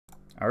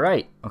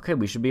Alright, okay,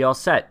 we should be all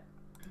set.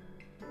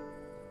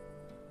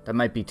 That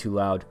might be too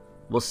loud.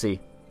 We'll see.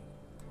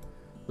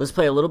 Let's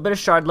play a little bit of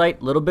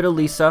Shardlight, a little bit of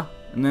Lisa,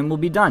 and then we'll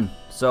be done.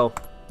 So,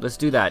 let's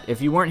do that.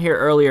 If you weren't here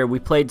earlier, we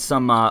played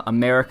some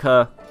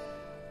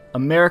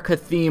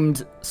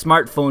America-themed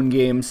smartphone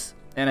games,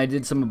 and I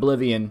did some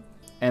Oblivion,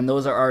 and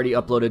those are already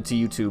uploaded to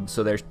YouTube,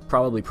 so they're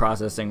probably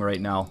processing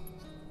right now.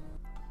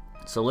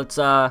 So let's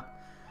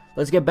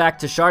get back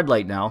to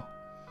Shardlight now.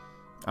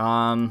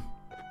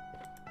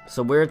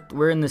 So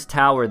we're in this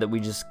tower that we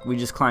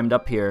just climbed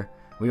up here.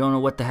 We don't know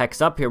what the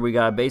heck's up here. We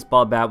got a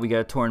baseball bat. We got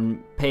a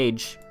torn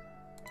page.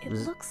 It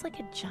looks like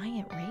a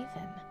giant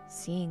raven.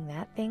 Seeing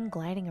that thing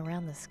gliding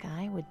around the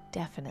sky would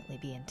definitely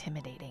be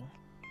intimidating.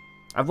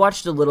 I've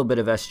watched a little bit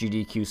of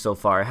SGDQ so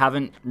far. I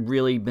haven't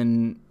really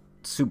been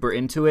super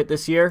into it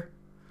this year,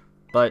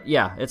 but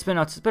yeah, it's been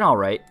all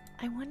right.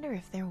 I wonder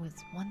if there was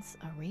once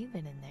a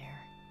raven in there.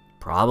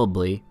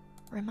 Probably.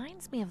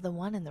 Reminds me of the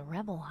one in the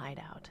rebel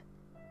hideout.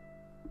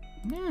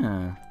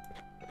 Yeah.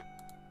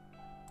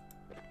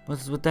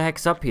 What the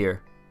heck's up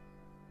here?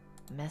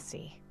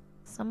 Messy.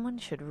 Someone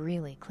should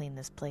really clean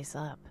this place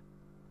up.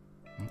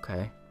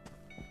 Okay.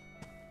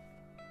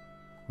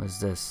 What's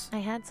this? I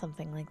had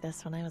something like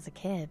this when I was a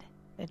kid.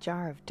 A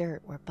jar of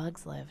dirt where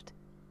bugs lived.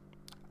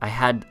 I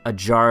had a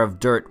jar of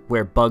dirt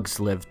where bugs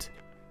lived.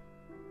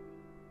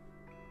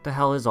 What the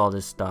hell is all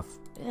this stuff?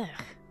 Ugh.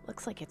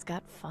 Looks like it's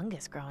got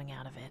fungus growing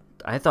out of it.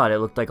 I thought it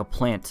looked like a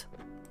plant.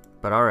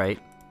 But alright.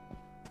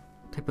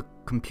 What type of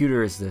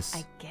computer is this?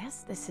 I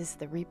guess this is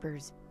the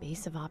Reaper's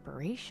base of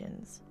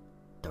operations.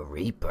 The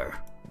Reaper?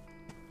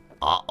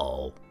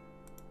 Uh-oh.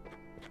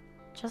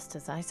 Just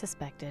as I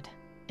suspected.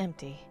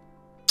 Empty.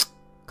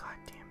 God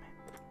damn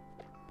it.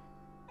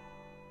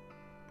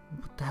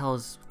 What the hell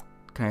is...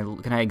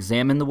 Can I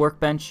examine the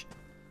workbench?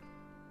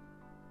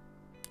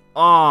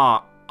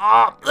 Aha.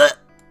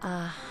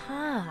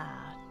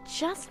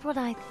 Just what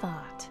I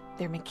thought.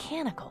 They're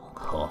mechanical.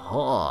 Ha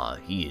ha,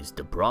 he is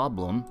the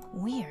problem.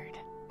 Weird.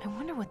 I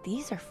wonder what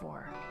these are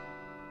for.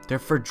 They're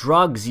for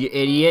drugs, you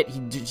idiot.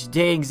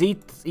 He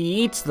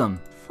eats them.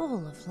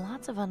 Full of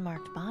lots of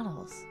unmarked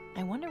bottles.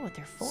 I wonder what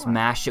they're for.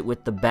 Smash it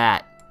with the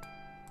bat.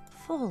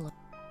 Full of...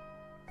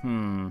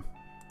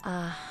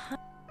 Uh-huh.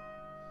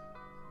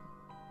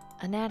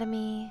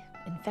 Anatomy,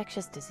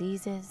 infectious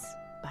diseases,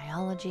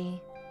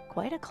 biology.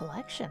 Quite a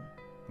collection.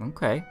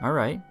 Okay,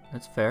 alright.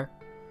 That's fair.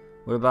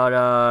 What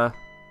about,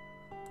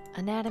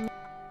 Anatomy.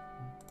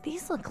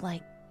 These look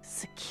like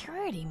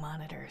security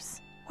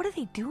monitors. What are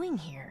they doing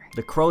here?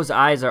 The crow's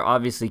eyes are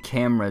obviously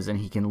cameras, and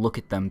he can look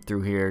at them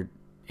through here,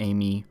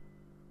 Amy.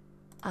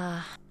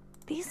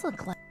 These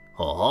look like...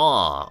 Oh,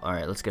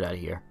 alright, let's get out of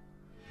here.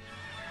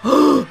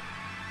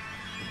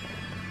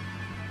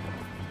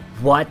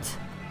 What?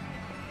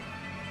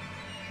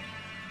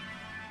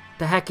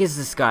 The heck is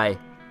this guy?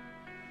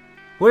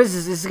 What is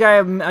this? Is this guy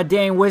a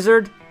dang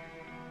wizard?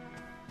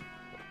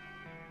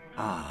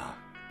 Ah,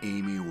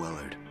 Amy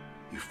Willard.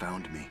 You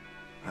found me.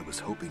 I was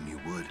hoping you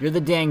would. You're the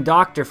dang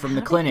doctor from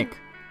the clinic.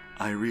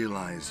 I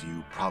realize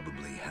you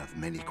probably have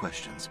many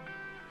questions.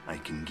 I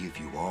can give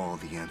you all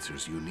the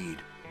answers you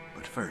need.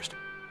 But first,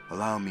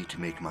 allow me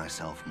to make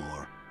myself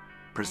more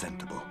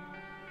presentable.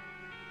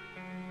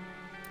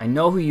 I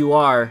know who you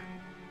are.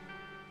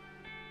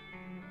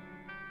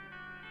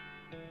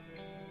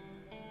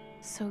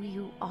 So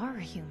you are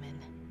human.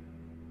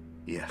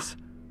 Yes.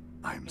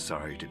 I'm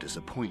sorry to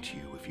disappoint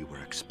you if you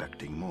were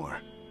expecting more.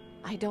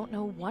 I don't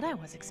know what I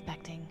was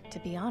expecting, to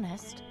be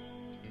honest.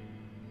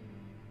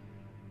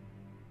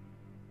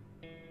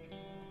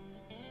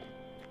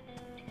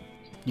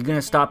 You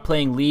gonna stop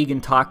playing League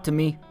and talk to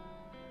me?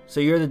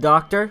 So you're the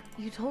doctor?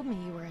 You told me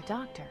you were a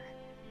doctor.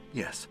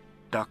 Yes,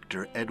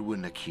 Dr.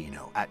 Edwin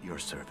Aquino, at your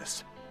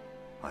service.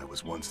 I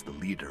was once the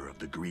leader of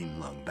the Green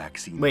Lung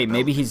vaccine. Wait,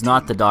 maybe he's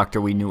not the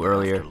doctor we knew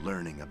earlier. After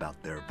learning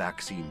about their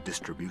vaccine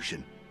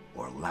distribution,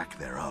 or lack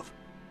thereof,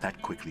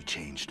 that quickly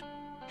changed.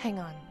 Hang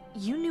on,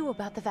 you knew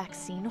about the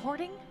vaccine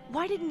hoarding?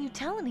 Why didn't you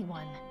tell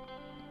anyone?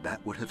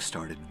 That would have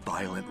started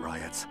violent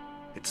riots.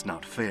 It's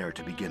not fair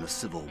to begin a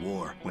civil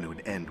war when it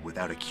would end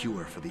without a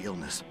cure for the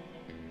illness.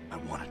 I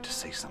wanted to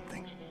say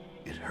something.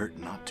 It hurt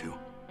not to,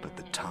 but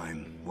the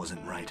time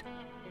wasn't right.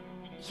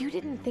 You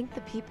didn't think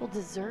the people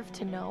deserved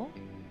to know?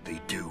 They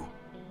do,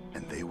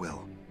 and they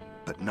will.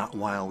 But not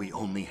while we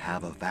only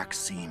have a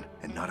vaccine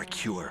and not a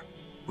cure.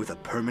 With a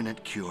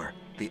permanent cure,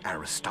 the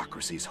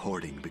aristocracy's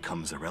hoarding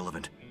becomes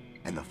irrelevant,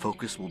 and the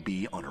focus will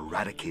be on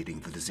eradicating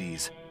the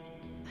disease.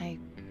 I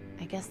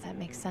guess that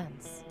makes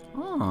sense.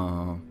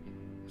 Oh.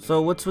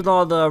 So what's with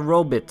all the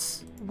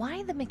robots?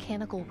 Why the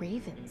mechanical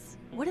ravens?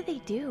 What do they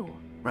do?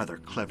 Rather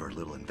clever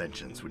little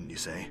inventions, wouldn't you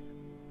say?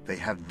 They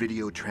have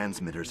video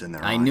transmitters in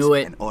their I eyes knew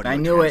it. and audio I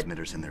knew it.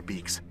 transmitters in their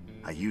beaks.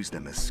 I use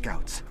them as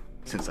scouts,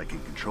 since I can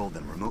control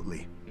them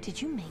remotely.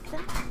 Did you make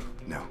them?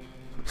 No,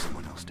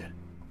 someone else did.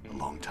 A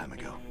long time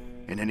ago.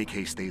 In any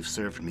case, they've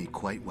served me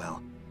quite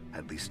well.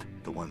 At least,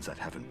 the ones that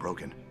haven't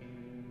broken.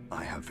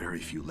 I have very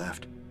few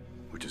left,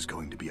 which is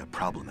going to be a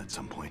problem at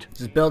some point.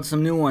 Just build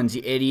some new ones,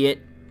 you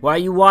idiot. Why are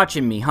you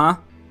watching me, huh?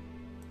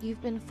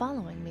 You've been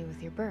following me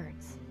with your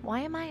birds.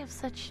 Why am I of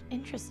such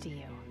interest to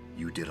you?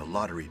 You did a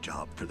lottery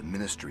job for the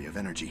Ministry of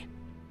Energy.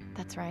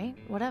 That's right.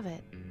 What of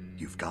it?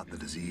 You've got the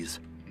disease.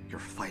 You're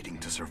fighting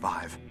to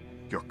survive.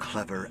 You're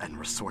clever and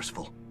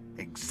resourceful.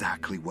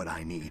 Exactly what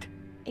I need.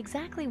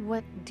 Exactly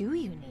what do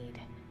you need?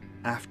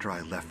 After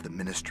I left the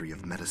Ministry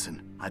of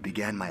Medicine, I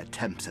began my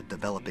attempts at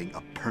developing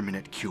a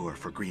permanent cure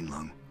for green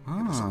lung.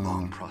 It was a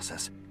long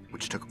process,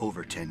 which took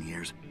over 10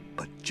 years,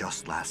 but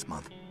just last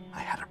month, I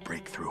had a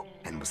breakthrough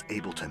and was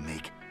able to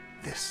make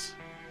this.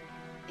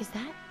 Is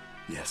that?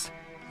 Yes,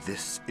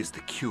 this is the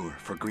cure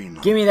for green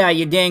lung. Give me that,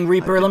 you dang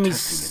Reaper. I've Let been me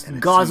testing it, and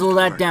it guzzle seems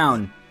to that work,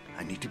 down.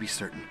 but I need to be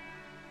certain.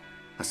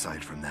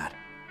 Aside from that,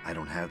 I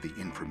don't have the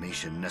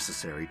information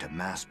necessary to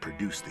mass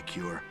produce the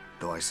cure,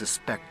 though I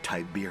suspect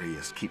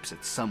Tiberius keeps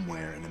it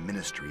somewhere in the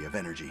Ministry of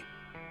Energy.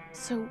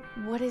 So,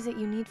 what is it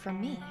you need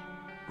from me?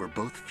 We're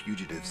both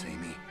fugitives,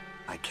 Amy.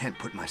 I can't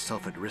put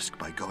myself at risk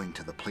by going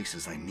to the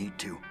places I need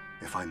to.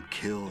 If I'm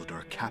killed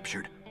or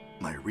captured,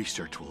 my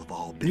research will have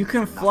all been You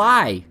can for nothing.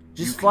 fly.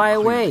 Just fly You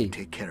can clearly away.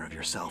 take care of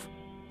yourself.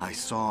 I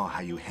saw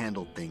how you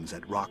handled things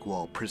at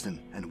Rockwall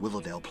Prison and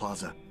Willowdale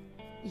Plaza.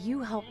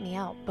 You helped me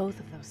out both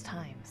of those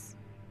times.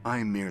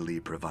 I merely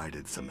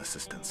provided some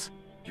assistance.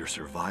 Your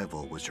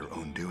survival was your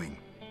own doing.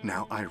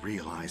 Now I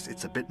realize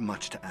it's a bit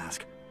much to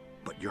ask,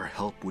 but your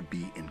help would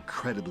be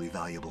incredibly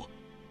valuable.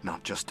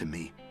 Not just to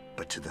me,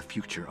 but to the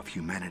future of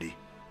humanity.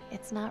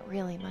 It's not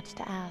really much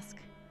to ask.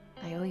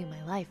 I owe you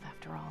my life,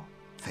 after all.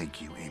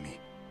 Thank you, Amy.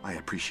 I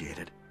appreciate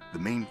it. The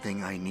main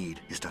thing I need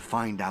is to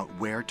find out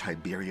where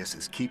Tiberius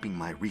is keeping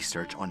my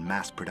research on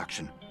mass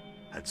production.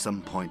 At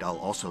some point, I'll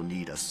also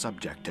need a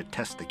subject to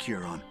test the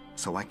cure on,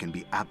 so I can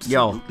be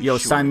absolutely Yo,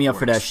 sure sign me it up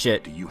for that works.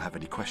 shit. Do you have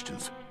any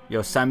questions?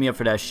 Yo, sign me up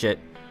for that shit.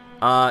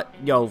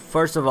 Yo,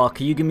 first of all,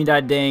 can you give me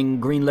that dang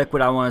green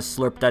liquid? I want to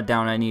slurp that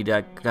down. I need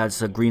that.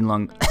 That's a green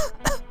lung.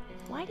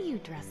 Why do you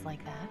dress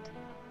like that?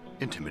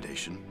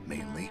 Intimidation,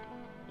 mainly.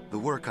 The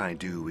work I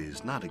do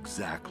is not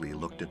exactly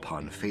looked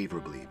upon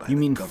favorably by You the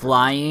mean government,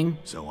 flying?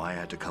 so I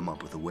had to come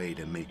up with a way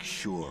to make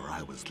sure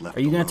I was left Are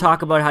you alone. gonna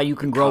talk about how you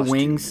can The grow costume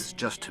wings? is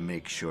just to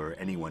make sure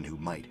anyone who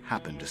might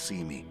happen to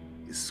see me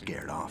is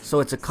scared off. So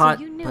it's a So cot,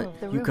 you knew but of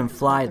the you can rumors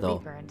fly about the though.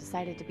 Reaper and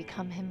decided to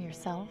become him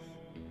yourself?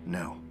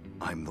 No,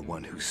 I'm the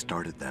one who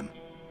started them.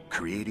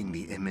 Creating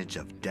the image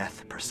of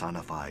death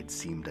personified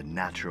seemed a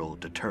natural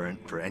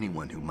deterrent for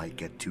anyone who might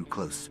get too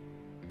close.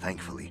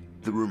 Thankfully,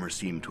 the rumors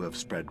seem to have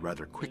spread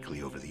rather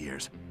quickly over the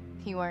years.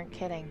 You aren't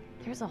kidding.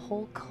 There's a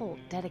whole cult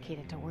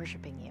dedicated to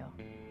worshipping you.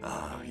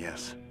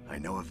 Yes, I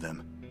know of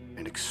them.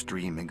 An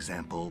extreme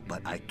example,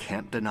 but I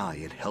can't deny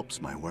it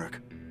helps my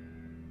work.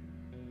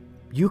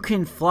 You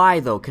can fly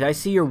though. Could I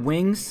see your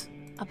wings?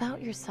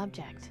 About your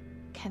subject,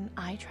 can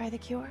I try the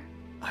cure?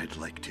 I'd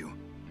like to,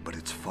 but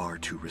it's far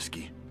too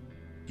risky.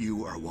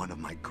 You are one of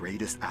my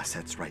greatest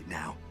assets right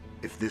now.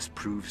 If this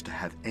proves to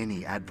have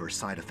any adverse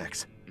side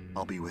effects,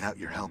 I'll be without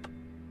your help.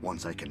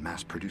 Once I can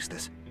mass produce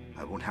this,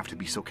 I won't have to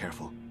be so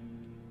careful.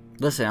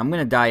 Listen, I'm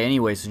gonna die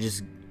anyway, so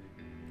just...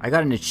 I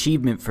got an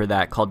achievement for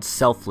that called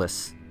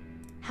Selfless.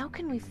 How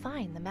can we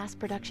find the mass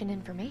production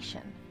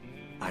information?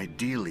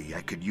 Ideally,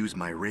 I could use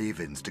my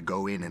ravens to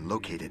go in and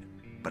locate it,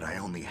 but I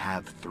only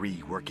have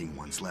 3 working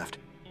ones left.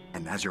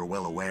 And as you're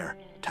well aware,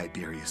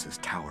 Tiberius's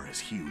tower is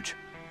huge.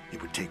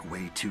 It would take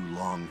way too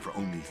long for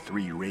only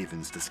 3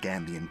 ravens to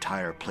scan the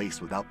entire place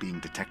without being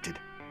detected.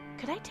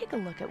 Could I take a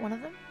look at one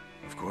of them?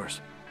 Of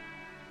course.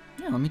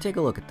 Yeah, let me take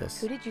a look at this.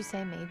 Who did you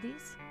say made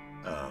these?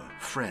 A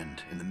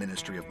friend in the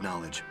Ministry of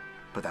Knowledge,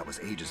 but that was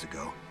ages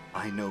ago.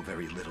 I know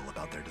very little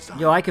about their design.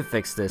 Yo, I could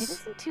fix It this.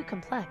 isn't too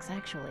complex,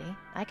 actually.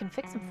 I can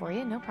fix them for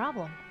you, no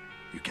problem.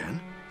 You can?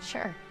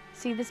 Sure.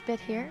 See this bit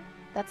here?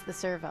 That's the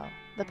servo,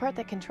 the part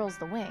that controls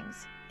the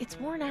wings. It's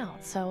worn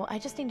out, so I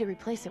just need to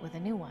replace it with a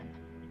new one.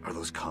 Are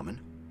those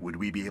common? Would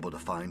we be able to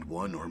find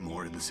one or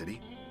more in the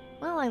city?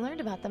 Well, I learned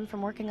about them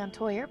from working on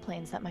toy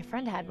airplanes that my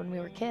friend had when we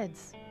were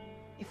kids.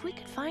 If we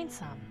could find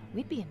some,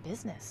 we'd be in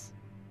business.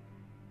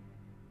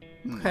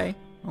 Okay,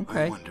 I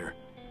okay. wonder.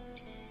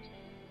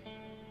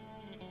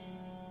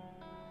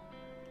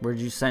 Where'd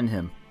you send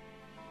him?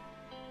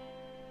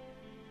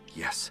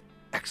 Yes,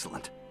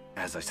 excellent.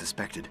 As I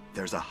suspected,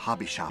 there's a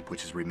hobby shop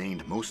which has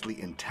remained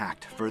mostly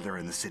intact further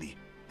in the city,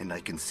 and I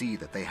can see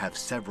that they have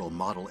several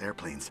model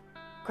airplanes.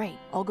 Great,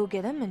 I'll go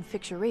get them and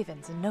fix your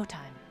ravens in no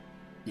time.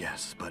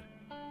 Yes, but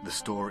the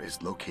store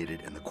is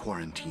located in the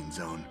quarantine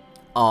zone.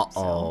 Uh-oh.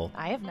 So,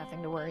 I have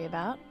nothing to worry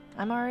about.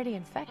 I'm already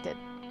infected.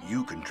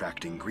 You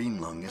contracting green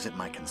lung isn't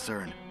my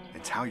concern.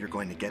 It's how you're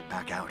going to get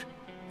back out.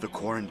 The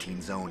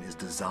quarantine zone is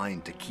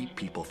designed to keep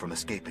people from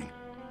escaping.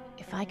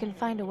 If I can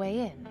find a way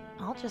in,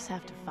 I'll just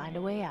have to find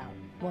a way out,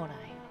 won't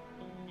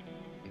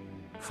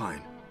I?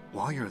 Fine.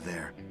 While you're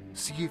there,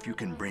 see if you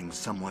can bring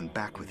someone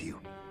back with you.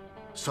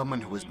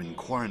 Someone who has been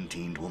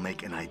quarantined will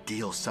make an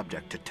ideal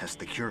subject to test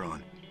the cure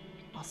on.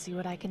 I'll see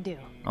what I can do.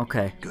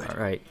 Okay, Good.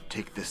 alright.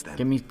 Take this then.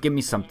 Give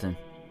me something.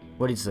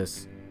 What is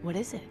this? What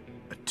is it?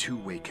 A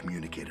two-way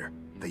communicator.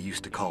 They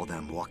used to call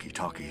them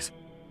walkie-talkies.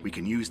 We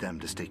can use them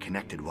to stay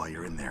connected while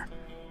you're in there.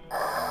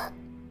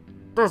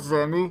 This is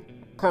Andy.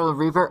 Calling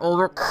Reaper,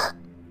 over.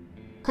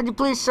 Could you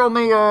please show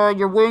me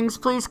your wings,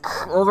 please?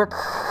 Over.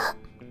 I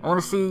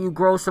want to see you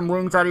grow some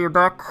wings out of your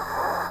back.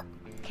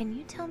 Can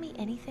you tell me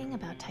anything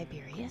about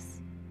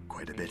Tiberius?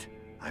 Quite a bit.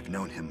 I've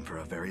known him for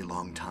a very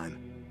long time.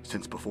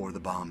 Since before the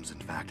bombs, in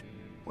fact.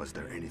 Was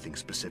there anything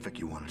specific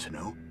you wanted to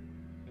know?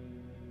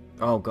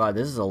 Oh god,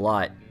 this is a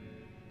lot.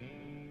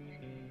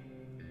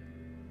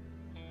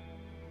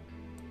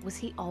 Was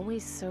he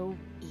always so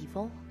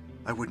evil?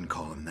 I wouldn't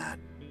call him that.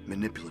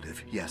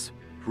 Manipulative, yes.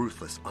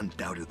 Ruthless,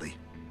 undoubtedly.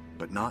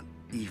 But not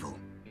evil.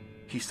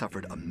 He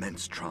suffered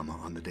immense trauma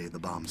on the day the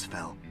bombs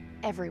fell.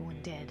 Everyone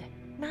did.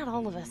 Not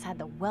all of us had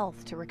the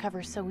wealth to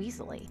recover so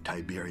easily.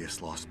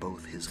 Tiberius lost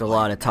both his There's a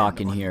lot of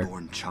talking here.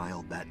 unborn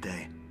child that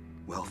day.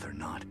 Wealth or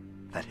not,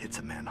 that hits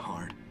a man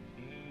hard.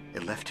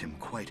 It left him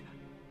quite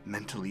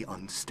mentally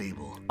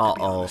unstable.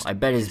 Uh-oh, I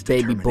bet his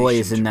baby boy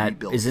is in that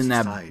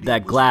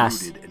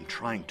glass. Rooted in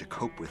trying to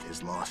cope with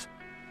his loss.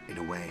 In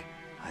a way,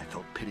 I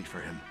felt pity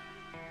for him.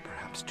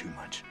 Perhaps too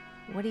much.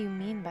 What do you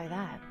mean by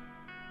that?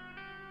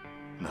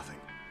 Nothing.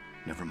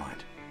 Never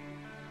mind.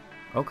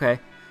 Okay.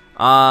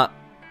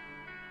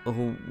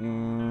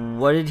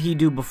 What did he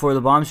do before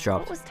the bombs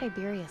dropped? What was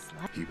Tiberius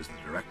like? He was the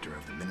director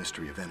of the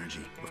Ministry of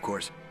Energy. Of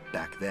course,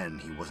 back then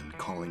he wasn't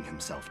calling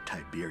himself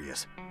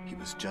Tiberius. He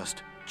was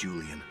just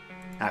Julian.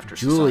 After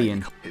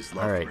Julian. Society, his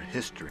love for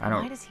history.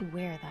 Why does he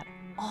wear that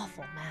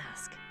awful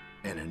mask?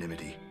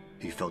 Anonymity.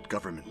 He felt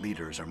government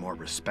leaders are more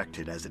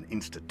respected as an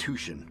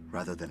institution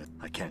rather than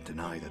I can't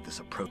deny that this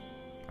approach.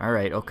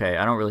 Alright, okay.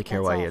 I don't really care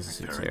That's why he all. has a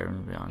suit here. I'm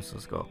gonna be honest.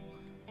 Let's go.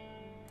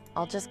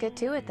 I'll just get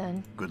to it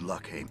then. Good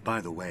luck, hey.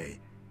 By the way,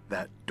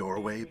 that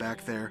doorway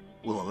back there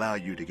will allow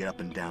you to get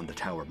up and down the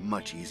tower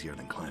much easier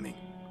than climbing.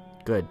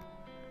 Good.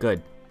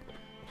 Good.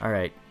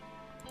 Alright.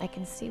 I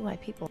can see why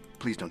people...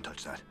 Please don't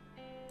touch that.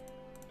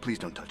 Please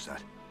don't touch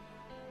that.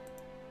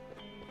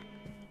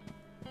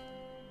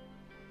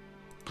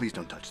 Please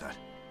don't touch that.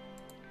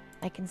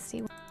 I can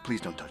see... Please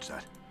don't touch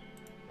that.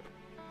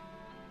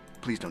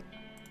 Please don't...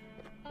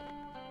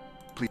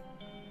 Please...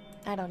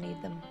 I don't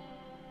need them.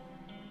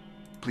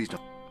 Please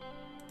don't...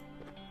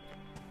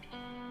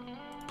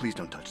 Please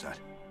don't touch that.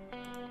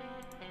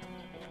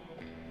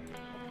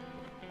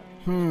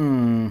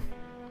 I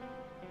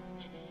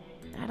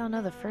don't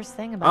know the first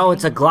thing about... Oh,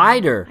 it's a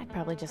glider. I'd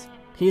probably just...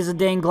 He's a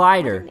dang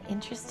glider. What an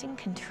interesting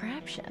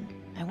contraption.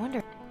 I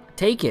wonder...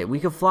 Take it. We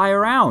could fly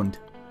around.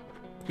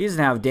 He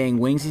doesn't have dang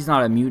wings. He's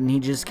not a mutant. He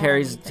just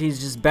carries... He's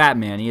just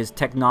Batman. He has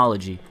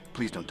technology.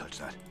 Please don't touch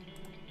that.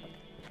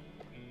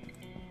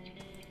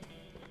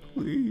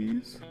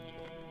 Please.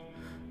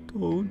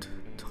 Don't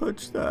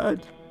touch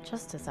that.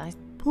 Just as I...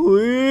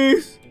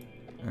 Please.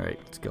 Alright,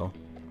 let's go.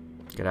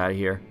 Get out of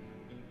here.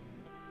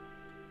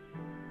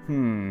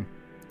 We're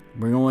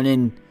going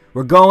in.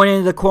 We're going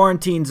into the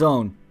quarantine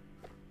zone.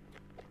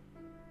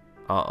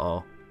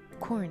 Uh-oh.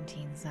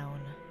 Quarantine zone.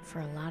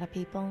 For a lot of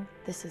people,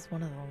 this is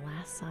one of the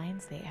last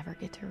signs they ever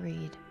get to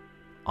read.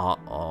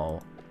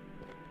 Uh-oh.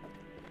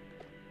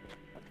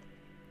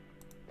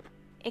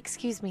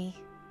 Excuse me.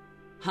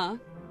 Huh?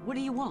 What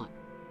do you want?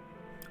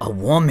 A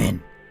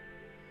woman.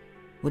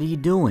 What are you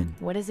doing?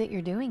 What is it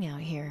you're doing out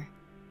here?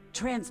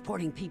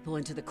 Transporting people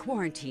into the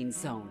quarantine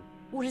zone.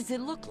 What does it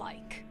look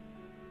like?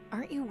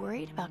 Aren't you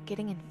worried about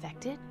getting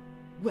infected?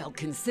 Well,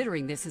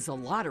 considering this is a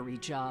lottery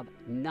job,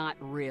 not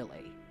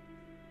really.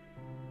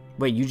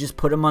 Wait, you just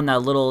put them on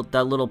that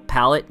little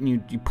pallet and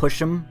you push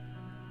them?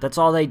 That's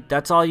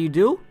all you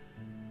do?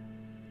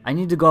 I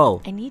need to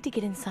go. I need to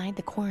get inside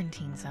the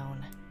quarantine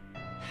zone.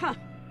 Huh.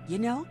 You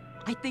know,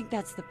 I think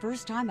that's the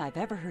first time I've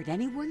ever heard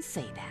anyone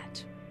say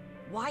that.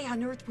 Why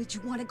on earth would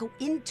you want to go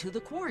into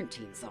the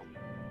quarantine zone?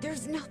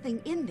 There's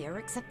nothing in there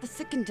except the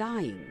sick and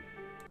dying.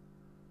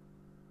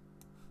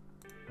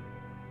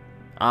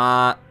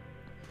 I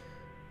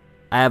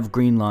have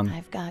green lung.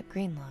 I've got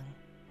green lung.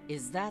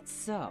 Is that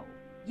so?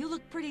 You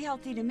look pretty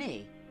healthy to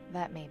me.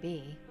 That may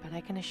be, but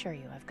I can assure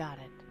you I've got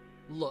it.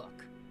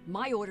 Look,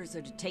 my orders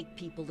are to take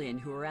people in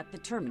who are at the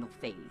terminal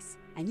phase,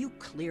 and you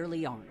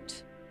clearly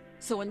aren't.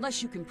 So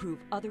unless you can prove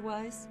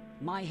otherwise,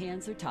 my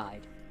hands are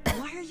tied.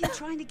 Why are you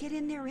trying to get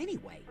in there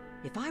anyway?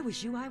 If I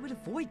was you, I would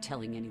avoid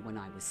telling anyone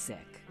I was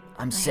sick.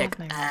 I'm sick.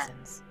 I have my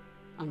reasons.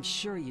 I'm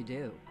sure you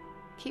do.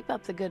 Keep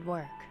up the good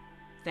work.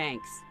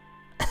 Thanks.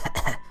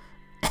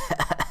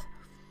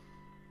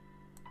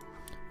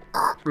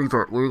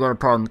 Reaper, we got a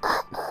problem.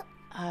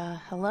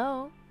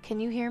 Hello? Can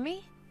you hear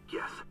me?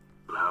 Yes,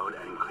 loud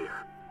and clear.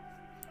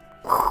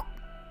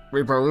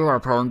 Reaper, we got a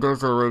problem.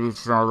 There's a lady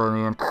she's not letting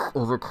me in.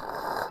 Over.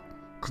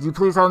 Could you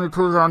please help me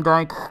prove that I'm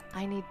dying?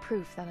 I need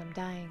proof that I'm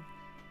dying.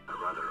 A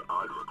rather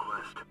odd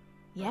request.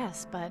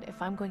 Yes, but if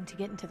I'm going to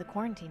get into the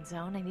quarantine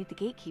zone, I need the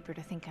gatekeeper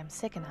to think I'm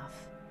sick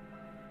enough.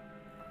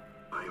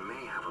 I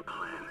may have a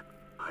plan.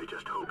 I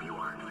just hope you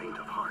aren't faint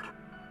of heart.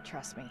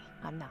 Trust me,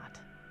 I'm not.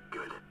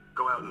 Good.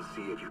 Go out and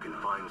see if you can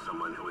find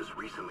someone who has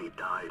recently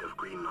died of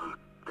green lung.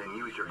 Then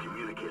use your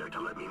communicator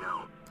to let me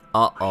know.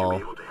 I should Uh-oh. be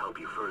able to help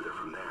you further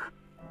from there.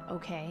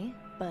 Okay,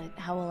 but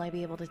how will I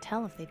be able to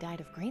tell if they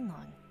died of green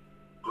lung?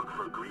 Look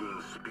for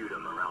green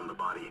sputum around the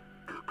body,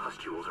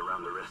 pustules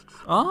around the wrists.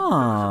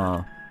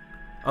 Oh.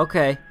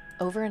 Okay.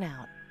 Over and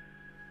out.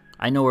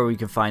 I know where we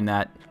can find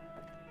that.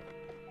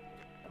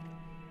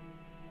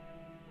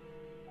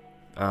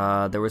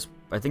 I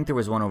think there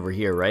was one over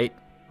here, right?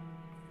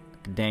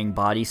 Dang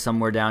body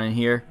somewhere down in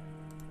here.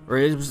 Or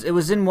it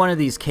was in one of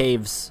these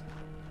caves.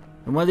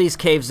 In one of these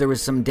caves there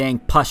was some dang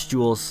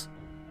pustules.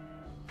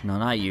 No,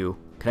 not you.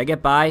 Could I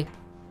get by?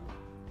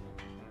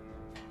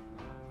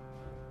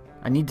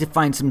 I need to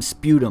find some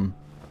sputum.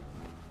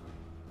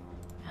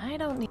 I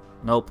don't need...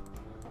 Nope.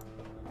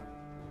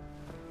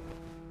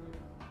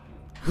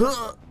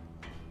 To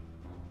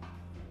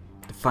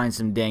find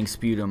some dang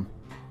sputum.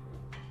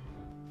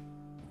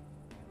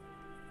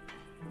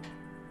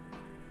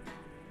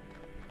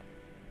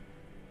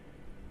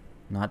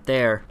 Not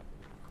there.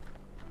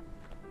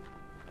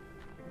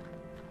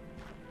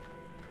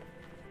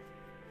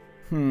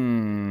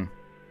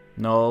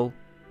 No.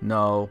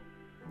 No.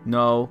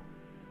 No.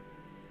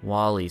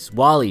 Wally's.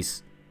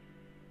 Wally's.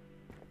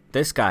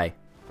 This guy.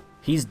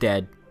 He's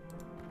dead.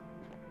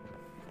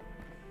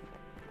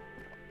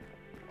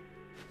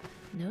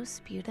 No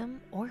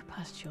sputum or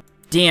pustule.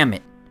 Damn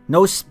it.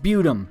 No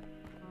sputum.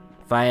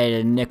 If I had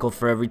a nickel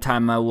for every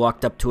time I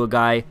walked up to a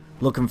guy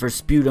looking for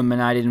sputum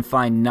and I didn't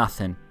find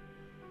nothing.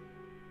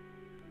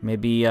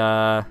 Maybe,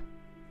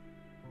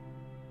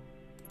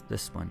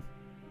 this one.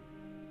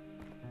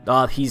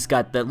 Oh, he's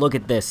got the... Look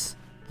at this.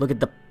 Look at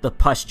the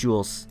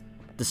pustules.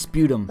 The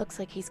sputum. Looks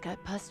like he's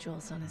got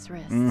pustules on his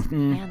wrists.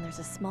 Mm-hmm. And there's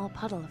a small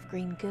puddle of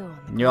green goo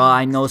on the Yeah,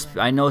 I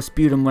know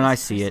sputum when I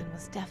see it.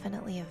 Was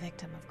definitely a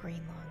victim of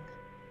green lung.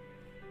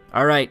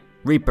 Alright,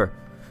 Reaper.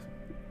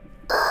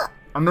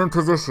 I'm in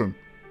position.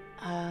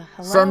 Hello?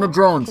 Send the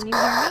drones. Can you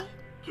hear me?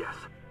 Yes,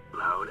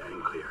 loud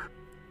and clear.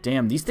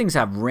 Damn, these things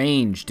have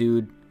range,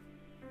 dude.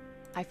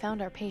 I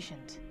found our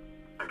patient.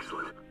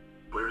 Excellent.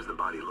 Where is the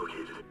body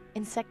located?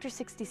 In Sector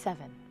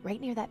 67, right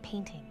near that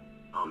painting.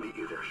 I'll meet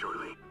you there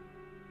shortly.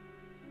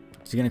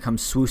 Is he gonna come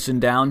swoosing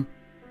down?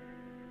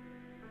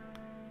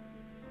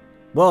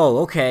 Whoa,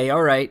 okay,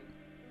 alright.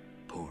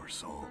 Poor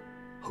soul.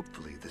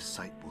 Hopefully this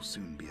site will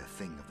soon be a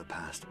thing of the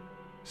past.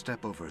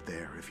 Step over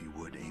there if you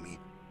would, Amy.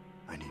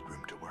 I need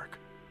room to work.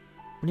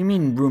 What do you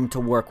mean, room to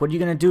work? What are you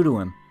gonna do to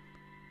him?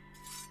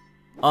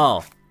 Oh.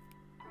 What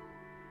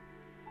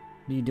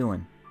are you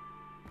doing?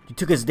 You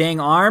took his dang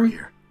arm?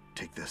 Here,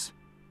 take this.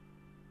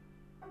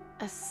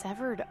 A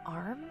severed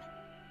arm?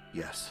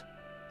 Yes.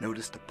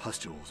 Notice the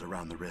pustules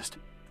around the wrist.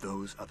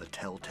 Those are the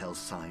telltale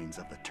signs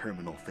of the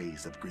terminal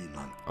phase of green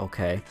lung.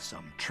 Okay. With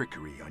some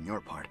trickery on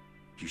your part,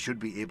 you should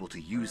be able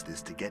to use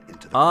this to get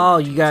into the... Oh,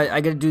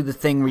 I gotta do the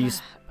thing where you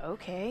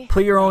Okay.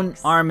 put your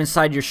Thanks. own arm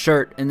inside your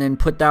shirt and then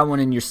put that one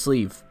in your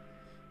sleeve.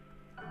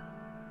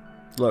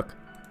 Look.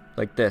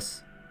 Like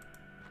this.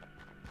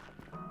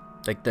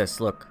 Like this,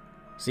 look.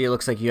 See, it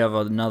looks like you have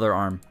another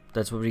arm.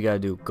 That's what we gotta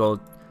do.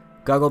 Gotta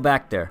go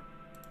back there.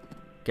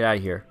 Get out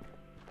of here.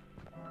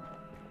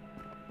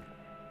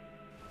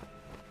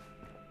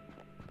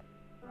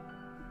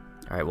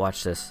 Alright,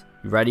 watch this.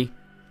 You ready?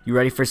 You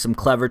ready for some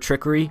clever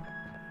trickery?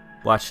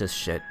 Watch this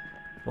shit.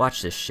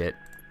 Watch this shit.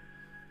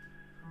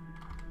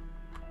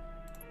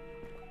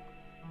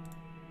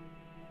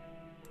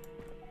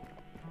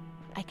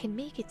 I can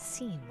make it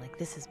seem like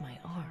this is my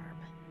arm,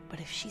 but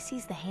if she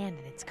sees the hand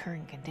in its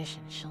current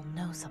condition, she'll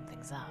know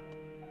something's up.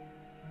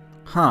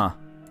 Huh.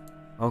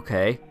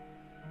 Okay.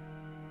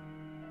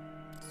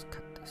 Let's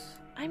cut this.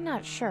 I'm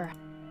not sure.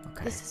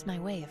 Okay. This is my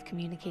way of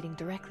communicating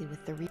directly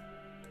with the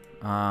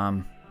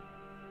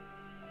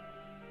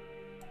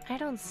I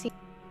don't see...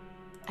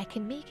 I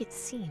can make it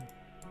seem...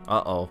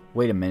 Uh-oh.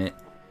 Wait a minute.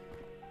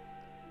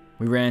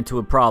 We ran into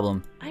a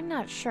problem. I'm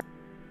not sure.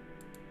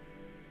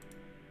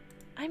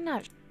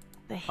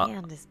 The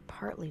hand is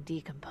partly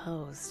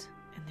decomposed,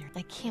 and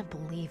I can't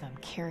believe I'm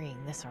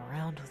carrying this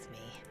around with me.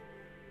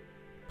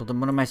 Well, then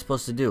what am I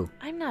supposed to do?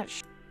 I'm not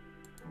sure.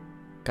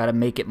 Gotta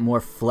make it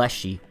more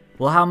fleshy.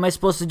 Well, how am I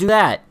supposed to do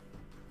that?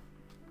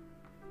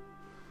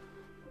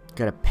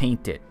 Gotta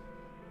paint it.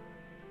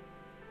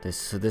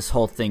 This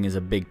whole thing is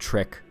a big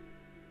trick.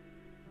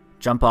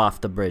 Jump off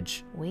the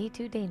bridge. Way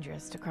too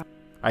dangerous to cross.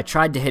 I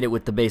tried to hit it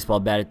with the baseball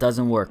bat. It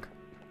doesn't work.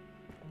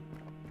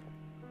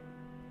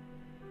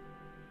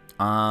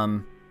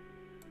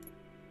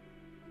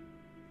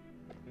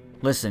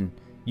 Listen.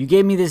 You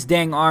gave me this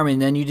dang arm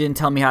and then you didn't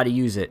tell me how to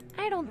use it.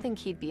 I don't think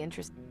he'd be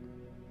interested.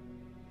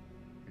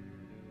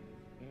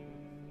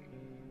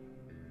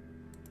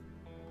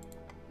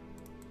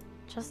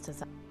 Just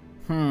as I...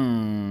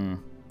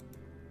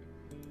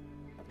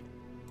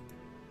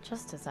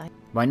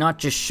 Why not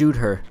just shoot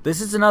her? This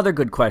is another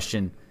good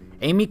question.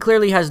 Amy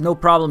clearly has no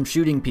problem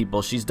shooting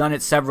people. She's done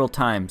it several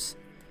times.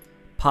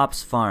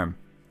 Pop's farm.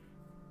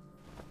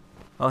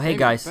 Oh, hey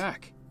guys.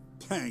 Back.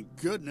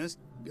 Thank goodness.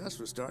 Gus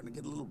was starting to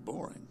get a little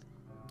boring.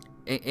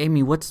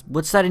 Amy, what's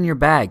that in your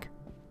bag?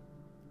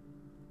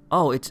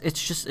 Oh,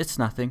 it's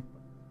nothing.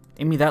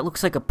 Amy, that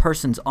looks like a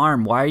person's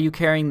arm. Why are you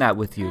carrying that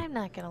with you? I'm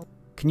not gonna...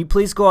 Can you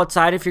please go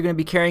outside if you're gonna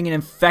be carrying an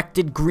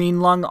infected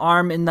green lung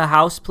arm in the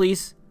house,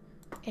 please?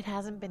 It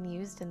hasn't been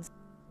used in...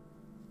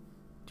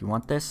 Do you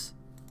want this?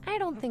 I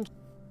don't think...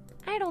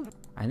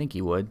 I think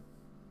you would.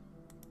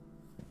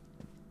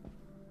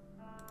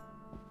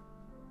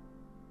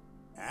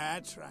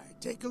 That's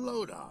right. Take a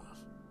load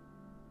off.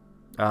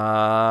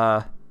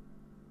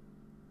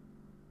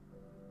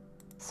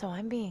 So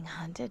I'm being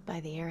hunted by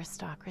the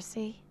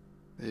aristocracy?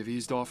 They've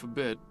eased off a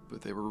bit,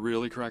 but they were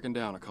really cracking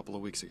down a couple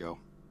of weeks ago.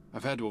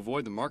 I've had to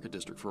avoid the market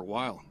district for a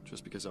while,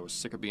 just because I was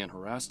sick of being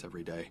harassed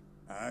every day.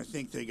 I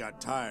think they got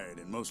tired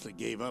and mostly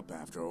gave up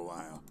after a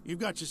while. You've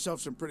got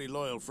yourself some pretty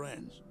loyal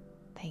friends.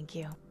 Thank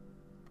you.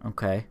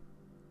 Okay.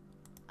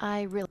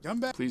 I really... Come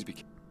back. Please be.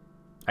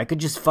 I could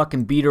just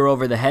fucking beat her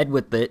over the head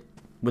with it.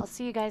 I'll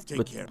see you guys...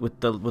 Take care.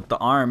 With the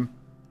arm.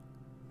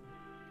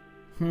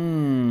 Do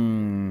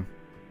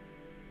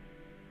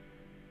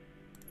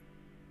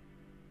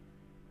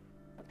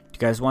you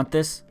guys want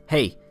this?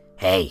 Hey,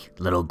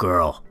 little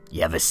girl.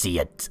 You ever see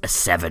a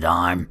severed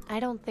arm? I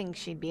don't think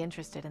she'd be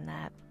interested in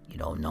that. You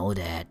don't know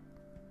that.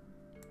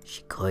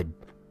 She could.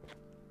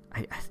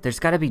 There's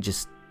gotta be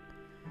just...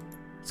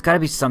 There's gotta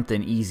be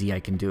something easy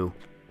I can do.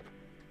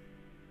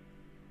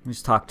 Let me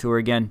just talk to her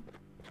again.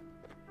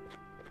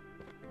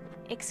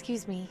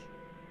 Excuse me.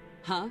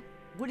 Huh?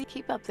 What do you...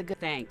 Keep up the good...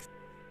 Thanks.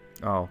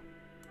 Oh.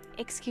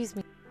 Excuse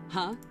me.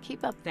 Huh?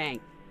 Keep up...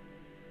 Thanks.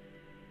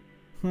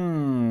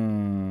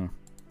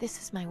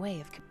 This is my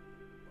way of...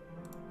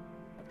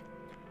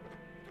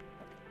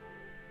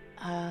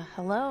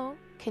 hello?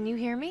 Can you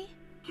hear me?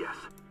 Yes,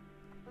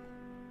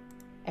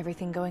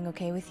 Everything going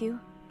okay with you?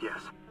 yes.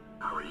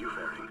 How are you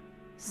faring?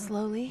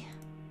 Slowly.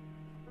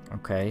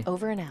 Okay.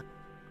 Over and out.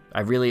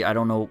 I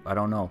don't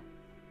know.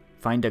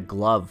 Find a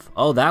glove.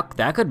 Oh,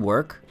 that could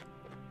work.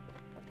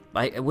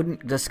 I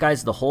wouldn't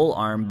disguise the whole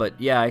arm, but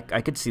yeah,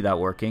 I could see that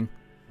working.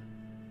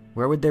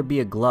 Where would there be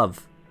a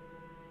glove?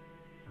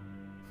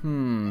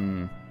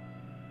 Perry!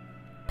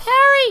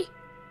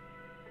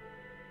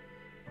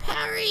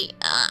 Perry!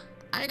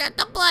 I got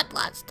the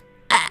bloodlust.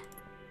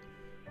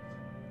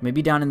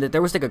 Maybe down in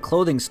there was like a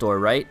clothing store,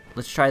 right?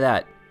 Let's try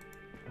that.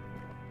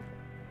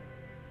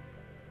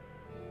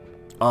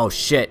 Oh,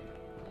 shit.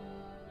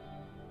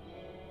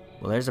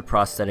 Well, there's a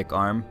prosthetic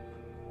arm.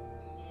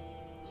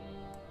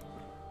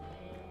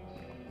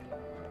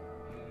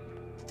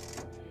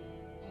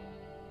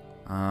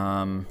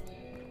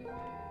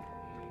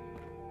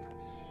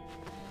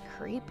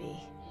 Creepy.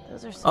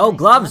 Those are some Oh, nice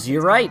gloves,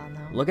 you're buttons right. on,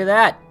 though. Look at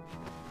that.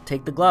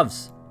 Take the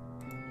gloves.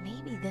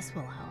 Maybe this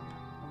will help.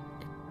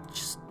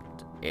 Just,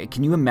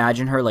 can you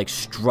imagine her, like,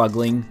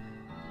 struggling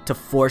to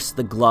force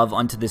the glove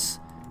onto this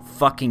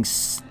fucking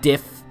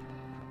stiff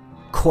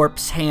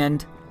corpse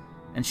hand?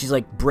 And she's,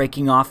 like,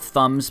 breaking off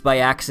thumbs by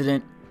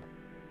accident.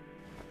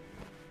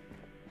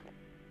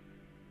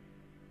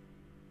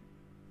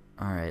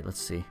 Alright,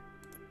 let's see.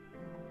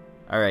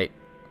 Alright.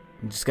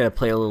 I'm just gotta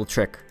play a little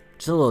trick.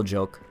 Just a little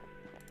joke.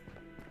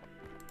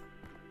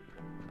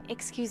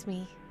 Excuse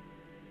me.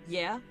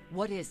 Yeah?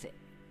 What is it?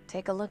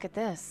 Take a look at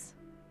this.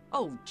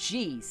 Oh,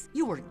 jeez.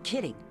 You weren't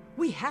kidding.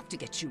 We have to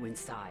get you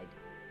inside.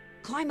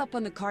 Climb up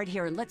on the cart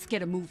here and let's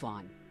get a move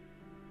on.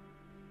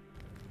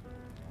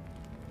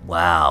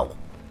 Wow.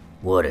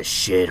 What a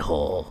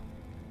shithole.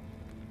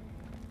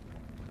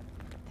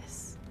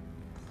 This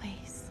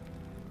place.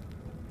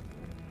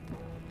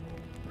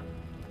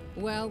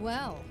 Well,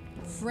 well.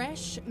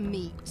 Fresh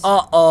meat. I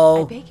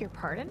Uh-oh. beg your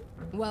pardon?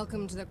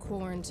 Welcome to the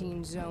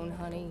quarantine zone,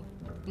 honey.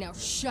 Now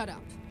shut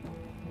up.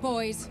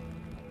 Boys.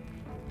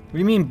 What do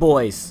you mean,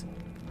 boys?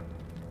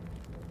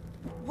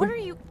 What are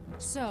you...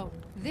 So,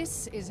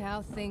 this is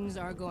how things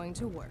are going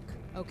to work,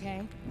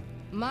 okay?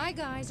 My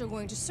guys are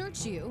going to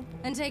search you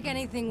and take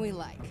anything we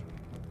like.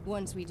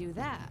 Once we do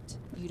that,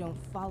 you don't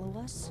follow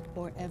us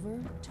or ever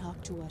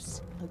talk to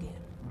us again.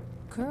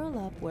 Curl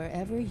up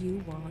wherever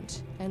you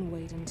want and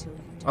wait until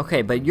you do.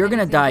 Okay, but you're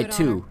gonna Anything die good,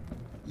 too.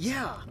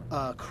 Yeah,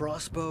 a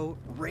crossbow,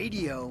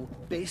 radio,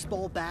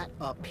 baseball bat,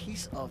 a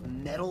piece of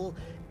metal,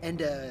 and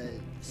a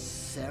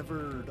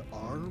severed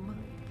arm?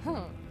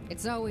 Huh.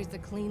 It's always the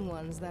clean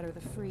ones that are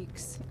the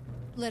freaks.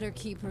 Let her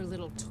keep her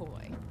little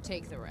toy.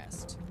 Take the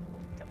rest.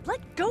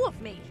 Let go of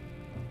me!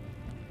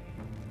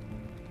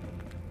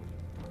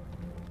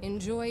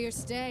 Enjoy your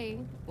stay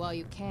while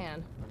you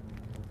can.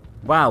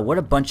 Wow, what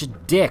a bunch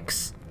of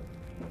dicks.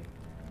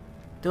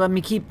 They let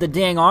me keep the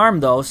dang arm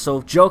though,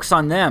 so joke's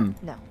on them.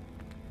 No.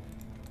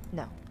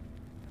 No.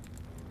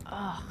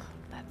 Ugh,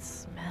 that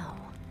smell.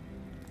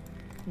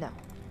 No.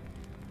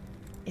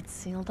 It's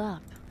sealed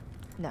up.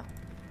 No.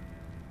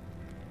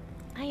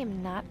 I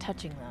am not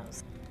touching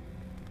those.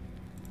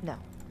 No.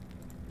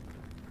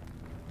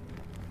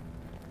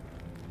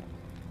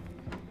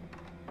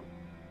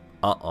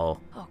 Uh-oh.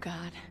 Oh,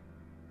 God.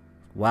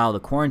 Wow, the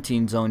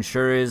quarantine zone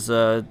sure is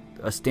a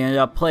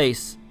stand-up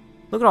place.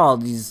 Look at all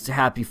these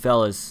happy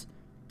fellas.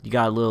 You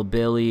got little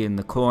Billy in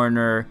the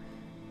corner,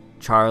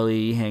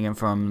 Charlie hanging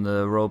from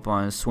the rope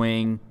on a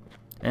swing,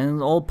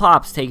 and old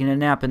Pop's taking a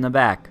nap in the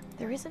back.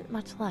 There isn't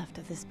much left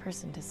of this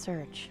person to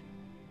search.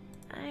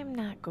 I'm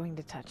not going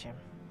to touch him.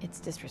 It's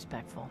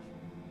disrespectful.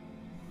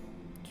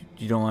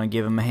 You don't want to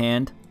give him a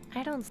hand?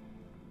 I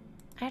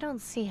don't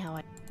see how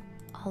I...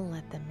 I'll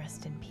let them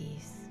rest in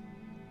peace.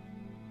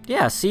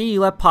 Yeah, see,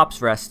 you let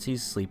Pops rest.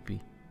 He's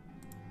sleepy.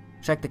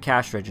 Check the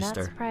cash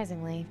register. Not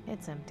surprisingly,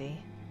 it's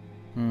empty.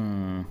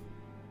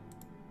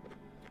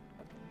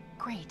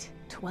 Great.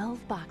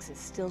 12 boxes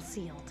still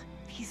sealed.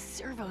 These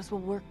servos will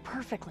work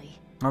perfectly.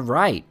 All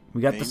right,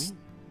 we got this.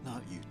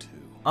 Not you two.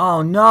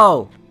 Oh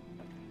no!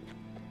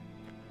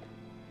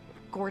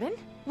 Gordon,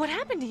 what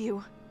happened to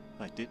you?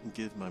 I didn't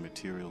give my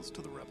materials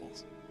to the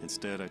rebels.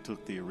 Instead, I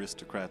took the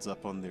aristocrats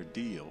up on their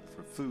deal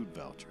for food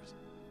vouchers.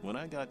 When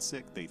I got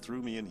sick, they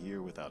threw me in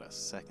here without a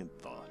second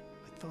thought.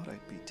 I thought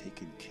I'd be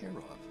taken care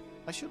of.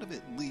 I should have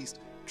at least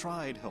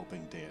tried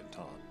helping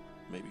Danton.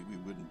 Maybe we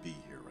wouldn't be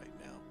here right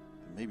now.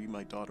 And maybe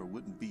my daughter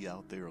wouldn't be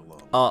out there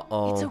alone.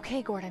 Uh-oh. It's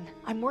okay, Gordon.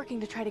 I'm working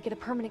to try to get a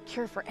permanent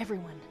cure for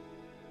everyone.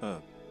 A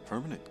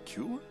permanent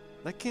cure?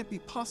 That can't be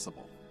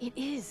possible. It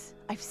is.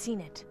 I've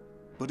seen it.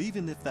 But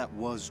even if that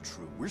was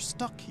true, we're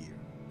stuck here.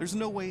 There's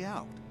no way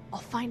out. I'll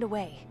find a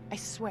way. I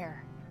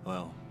swear.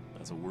 Well,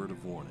 that's a word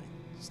of warning.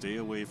 Stay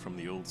away from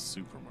the old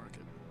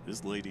supermarket.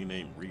 This lady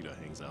named Rita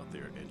hangs out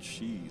there, and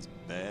she's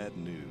bad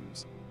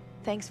news.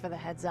 Thanks for the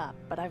heads up,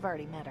 but I've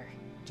already met her.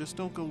 Just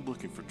don't go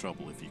looking for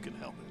trouble if you can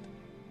help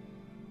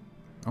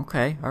it.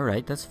 Okay,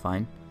 alright, that's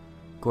fine.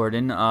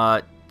 Gordon,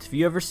 have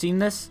you ever seen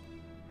this?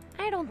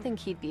 I don't think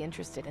he'd be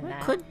interested in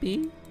that. Could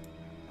be.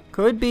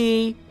 Could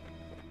be.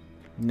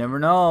 Never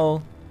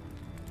know.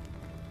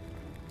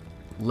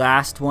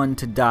 Last one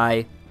to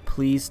die.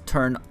 Please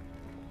turn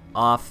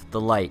off the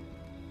light.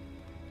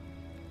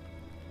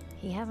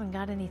 He hasn't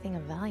got anything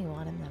of value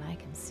on him that I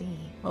can see.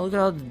 Oh, look at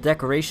all the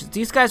decorations.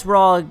 These guys were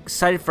all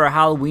excited for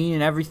Halloween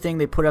and everything.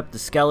 They put up the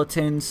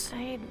skeletons.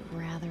 I'd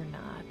rather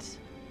not.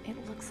 It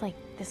looks like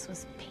this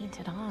was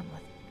painted on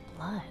with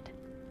blood.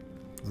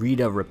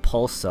 Rita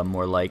Repulsa,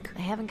 more like.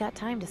 I haven't got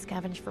time to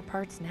scavenge for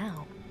parts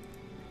now.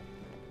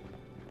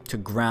 To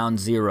ground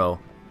zero.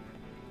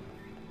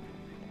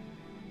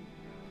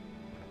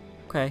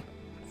 Okay.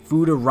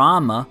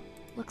 Foodorama.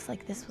 Looks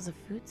like this was a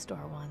food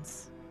store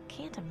once.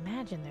 Can't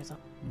imagine there's a...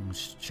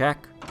 Let's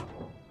check.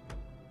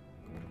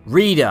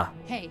 Rita!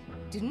 Hey,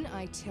 didn't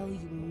I tell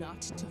you not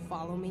to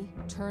follow me?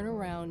 Turn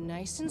around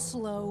nice and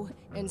slow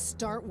and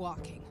start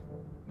walking.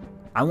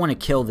 I want to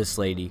kill this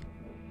lady.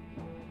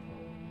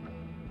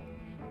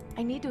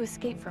 I need to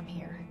escape from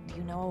here. Do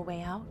you know a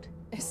way out?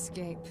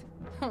 Escape.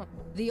 Huh.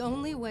 The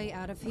only way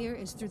out of here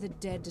is through the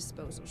dead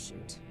disposal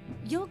chute.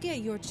 You'll get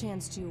your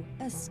chance to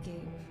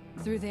escape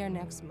through there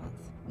next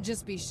month.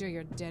 Just be sure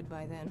you're dead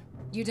by then.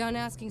 You done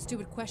asking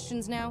stupid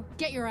questions now?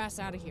 Get your ass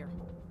out of here.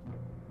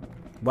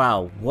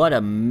 Wow, what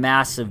a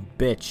massive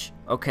bitch.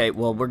 Okay,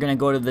 well, we're gonna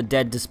go to the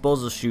dead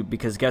disposal chute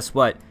because guess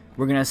what?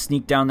 We're gonna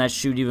sneak down that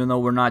chute even though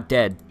we're not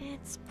dead.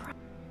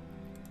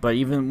 But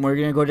even we're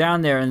gonna go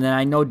down there and then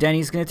I know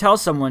Denny's gonna tell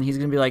someone. He's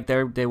gonna be like,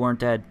 they weren't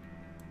dead.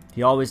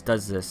 He always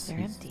does this. They're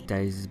empty.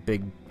 He's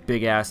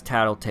big ass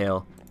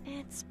tattletale.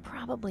 It's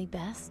probably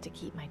best to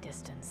keep my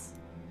distance.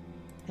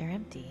 They're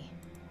empty.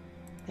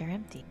 They're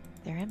empty.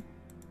 They're empty.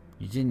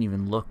 You didn't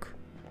even look.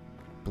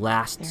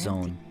 Blast They're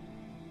zone.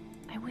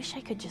 Empty. I wish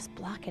I could just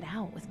block it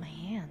out with my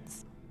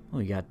hands. Oh,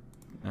 you got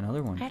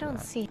another one. I for don't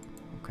that. see.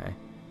 Okay.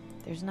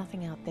 There's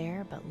nothing out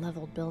there but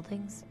leveled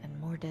buildings and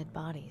more dead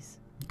bodies.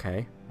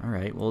 Okay. All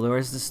right. Well,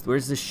 where's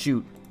the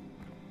chute?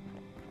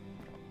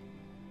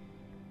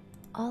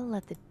 I'll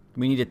let the...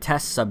 We need a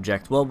test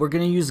subject. Well, we're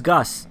gonna use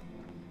Gus.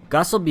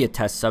 Gus will be a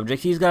test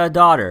subject. He's got a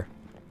daughter.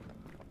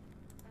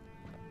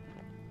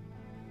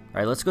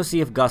 All right. Let's go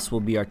see if Gus will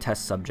be our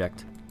test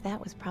subject. That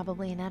was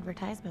probably an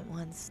advertisement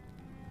once.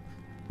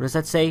 What does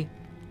that say?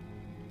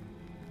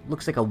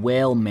 Looks like a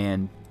whale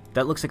man.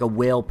 That looks like a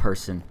whale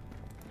person.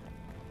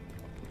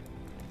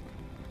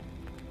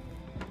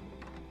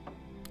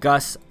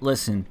 Gus,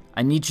 listen.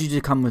 I need you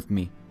to come with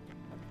me.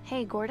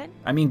 Hey, Gordon?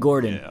 I mean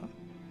Gordon.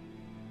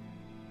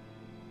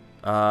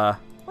 Yeah.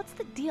 What's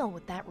the deal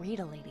with that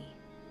Rita lady?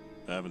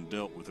 I haven't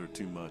dealt with her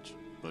too much,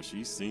 but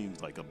she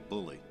seems like a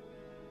bully.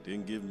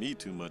 Didn't give me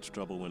too much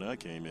trouble when I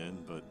came in,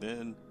 but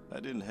then I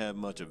didn't have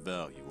much of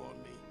value on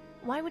me.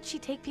 Why would she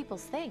take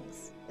people's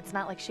things? It's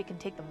not like she can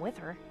take them with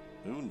her.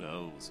 Who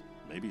knows?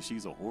 Maybe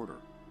she's a hoarder.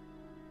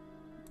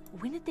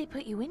 When did they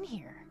put you in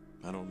here?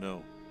 I don't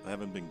know. I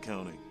haven't been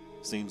counting.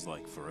 Seems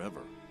like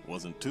forever.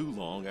 Wasn't too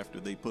long after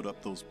they put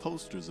up those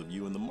posters of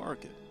you in the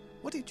market.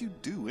 What did you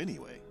do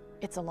anyway?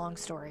 It's a long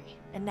story,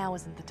 and now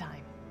isn't the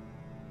time.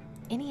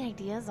 Any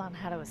ideas on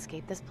how to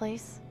escape this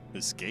place?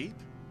 Escape?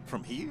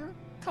 From here?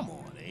 Come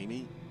on,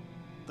 Amy.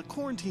 The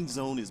quarantine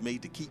zone is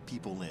made to keep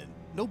people in.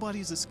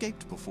 Nobody's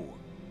escaped before.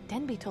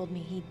 Denby told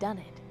me he'd done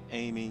it.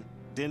 Amy,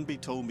 Denby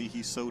told me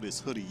he sewed his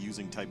hoodie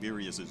using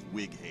Tiberius's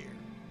wig hair.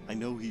 I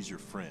know he's your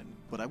friend,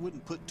 but I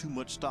wouldn't put too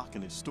much stock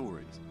in his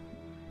stories.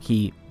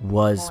 He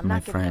was well, I'm my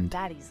not giving friend.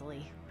 up that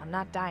easily. I'm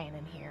not dying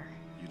in here.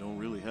 You don't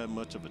really have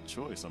much of a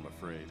choice, I'm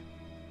afraid.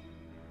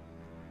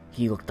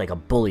 He looked like a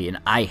bully, and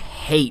I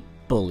hate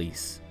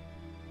bullies.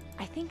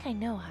 I think I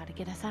know how to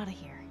get us out of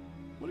here.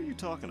 What are you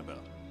talking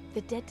about?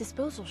 The dead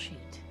disposal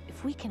chute.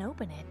 If we can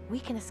open it, we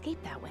can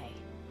escape that way.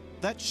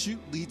 That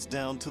chute leads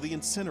down to the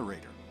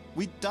incinerator.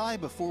 We'd die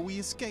before we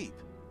escape.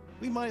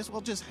 We might as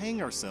well just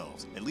hang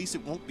ourselves. At least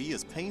it won't be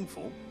as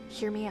painful.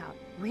 Hear me out.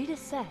 Rita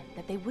said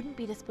that they wouldn't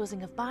be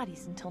disposing of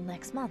bodies until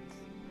next month.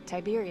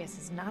 Tiberius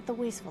is not the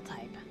wasteful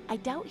type. I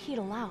doubt he'd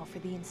allow for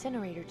the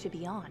incinerator to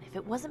be on if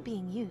it wasn't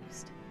being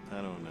used.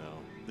 I don't know.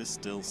 This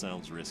still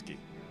sounds risky.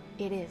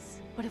 It is.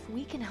 But if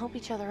we can help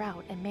each other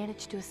out and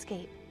manage to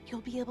escape,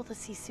 you'll be able to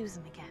see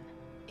Susan again.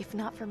 If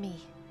not for me,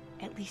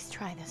 at least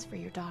try this for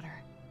your daughter.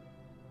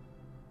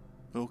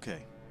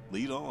 Okay,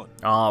 lead on.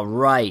 All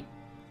right.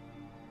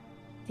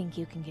 Think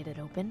you can get it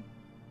open?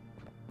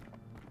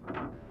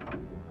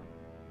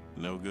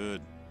 No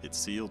good. It's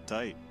sealed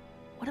tight.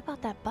 What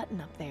about that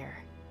button up there?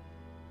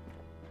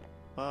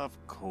 Of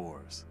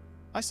course.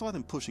 I saw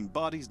them pushing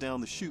bodies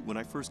down the chute when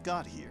I first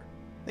got here.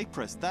 They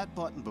pressed that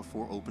button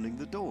before opening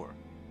the door.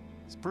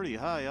 It's pretty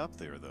high up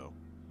there, though.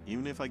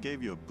 Even if I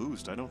gave you a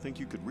boost, I don't think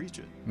you could reach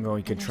it. Well,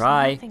 we could There's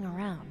try. nothing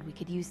around we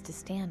could use to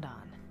stand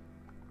on.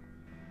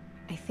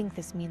 I think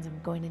this means I'm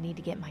going to need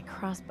to get my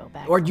crossbow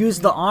back. Or use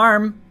the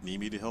arm.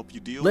 Need me to help you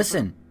deal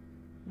Listen,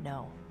 with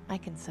No, I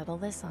can settle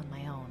this on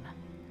my own.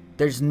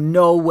 there's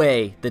no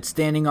way that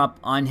standing up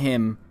on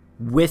him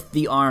with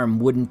the arm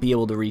wouldn't be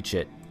able to reach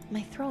it.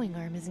 My throwing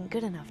arm isn't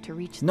good enough to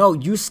reach. No,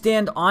 you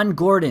stand on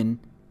Gordon,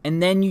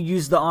 and then you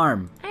use the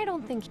arm. I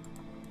don't think.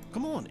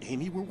 Come on,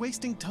 Amy, we're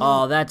wasting time.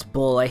 Oh, that's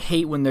bull. I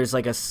hate when there's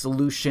like a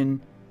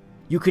solution.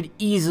 You could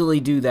easily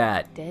do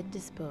that. Dead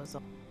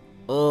disposal.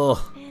 Ugh.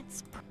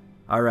 It's.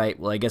 Alright,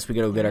 well, I guess we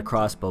gotta go get our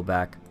crossbow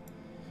back.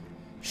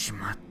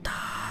 Shimata.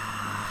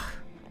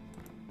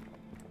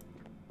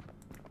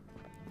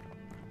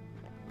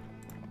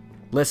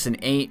 Listen,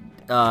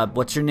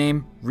 what's your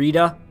name?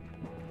 Rita?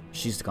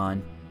 She's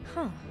gone.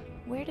 Huh.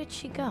 Where did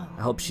she go?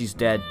 I hope she's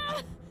dead.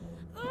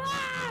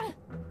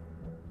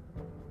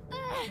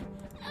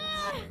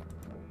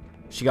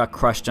 She got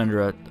crushed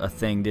under a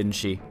thing, didn't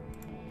she?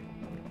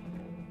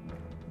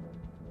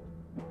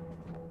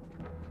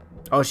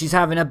 Oh, she's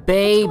having a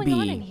baby. What's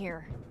going on in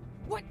here?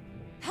 What?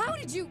 How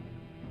did you...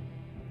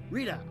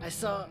 Rita, I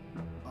saw...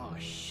 Oh,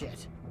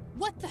 shit.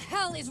 What the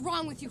hell is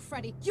wrong with you,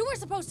 Freddy? You were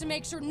supposed to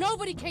make sure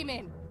nobody came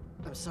in.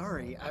 I'm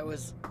sorry, I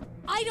was...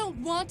 I don't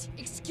want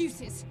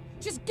excuses.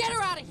 Just get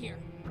her out of here.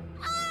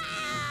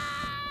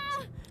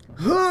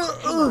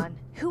 Hang on.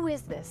 Who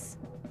is this?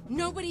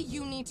 Nobody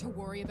you need to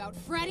worry about.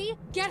 Freddy,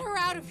 get her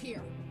out of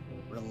here.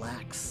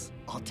 Relax.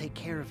 I'll take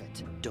care of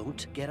it.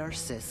 Don't get our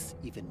sis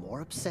even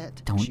more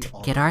upset.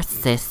 Don't get our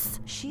sis.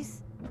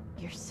 She's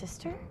your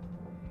sister?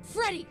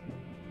 Freddy!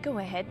 Go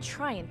ahead,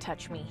 try and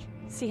touch me.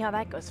 See how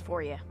that goes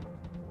for you.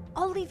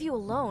 I'll leave you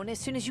alone as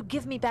soon as you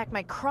give me back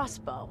my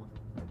crossbow.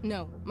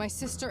 No, my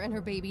sister and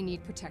her baby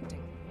need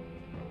protecting.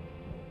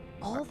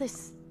 All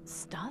this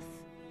stuff?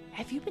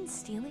 Have you been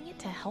stealing it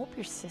to help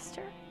your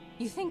sister?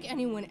 You think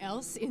anyone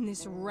else in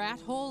this rat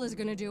hole is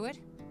gonna do it?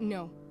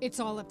 No, it's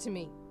all up to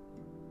me.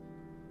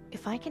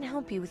 If I can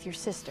help you with your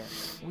sister,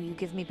 will you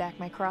give me back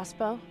my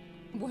crossbow?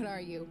 What are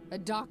you, a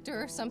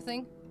doctor or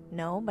something?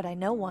 No, but I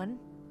know one,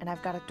 and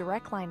I've got a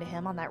direct line to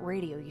him on that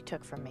radio you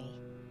took from me.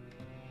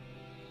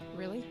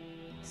 Really?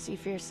 See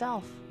for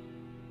yourself.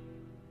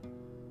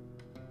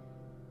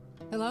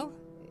 Hello?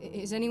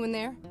 Is anyone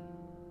there?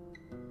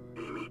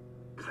 Amy,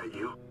 is that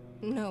you?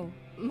 No,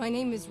 my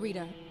name is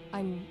Rita.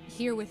 I'm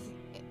here with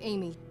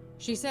Amy.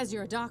 She says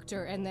you're a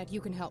doctor and that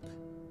you can help.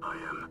 I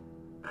am,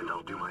 and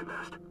I'll do my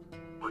best.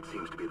 What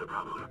seems to be the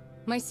problem?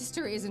 My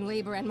sister is in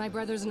labor and my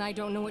brothers and I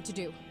don't know what to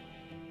do.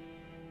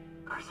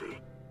 I see.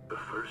 The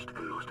first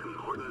and most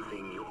important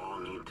thing you all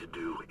need to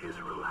do is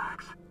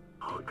relax.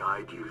 I'll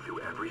guide you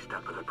through every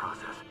step of the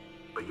process,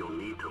 but you'll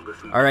need to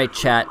listen. All right,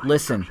 carefully chat, to my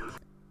listen. instructions.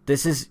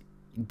 This is...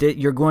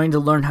 You're going to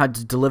learn how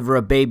to deliver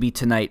a baby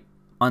tonight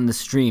on the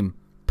stream.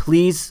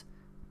 Please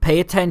pay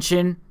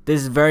attention.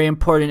 This is very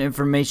important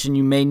information.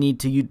 You may need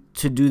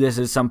to do this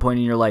at some point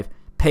in your life.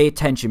 Pay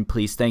attention,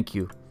 please. Thank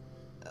you.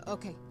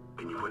 Okay,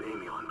 Can you put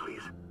Amy on,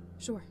 please?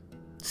 sure.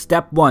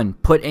 Step 1.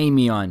 Put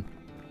Amy on.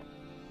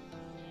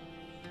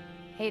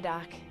 Hey,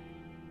 Doc.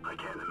 I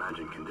can't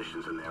imagine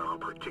conditions in there are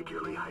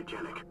particularly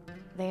hygienic.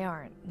 They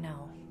aren't,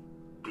 no.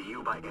 Do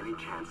you by any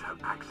chance have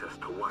access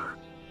to water?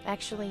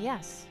 Actually,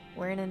 yes.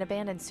 We're in an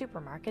abandoned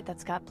supermarket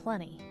that's got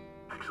plenty.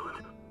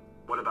 Excellent.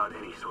 What about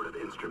any sort of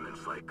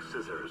instruments like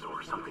scissors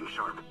or something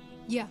sharp?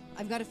 Yeah,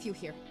 I've got a few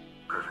here.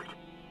 Perfect.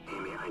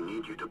 Amy, I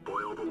need you to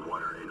boil the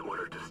water in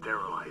order to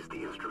sterilize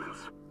the instruments.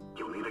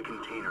 You'll need a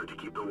container to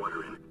keep the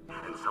water in,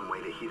 and some way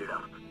to heat it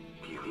up.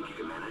 Do you think you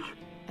can manage?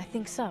 I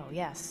think so,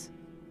 yes.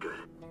 Good.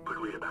 Put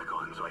Rita back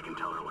on so I can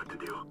tell her what to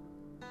do.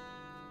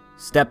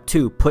 Step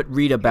 2. Put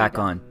Rita back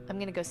on. I'm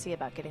gonna go see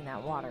about getting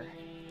that water.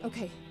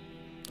 Okay,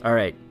 All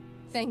right.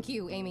 thank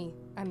you, Amy.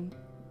 I'm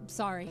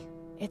sorry.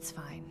 It's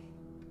fine.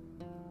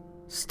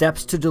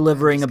 Steps to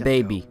delivering a Just gotta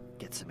baby. go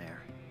get some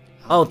air.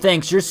 Oh,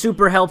 thanks. You're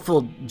super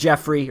helpful,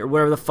 Jeffrey, or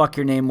whatever the fuck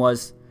your name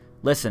was.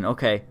 Listen,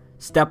 okay.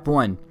 Step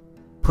 1.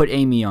 Put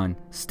Amy on.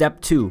 Step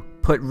 2.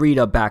 Put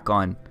Rita back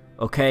on.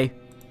 Okay?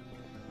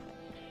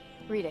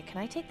 Rita, can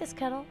I take this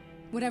kettle?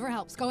 Whatever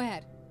helps, go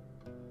ahead.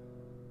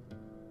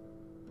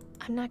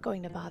 I'm not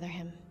going to bother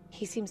him.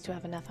 He seems to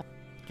have enough. Do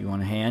you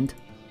want a hand?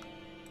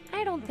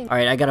 I don't think.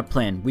 Alright, I got a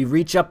plan. We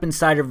reach up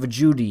inside of a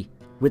Judy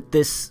with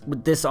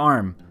this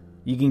arm.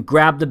 You can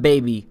grab the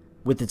baby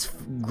with its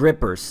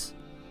grippers.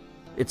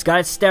 It's got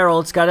it sterile,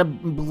 it's got a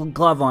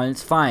glove on,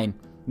 it's fine.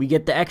 We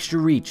get the extra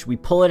reach. We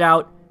pull it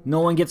out,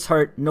 no one gets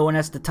hurt, no one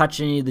has to touch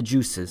any of the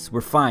juices.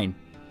 We're fine.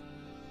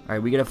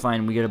 Alright, we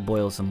gotta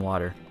boil some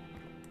water.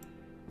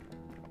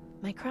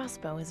 My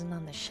crossbow isn't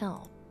on the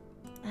shelf.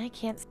 I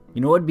can't.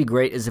 You know what would be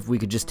great is if we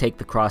could just take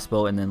the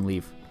crossbow and then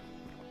leave.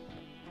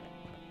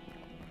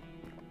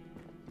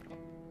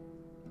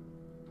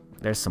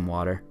 There's some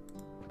water.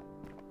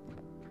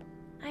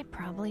 I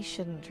probably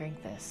shouldn't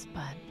drink this,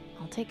 but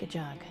I'll take a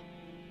jug.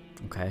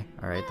 Okay,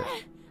 alright.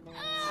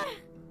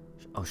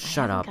 Oh,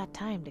 shut up. I haven't got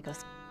time to go.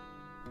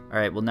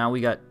 Alright, well now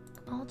we got...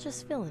 I'll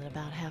just fill it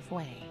about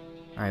halfway.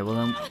 Alright, well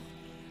then...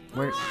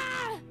 Where...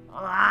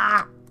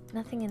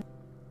 Nothing in...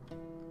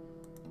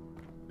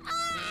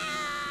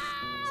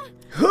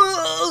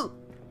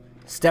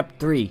 Step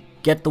 3.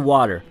 Get the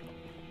water.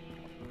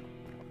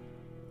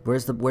 Where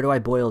do I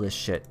boil this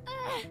shit?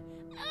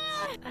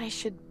 I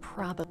should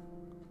probably...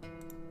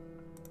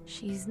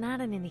 She's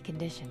not in any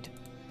condition to...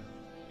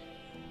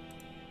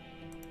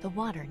 The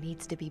water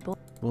needs to be boiled.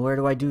 Well, where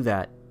do I do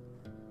that?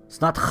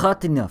 It's not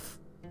hot enough.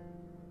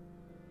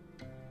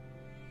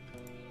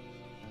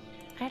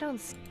 I don't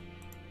see...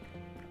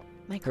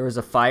 There was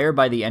a fire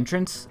by the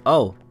entrance?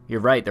 Oh, you're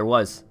right, there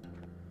was.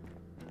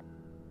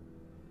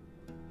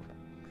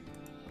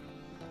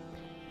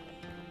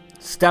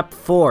 Step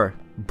 4.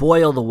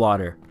 Boil the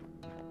water.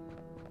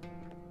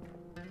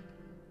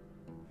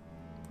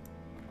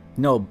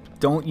 No,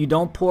 you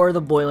don't pour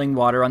the boiling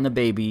water on the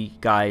baby,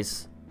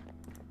 guys.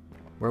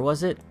 Where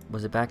was it?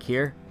 Was it back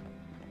here?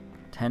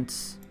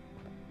 Tents.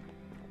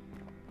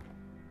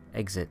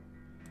 Exit.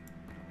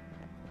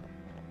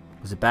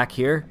 Was it back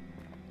here?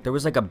 There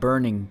was like a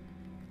burning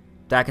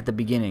back at the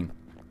beginning.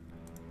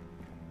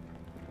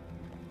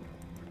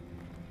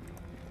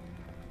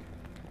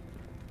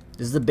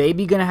 Is the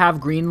baby gonna have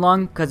green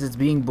lung because it's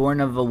being born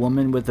of a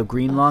woman with a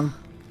green lung?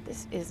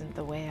 This isn't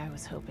the way I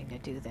was hoping to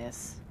do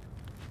this.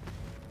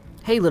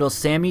 Hey, little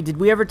Sammy, did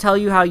we ever tell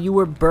you how you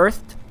were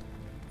birthed?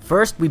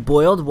 First, we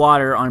boiled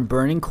water on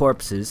burning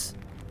corpses.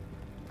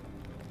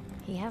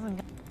 He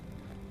hasn't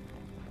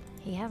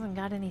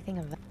got anything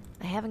of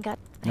that.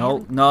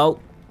 No.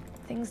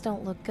 Things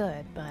don't look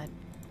good, but...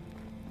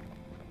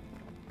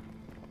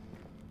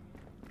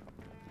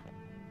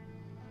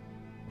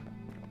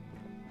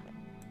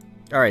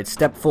 Alright,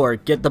 step 4.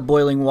 Get the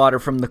boiling water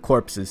from the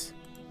corpses.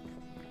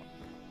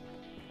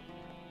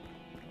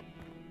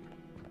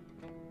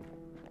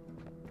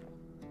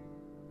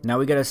 Now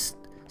we gotta...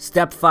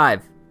 Step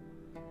 5.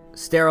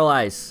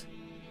 Sterilize.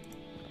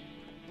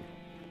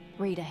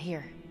 Rita,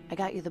 here. I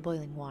got you the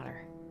boiling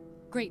water.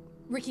 Great.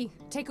 Ricky,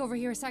 take over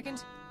here a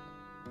second.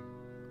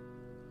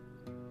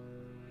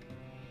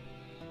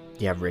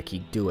 Yeah, Ricky,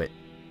 do it.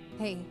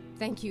 Hey,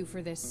 thank you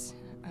for this.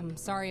 I'm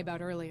sorry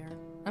about earlier.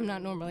 I'm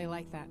not normally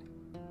like that.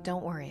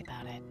 Don't worry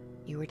about it.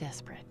 You were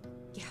desperate.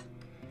 Yeah.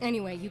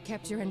 Anyway, you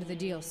kept your end of the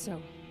deal,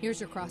 so here's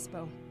your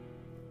crossbow.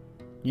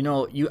 You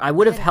know, I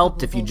would have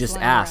helped if you just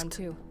asked.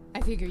 Too.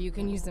 I figure you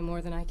can use them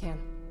more than I can.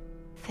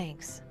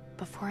 Thanks.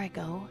 Before I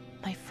go,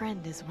 my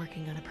friend is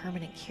working on a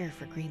permanent cure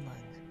for green lung.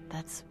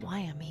 That's why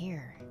I'm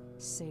here.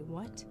 Say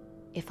what?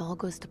 If all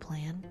goes to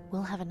plan,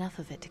 we'll have enough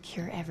of it to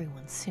cure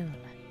everyone soon.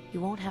 You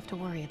won't have to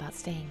worry about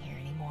staying here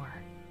anymore.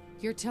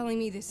 You're telling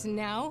me this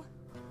now?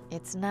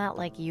 It's not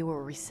like you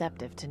were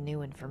receptive to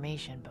new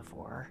information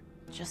before.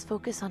 Just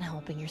focus on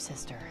helping your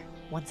sister.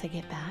 Once I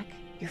get back,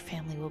 your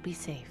family will be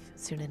safe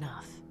soon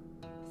enough.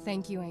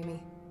 Thank you,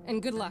 Amy.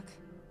 And good luck.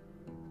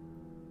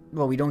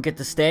 Well, we don't get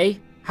to stay?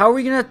 How are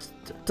we gonna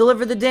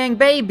deliver the dang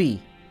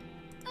baby?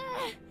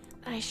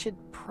 I should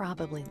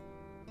probably...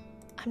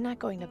 I'm not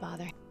going to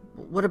bother.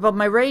 What about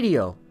my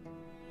radio?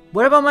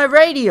 What about my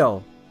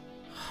radio?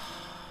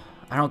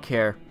 I don't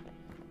care.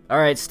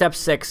 Alright, step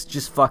 6.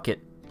 Just fuck it.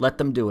 Let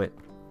them do it.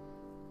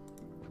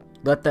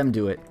 Let them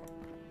do it.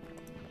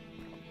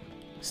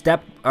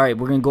 Alright,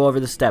 we're gonna go over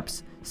the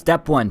steps.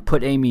 Step 1,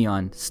 put Amy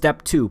on.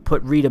 Step 2,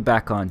 put Rita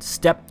back on.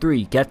 Step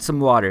 3, get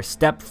some water.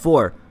 Step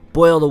 4,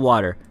 boil the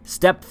water.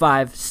 Step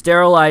 5,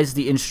 sterilize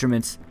the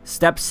instruments.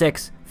 Step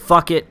 6,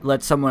 fuck it,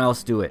 let someone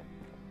else do it.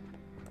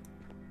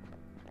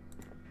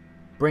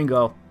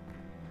 Bringo.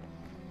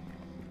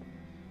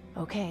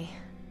 Okay,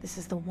 this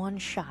is the one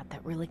shot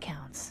that really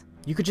counts.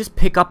 You could just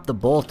pick up the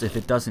bolt if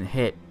it doesn't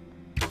hit.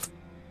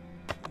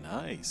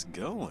 Nice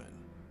going.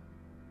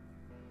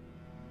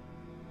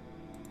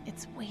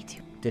 It's way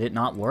too... Did it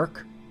not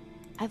work?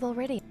 I've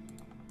already...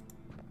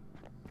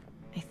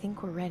 I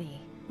think we're ready.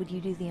 Would you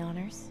do the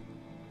honors?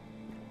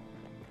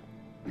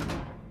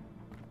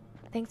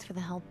 Thanks for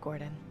the help,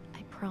 Gordon.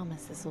 I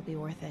promise this will be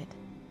worth it.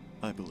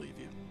 I believe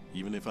you.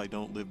 Even if I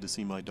don't live to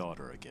see my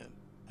daughter again.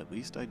 At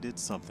least I did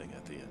something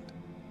at the end.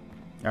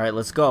 Alright,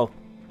 let's go.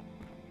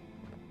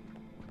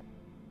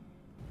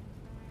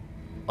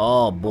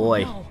 Oh,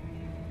 boy. Oh,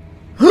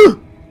 no.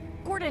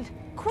 Gordon,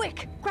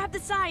 quick! Grab the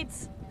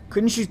sides!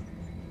 Couldn't you...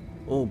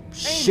 Oh,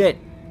 shit.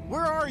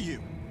 Where are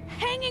you?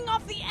 Hanging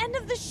off the end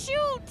of the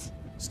chute!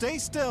 Stay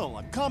still,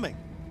 I'm coming.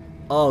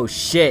 Oh,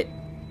 shit.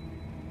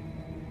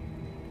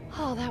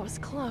 Oh, that was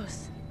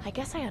close. I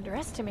guess I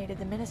underestimated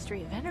the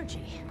Ministry of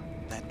Energy.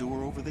 That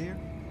door over there?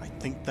 I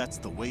think that's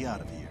the way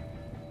out of here.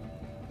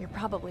 You're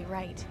probably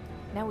right.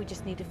 Now we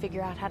just need to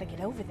figure out how to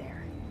get over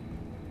there.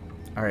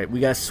 Alright,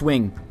 we gotta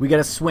swing. We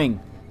gotta swing.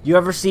 You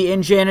ever see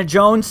Indiana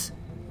Jones?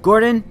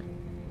 Gordon?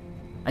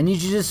 I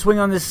need you to swing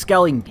on this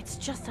skelly. It's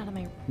just out of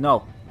my...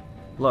 No.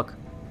 Look.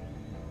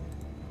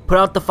 Put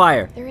out the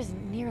fire. There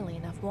isn't nearly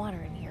enough water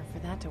in here for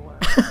that to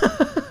work.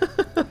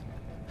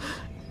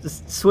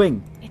 Just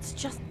swing. It's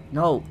just...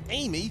 No.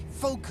 Amy,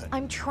 focus.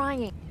 I'm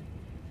trying.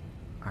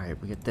 Alright,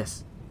 we get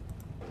this.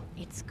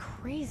 It's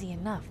crazy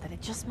enough that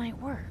it just might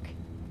work.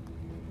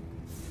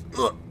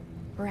 Ugh.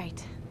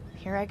 Right.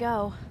 Here I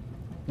go.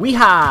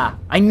 Weehaw!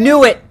 I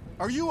knew it!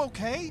 Are you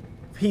okay?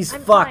 He's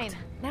I'm fucked. fine.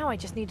 Now I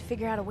just need to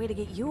figure out a way to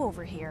get you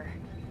over here.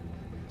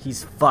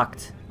 He's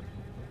fucked.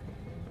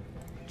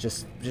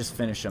 Just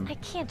finish him. I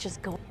can't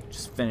just go...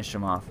 Just finish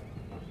him off.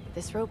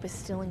 This rope is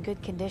still in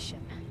good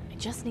condition. I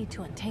just need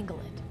to untangle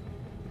it.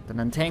 Then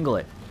untangle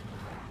it.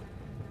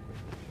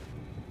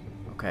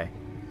 Okay.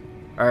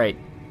 Alright.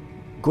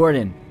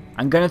 Gordon,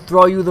 I'm gonna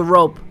throw you the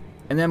rope,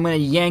 and then I'm gonna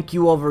yank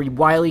you over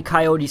Wile E.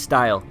 Coyote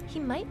style. He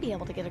might be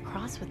able to get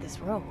across with this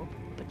rope,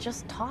 but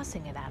just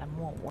tossing it at him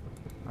won't work.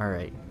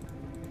 Alright.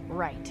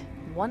 Right.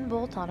 One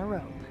bolt on a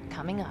rope.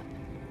 Coming up.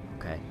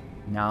 Okay.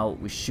 Now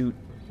we shoot.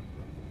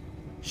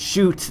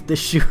 Shoot the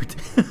chute.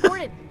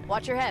 Gordon,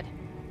 watch your head.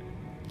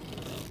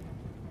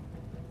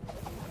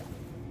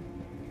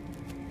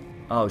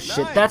 Oh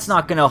shit, Nice. that's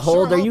not gonna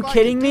hold. Sure Are you hope I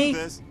kidding can do me?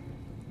 this.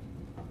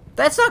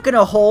 That's not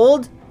gonna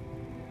hold.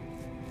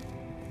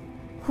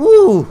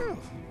 Whew. Phew,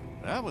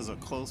 that was a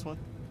close one.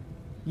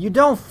 You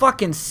don't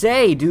fucking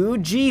say,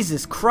 dude.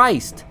 Jesus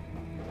Christ.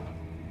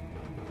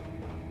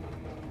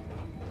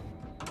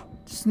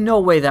 There's no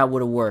way that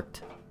would have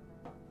worked.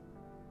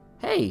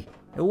 Hey,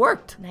 it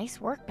worked. Nice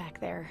work back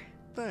there.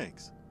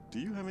 Thanks. Do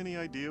you have any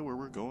idea where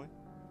we're going?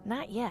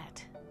 Not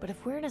yet, but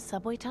if we're in a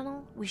subway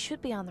tunnel, we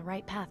should be on the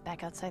right path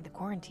back outside the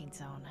quarantine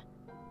zone.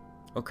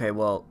 Okay,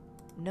 well,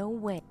 No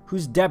way.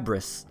 who's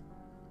Debris?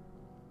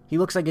 He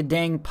looks like a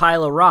dang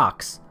pile of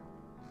rocks.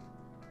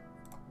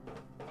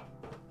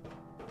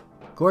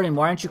 Gordon,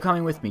 why aren't you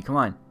coming with me? Come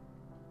on.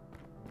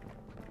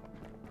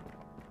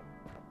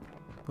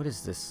 What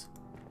is this?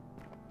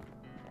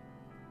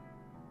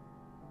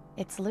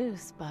 It's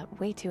loose, but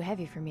way too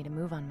heavy for me to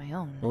move on my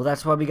own. Well,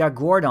 that's why we got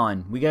Gord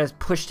on. We gotta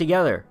push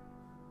together.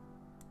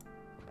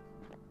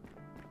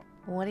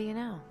 What do you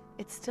know?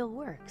 It still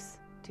works.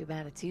 Too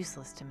bad it's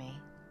useless to me.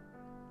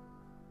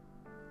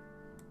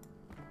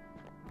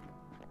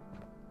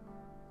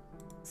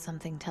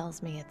 Something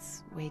tells me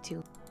it's way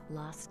too...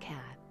 Lost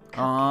cat.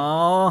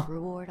 Aww.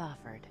 Reward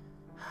offered.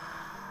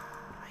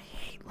 I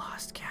hate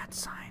lost cat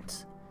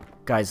signs.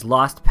 Guys,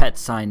 lost pet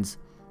signs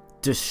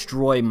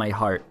destroy my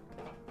heart.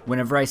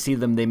 Whenever I see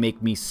them, they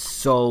make me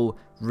so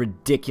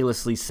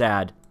ridiculously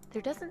sad.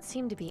 There doesn't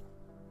seem to be...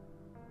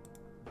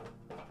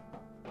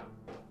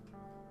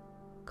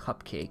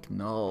 Cupcake,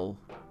 no.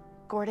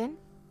 Gordon?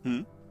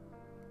 Hmm?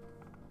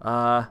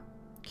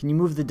 Can you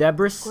move the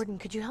debris? Gordon,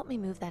 could you help me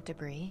move that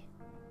debris?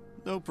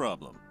 No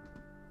problem.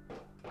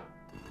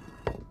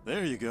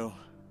 There you go.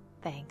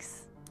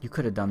 Thanks. You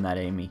could have done that,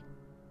 Amy.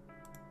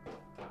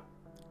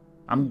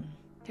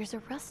 There's a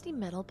rusty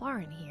metal bar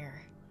in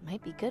here.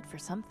 Might be good for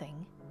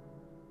something.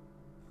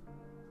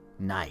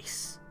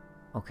 Nice.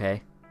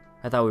 Okay.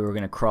 I thought we were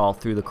gonna crawl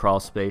through the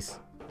crawl space.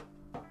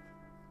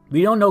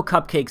 We don't know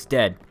Cupcake's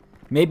dead.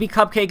 Maybe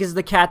Cupcake is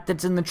the cat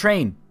that's in the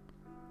train.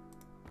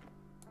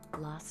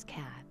 Lost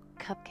cat.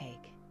 Cupcake.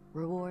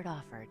 Reward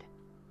offered.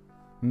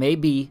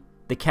 Maybe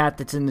the cat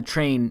that's in the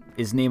train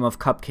is name of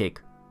Cupcake.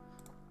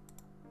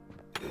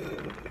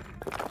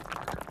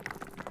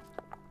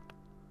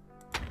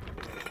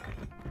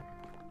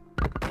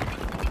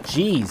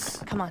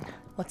 Jeez. Come on,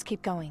 let's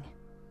keep going.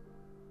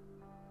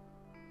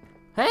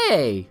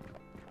 Hey!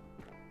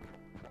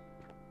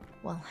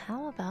 Well,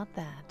 how about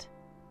that?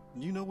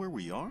 You know where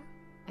we are?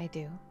 I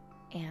do.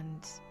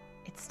 And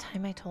it's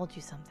time I told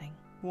you something.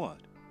 What?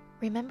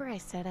 Remember I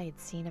said I had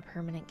seen a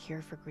permanent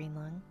cure for green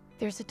lung?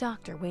 There's a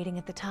doctor waiting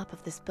at the top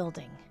of this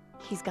building.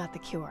 He's got the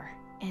cure.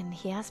 And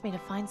he asked me to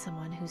find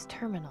someone who's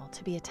terminal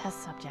to be a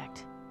test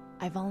subject.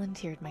 I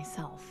volunteered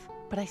myself,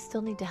 but I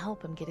still need to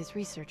help him get his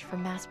research for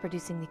mass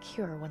producing the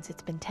cure once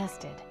it's been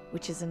tested,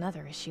 which is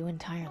another issue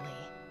entirely.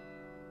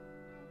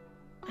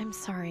 I'm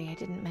sorry I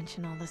didn't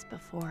mention all this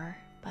before,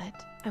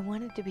 but I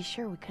wanted to be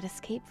sure we could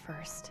escape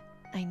first.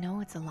 I know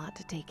it's a lot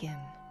to take in.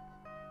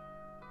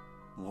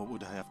 What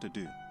would I have to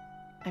do?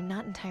 I'm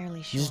not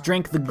entirely sure. Just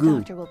drink the but goo. The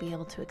doctor will be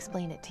able to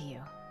explain it to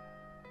you.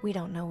 We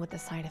don't know what the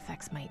side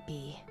effects might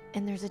be,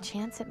 and there's a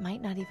chance it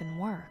might not even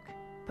work,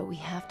 but we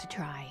have to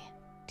try.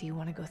 Do you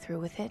want to go through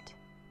with it?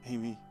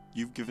 Amy,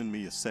 you've given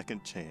me a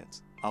second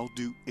chance. I'll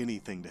do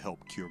anything to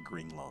help cure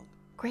green lung.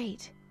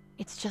 Great.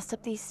 It's just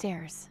up these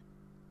stairs.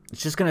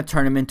 It's just gonna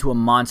turn him into a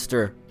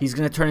monster. He's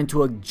gonna turn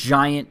into a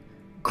giant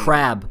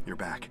crab. You're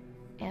back.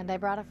 And I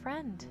brought a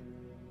friend.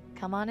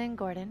 Come on in,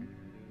 Gordon.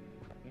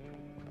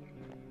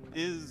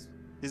 Is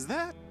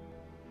that?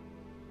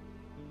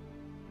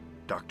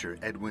 Dr.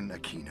 Edwin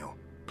Aquino.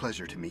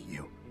 Pleasure to meet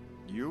you.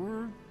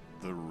 You're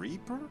the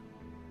Reaper?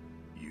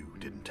 You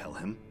didn't tell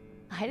him?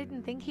 I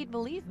didn't think he'd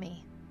believe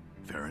me.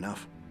 Fair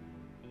enough.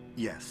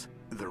 Yes,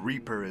 the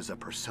Reaper is a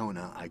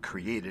persona I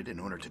created in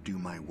order to do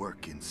my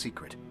work in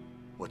secret.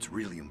 What's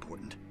really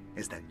important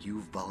is that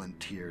you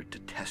volunteered to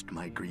test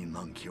my green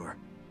lung cure.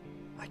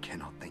 I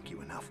cannot thank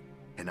you enough,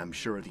 and I'm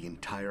sure the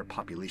entire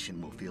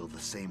population will feel the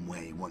same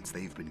way once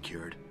they've been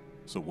cured.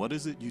 So what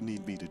is it you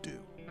need me to do?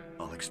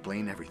 I'll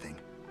explain everything,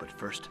 but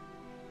first,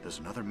 there's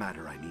another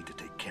matter I need to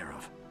take care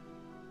of.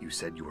 You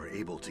said you were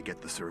able to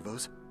get the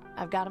servos?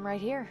 I've got him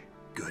right here.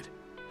 Good.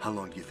 How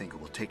long do you think it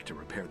will take to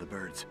repair the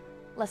birds?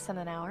 Less than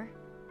an hour.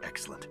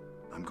 Excellent.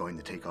 I'm going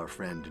to take our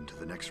friend into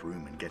the next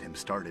room and get him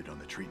started on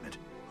the treatment.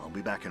 I'll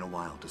be back in a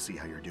while to see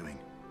how you're doing.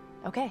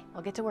 Okay,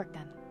 I'll get to work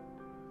then.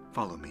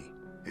 Follow me,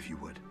 if you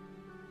would.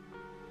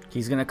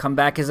 He's gonna come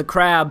back as a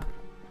crab.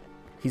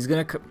 He's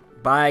gonna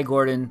bye,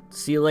 Gordon.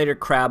 See you later,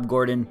 crab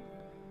Gordon.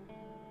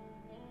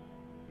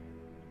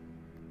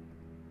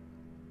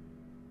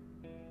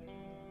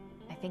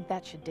 I think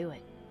that should do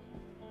it.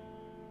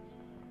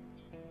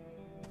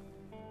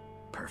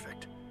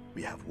 Perfect.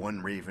 We have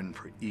one raven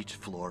for each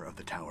floor of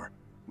the tower.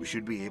 We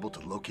should be able to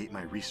locate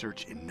my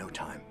research in no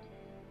time.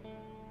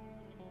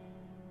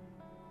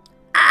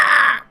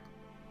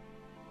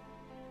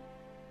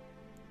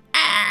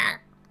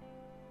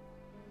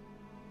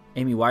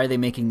 Amy, why are they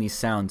making these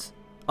sounds?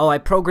 Oh, I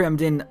programmed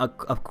in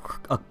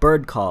a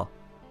bird call.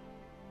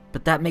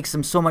 But that makes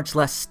them so much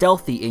less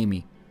stealthy,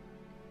 Amy.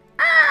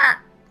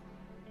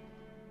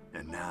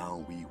 And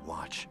now we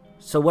watch.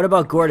 So what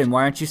about Gordon?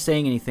 Why aren't you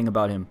saying anything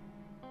about him?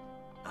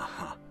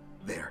 Uh-huh.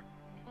 There.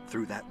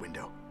 Through that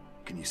window.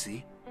 Can you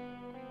see?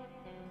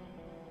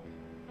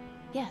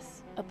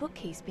 Yes, a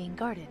bookcase being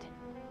guarded.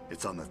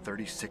 It's on the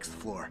 36th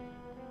floor.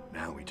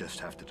 Now we just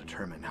have to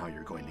determine how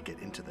you're going to get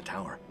into the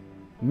tower.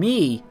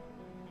 Me?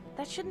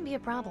 That shouldn't be a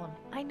problem.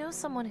 I know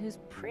someone who's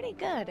pretty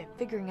good at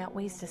figuring out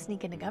ways to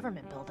sneak into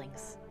government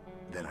buildings.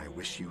 Then I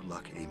wish you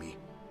luck, Amy.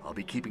 I'll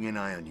be keeping an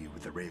eye on you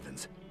with the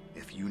ravens.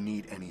 If you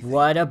need anything...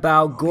 What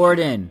about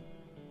Gordon?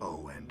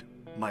 Oh, and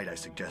might I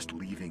suggest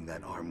leaving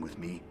that arm with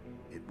me?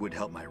 It would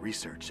help my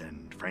research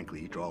and,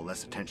 frankly, draw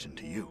less attention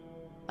to you.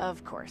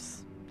 Of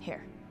course.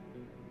 Here.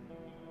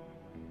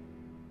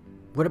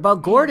 What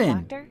about Gordon?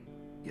 Hey, Doctor?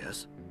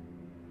 Yes?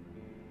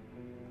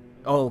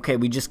 Oh, okay,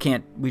 we just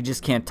can't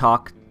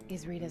talk.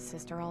 Is Rita's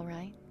sister all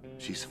right?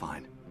 She's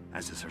fine,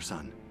 as is her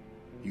son.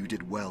 You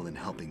did well in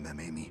helping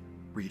them, Amy.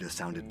 Rita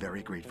sounded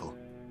very grateful.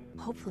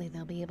 Hopefully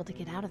they'll be able to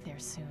get out of there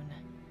soon.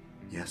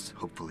 Yes,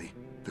 hopefully.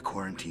 The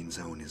quarantine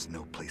zone is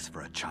no place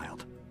for a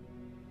child.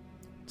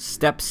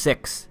 Step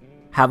 6,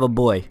 have a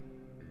boy.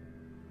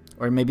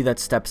 Or maybe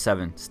that's step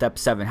 7. Step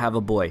 7, have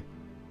a boy.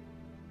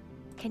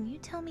 Can you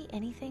tell me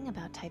anything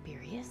about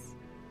Tiberius?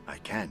 I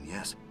can,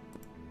 yes.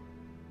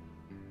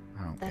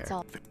 I don't That's care.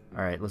 all.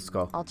 Alright, let's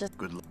go. I'll just...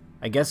 Good luck.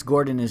 I guess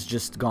Gordon is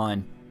just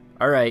gone.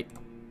 Alright.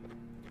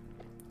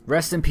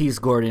 Rest in peace,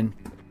 Gordon.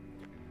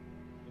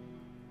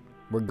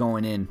 We're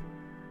going in.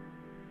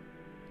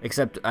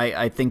 Except,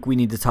 I think we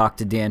need to talk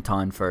to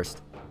Danton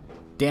first.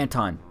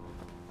 Danton,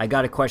 I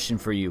got a question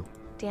for you.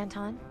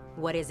 Danton?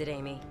 What is it,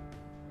 Amy?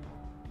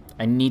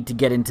 I need to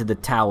get into the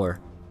tower.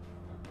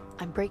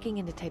 I'm breaking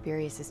into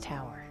Tiberius's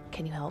tower.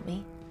 Can you help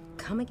me?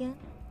 Come again?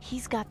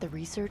 He's got the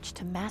research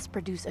to mass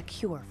produce a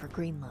cure for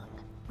green lung.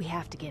 We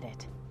have to get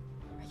it.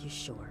 Are you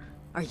sure?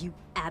 Are you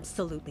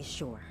absolutely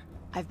sure?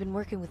 I've been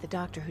working with the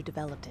doctor who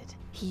developed it.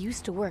 He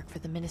used to work for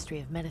the Ministry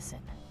of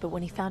Medicine, but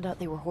when he found out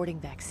they were hoarding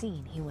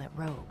vaccine, he went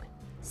rogue.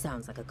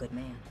 Sounds like a good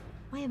man.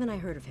 Why haven't I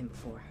heard of him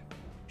before?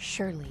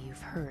 Surely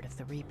you've heard of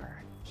the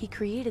Reaper. He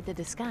created the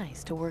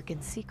disguise to work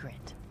in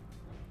secret.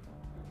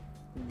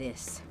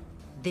 This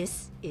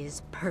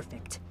is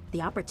perfect.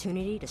 The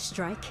opportunity to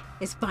strike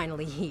is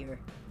finally here.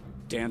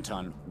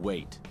 Danton,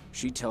 wait.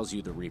 She tells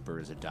you the Reaper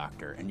is a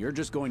doctor, and you're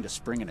just going to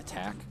spring an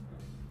attack?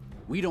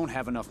 We don't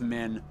have enough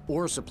men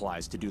or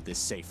supplies to do this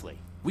safely.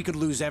 We could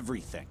lose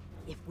everything.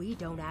 If we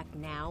don't act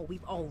now,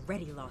 we've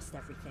already lost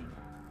everything.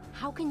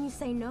 How can you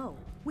say no?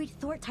 We'd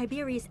thwart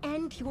Tiberius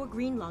and cure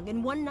green lung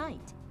in one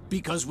night.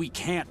 Because we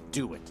can't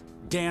do it.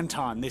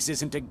 Danton, this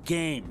isn't a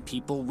game.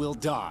 People will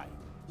die.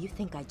 You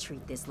think I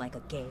treat this like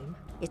a game?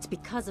 It's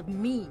because of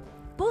me.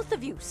 Both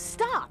of you,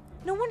 stop!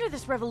 No wonder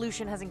this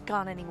revolution hasn't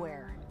gone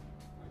anywhere.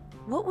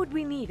 What would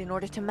we need in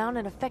order to mount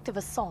an effective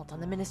assault on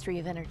the Ministry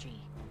of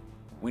Energy?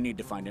 We need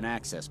to find an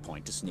access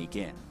point to sneak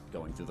in.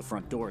 Going through the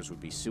front doors would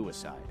be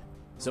suicide.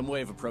 Some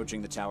way of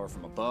approaching the tower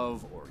from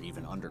above, or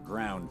even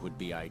underground, would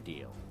be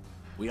ideal.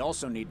 We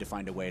also need to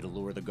find a way to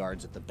lure the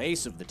guards at the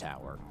base of the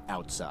tower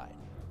outside.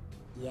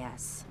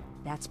 Yes,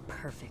 that's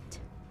perfect.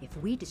 If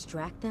we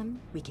distract them,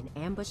 we can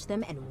ambush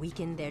them and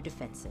weaken their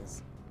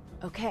defenses.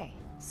 Okay,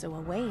 so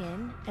a way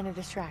in and a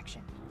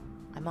distraction.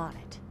 I'm on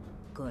it.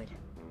 Good.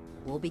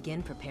 We'll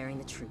begin preparing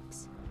the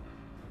troops.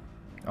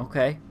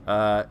 Okay.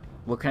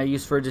 What can I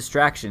use for a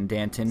distraction,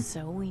 Danton?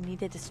 So we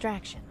need a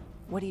distraction.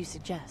 What do you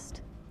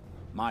suggest?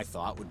 My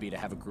thought would be to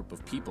have a group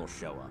of people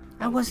show up.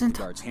 I wasn't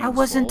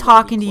talking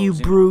talking to you,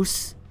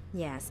 Bruce.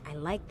 Yes, I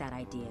like that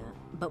idea,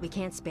 but we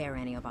can't spare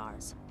any of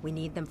ours. We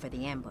need them for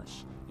the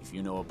ambush. If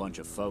you know a bunch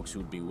of folks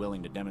who'd be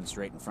willing to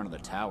demonstrate in front of the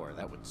tower,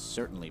 that would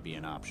certainly be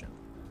an option.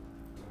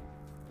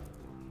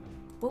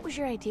 What was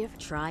your idea for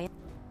Try it.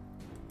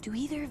 Do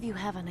either of you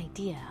have an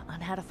idea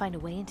on how to find a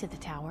way into the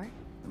tower?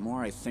 The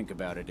more I think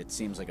about it, it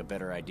seems like a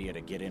better idea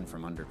to get in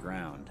from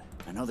underground.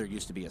 I know there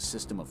used to be a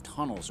system of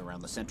tunnels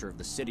around the center of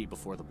the city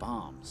before the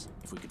bombs.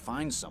 If we could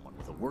find someone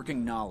with a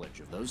working knowledge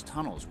of those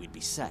tunnels, we'd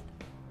be set.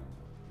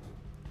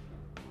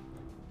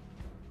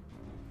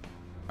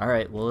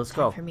 Alright, well, let's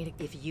go. For me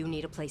to, if you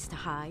need a place to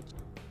hide.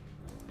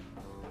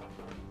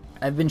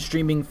 I've been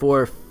streaming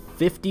for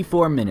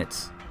 54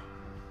 minutes.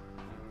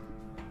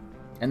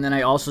 And then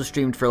I also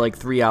streamed for like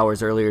 3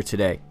 hours earlier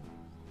today.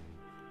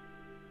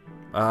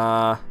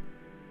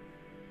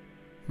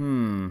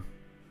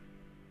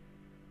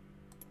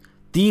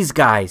 These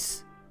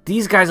guys.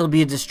 These guys will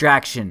be a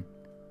distraction.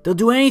 They'll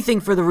do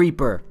anything for the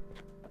Reaper.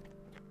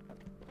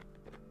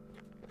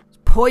 It's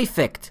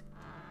perfect.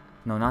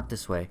 No, not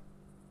this way.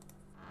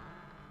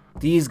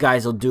 These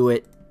guys will do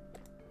it.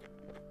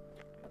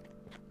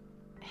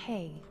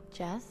 Hey,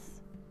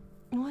 Jess?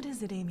 What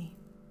is it, Amy?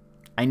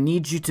 I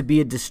need you to be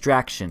a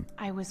distraction.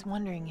 I was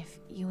wondering if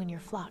you and your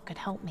flock could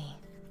help me.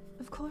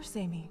 Of course,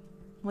 Amy.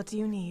 What do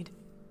you need?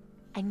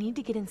 I need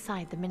to get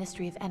inside the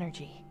Ministry of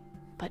Energy.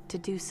 But to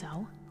do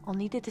so, I'll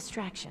need a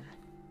distraction.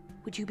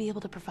 Would you be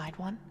able to provide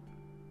one?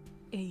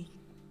 A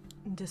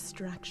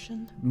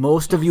distraction?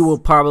 Most of you will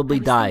probably I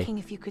was die. thinking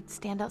if you could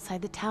stand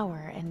outside the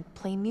tower and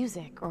play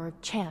music or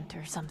chant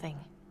or something.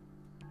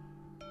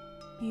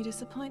 You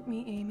disappoint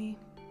me, Amy.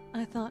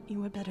 I thought you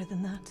were better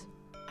than that.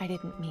 I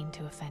didn't mean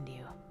to offend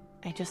you.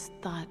 I just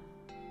thought...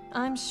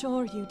 I'm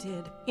sure you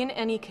did. In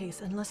any case,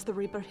 unless the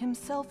Reaper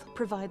himself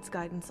provides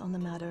guidance on the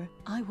matter,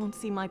 I won't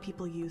see my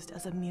people used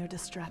as a mere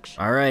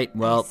distraction. Alright,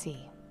 well... I see.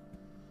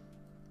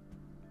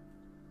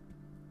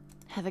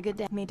 Have a good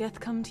day. May death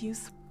come to you.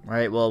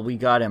 Alright, well, we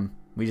got him.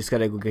 We just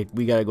gotta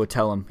go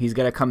tell him. He's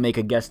gotta come make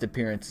a guest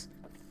appearance.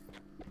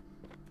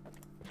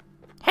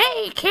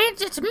 Hey,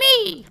 kids, it's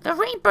me, the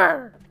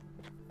Reaper.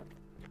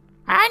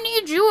 I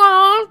need you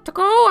all to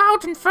go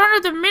out in front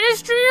of the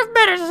Ministry of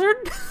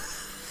Medicine.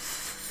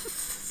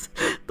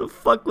 The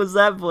fuck was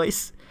that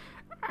voice?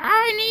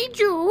 I need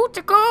you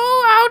to go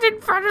out in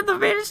front of the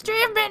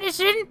Ministry of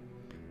Medicine,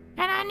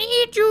 and I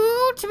need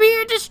you to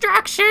be a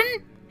distraction.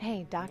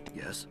 Hey, Doctor.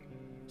 Yes?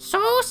 So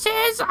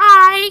says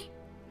I,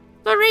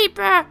 the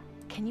Reaper.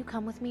 Can you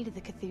come with me to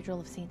the Cathedral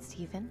of St.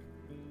 Stephen?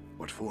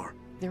 What for?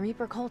 The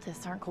Reaper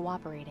cultists aren't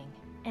cooperating,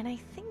 and I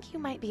think you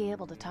might be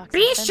able to talk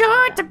Be some sense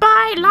sure into to them.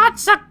 buy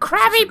lots of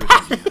Krabby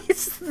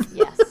Patties.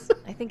 Yes,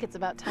 I think it's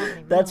about time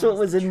they That's what realize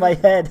was the in my truth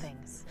about head. things.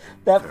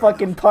 That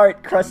fucking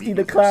part, Krusty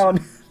the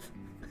Clown.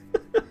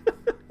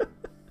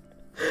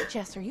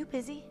 Jess, are you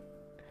busy?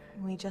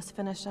 We just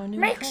finished our new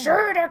Make plan.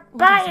 sure to What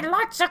buy is it?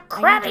 lots of I need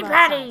Krabby you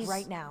outside Patties.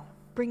 right now.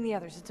 Bring the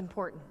others, it's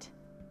important.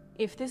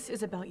 If this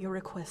is about your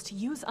request,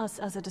 use us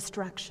as a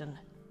distraction.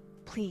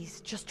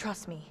 Please, just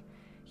trust me.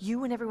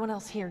 You and everyone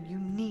else here, you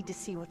need to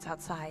see what's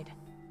outside.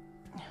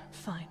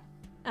 Fine.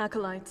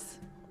 Acolytes,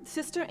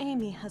 Sister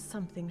Amy has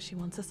something she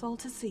wants us all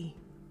to see.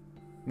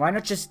 Why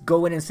not just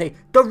go in and say,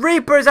 the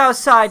Reaper's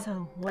outside!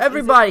 So, what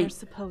Everybody! is it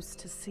we're supposed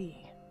to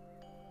see?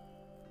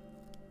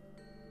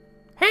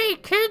 Hey,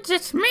 kids,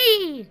 it's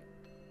me,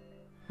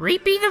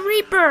 Reapy the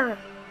Reaper.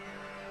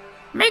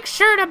 Make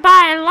sure to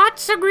buy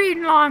lots of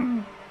green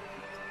lung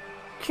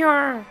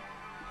cure.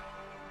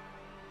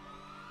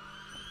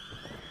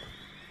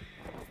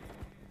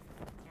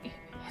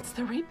 It's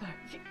the Reaper.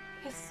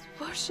 His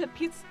worship.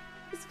 He's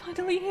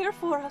finally here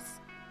for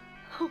us.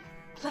 Oh,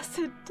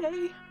 blessed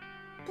day.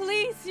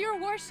 Please,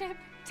 your worship,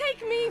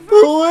 take me first.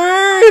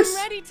 Please!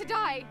 I'm ready to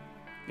die.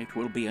 It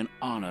will be an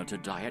honor to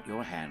die at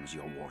your hands,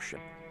 your worship.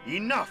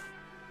 Enough!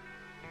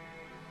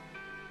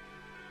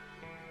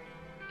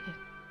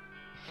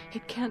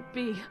 It can't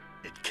be.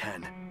 It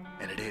can,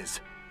 and it is.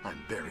 I'm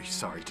very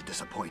sorry to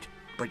disappoint,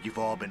 but you've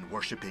all been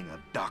worshipping a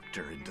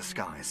doctor in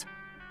disguise.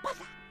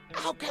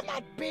 How can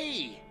that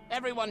be?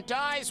 Everyone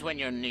dies when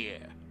you're near.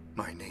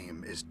 My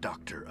name is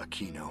Dr.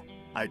 Aquino.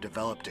 I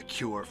developed a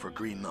cure for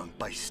green lung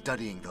by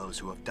studying those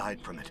who have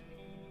died from it.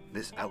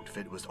 This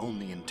outfit was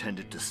only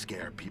intended to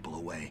scare people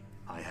away.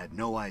 I had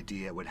no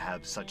idea it would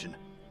have such an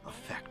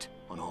effect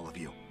on all of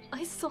you.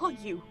 I saw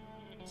you.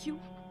 You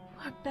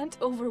were bent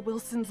over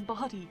Wilson's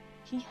body.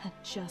 He had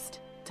just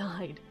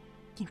died.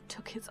 You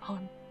took his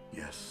arm.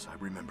 Yes, I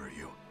remember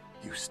you.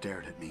 You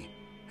stared at me,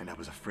 and I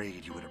was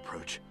afraid you would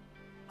approach.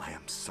 I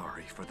am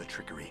sorry for the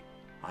trickery.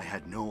 I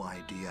had no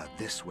idea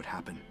this would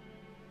happen.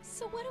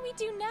 So what do we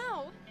do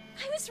now?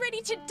 I was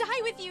ready to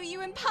die with you,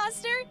 you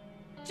imposter!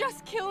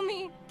 Just kill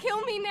me!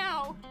 Kill me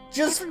now!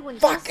 Just Everyone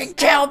fucking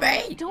kill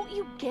me! Don't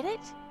you get it?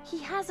 He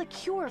has a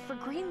cure for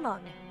green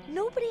lung.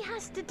 Nobody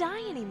has to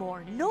die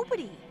anymore.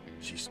 Nobody.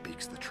 She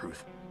speaks the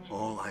truth.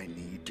 All I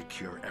need to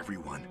cure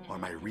everyone are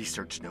my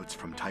research notes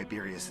from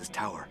Tiberius's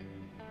tower.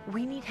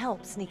 We need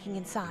help sneaking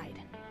inside.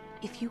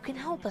 If you can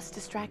help us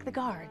distract the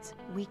guards,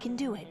 we can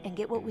do it and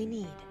get what we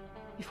need.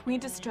 If we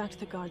distract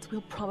the guards,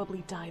 we'll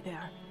probably die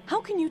there. How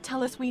can you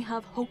tell us we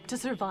have hope to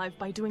survive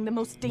by doing the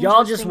most dangerous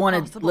Y'all just thing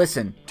wanted... possible?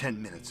 Listen. 10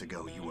 minutes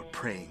ago, you were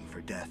praying for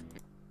death.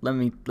 Let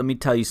me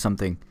tell you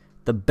something.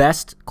 The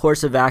best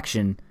course of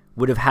action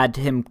would have had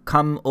him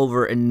come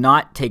over and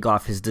not take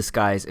off his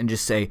disguise and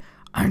just say,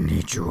 I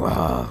need you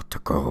all to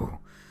go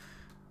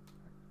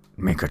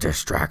make a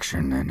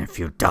distraction, and if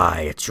you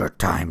die, it's your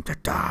time to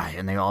die.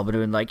 And they all would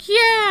have been like,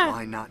 yeah!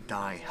 Why not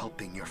die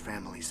helping your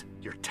families,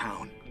 your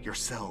town,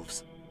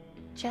 yourselves?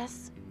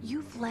 Jess,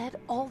 you've led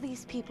all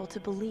these people to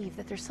believe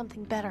that there's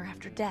something better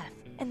after death,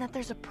 and that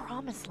there's a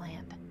promised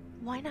land.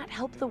 Why not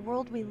help the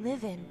world we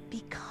live in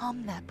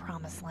become that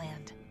promised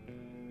land?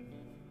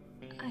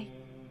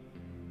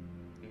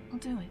 I'll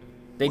do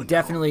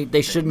it.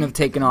 They shouldn't have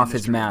taken off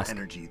his mask.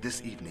 Energy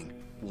this evening.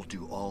 We'll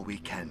do all we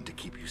can to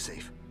keep you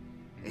safe.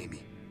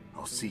 Amy,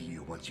 I'll see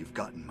you once you've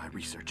gotten my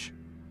research.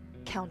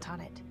 Count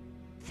on it.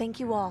 Thank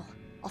you all.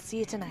 I'll see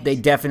you tonight. They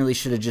definitely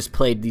should have just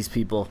played these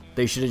people.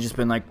 They should have just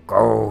been like,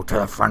 go to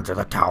the front of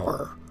the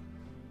tower.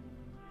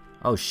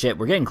 Oh shit,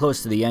 we're getting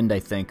close to the end,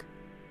 I think.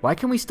 Why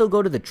can we still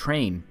go to the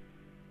train?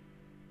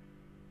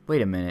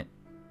 Wait a minute.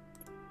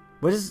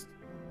 What is...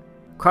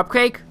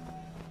 Cupcake?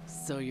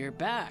 So you're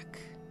back.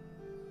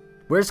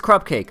 Where's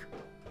Cupcake?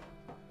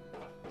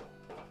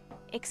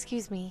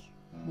 Excuse me.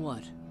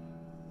 What?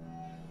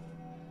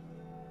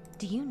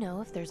 Do you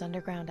know if there's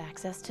underground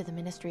access to the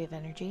Ministry of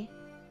Energy?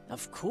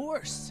 Of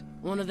course.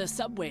 One of the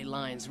subway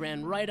lines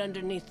ran right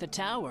underneath the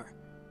tower.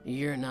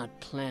 You're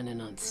not planning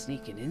on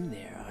sneaking in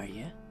there, are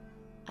you?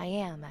 I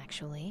am,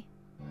 actually.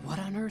 What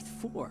on earth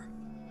for?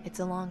 It's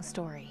a long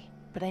story,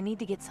 but I need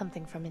to get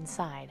something from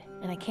inside,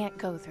 and I can't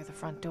go through the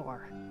front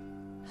door.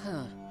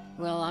 Huh.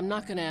 Well, I'm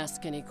not gonna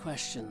ask any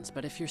questions,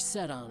 but if you're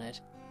set on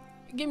it,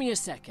 give me a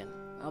second.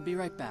 I'll be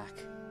right back.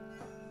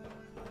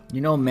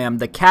 You know, ma'am,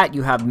 the cat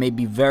you have may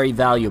be very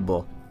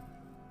valuable.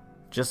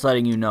 Just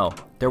letting you know.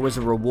 There was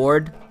a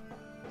reward.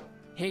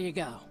 Here you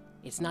go.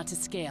 It's not to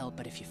scale,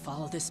 but if you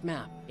follow this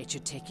map, it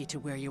should take you to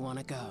where you want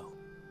to go.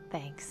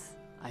 Thanks.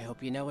 I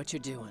hope you know what you're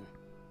doing.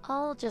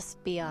 I'll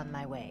just be on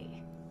my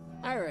way.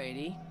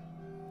 Alrighty.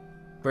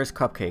 Where's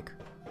Cupcake?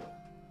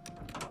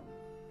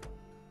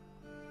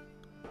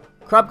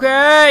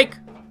 Cupcake!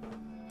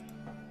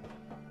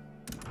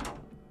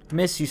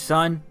 Miss you,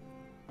 son.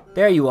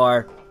 There you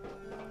are.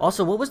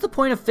 Also, what was the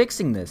point of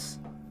fixing this?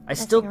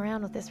 Messing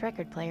around with this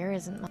record player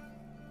isn't...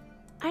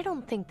 I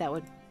don't think that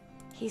would...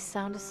 He's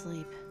sound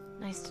asleep.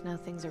 Nice to know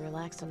things are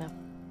relaxed enough.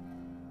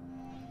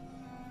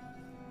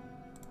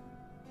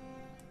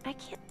 I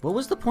can't... What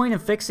was the point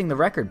of fixing the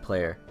record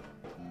player?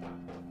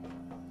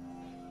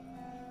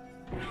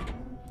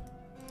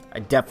 I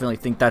definitely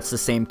think that's the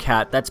same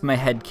cat. That's my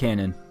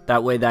headcanon.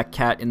 That way that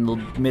cat in the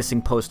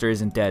missing poster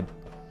isn't dead.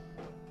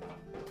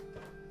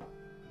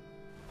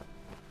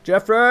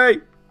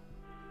 Jeffrey!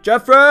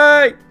 Jeffrey!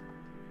 I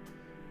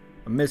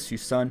miss you,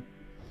 son.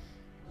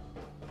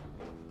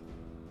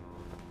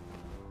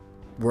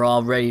 We're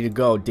all ready to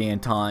go,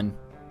 Danton.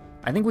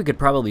 I think we could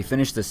probably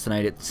finish this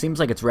tonight. It seems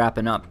like it's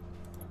wrapping up.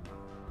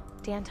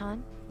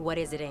 Danton? What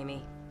is it,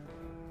 Amy?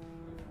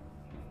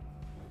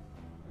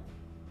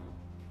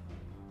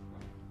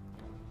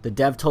 The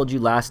dev told you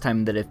last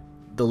time that if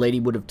the lady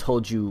would have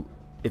told you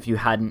if you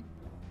hadn't...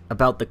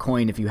 about the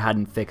coin if you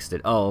hadn't fixed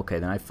it. Oh, okay,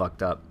 then I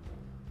fucked up.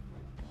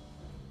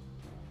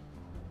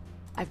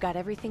 I've got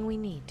everything we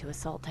need to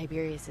assault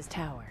Tiberius's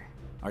tower.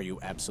 Are you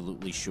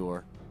absolutely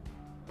sure?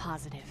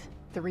 Positive.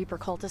 The Reaper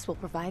cultists will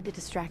provide the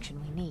distraction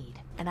we need,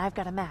 and I've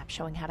got a map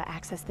showing how to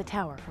access the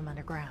tower from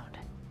underground.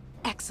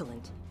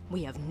 Excellent.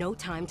 We have no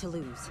time to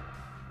lose.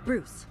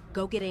 Bruce,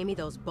 go get Amy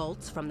those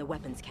bolts from the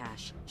weapons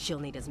cache. She'll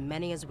need as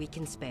many as we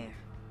can spare.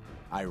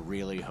 I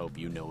really hope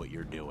you know what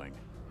you're doing.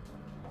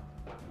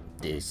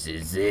 This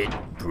is it,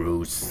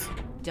 Bruce.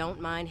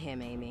 Don't mind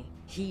him, Amy.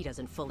 He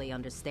doesn't fully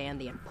understand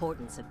the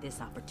importance of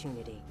this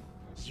opportunity.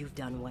 You've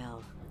done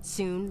well.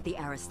 Soon, the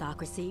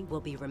aristocracy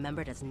will be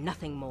remembered as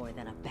nothing more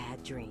than a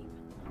bad dream.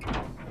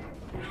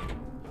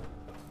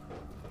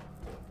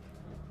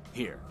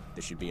 Here,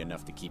 this should be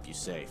enough to keep you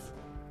safe.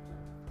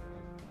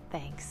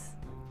 Thanks.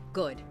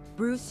 Good.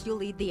 Bruce, you'll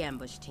lead the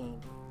ambush team.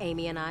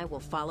 Amy and I will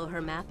follow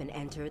her map and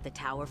enter the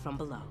tower from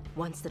below.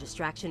 Once the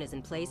distraction is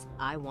in place,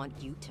 I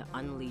want you to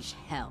unleash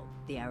hell.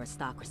 The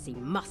aristocracy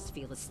must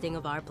feel the sting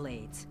of our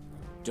blades.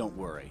 Don't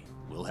worry.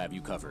 We'll have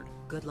you covered.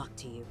 Good luck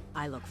to you.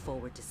 I look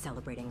forward to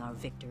celebrating our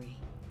victory.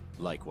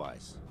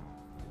 Likewise.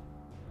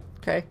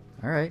 Okay,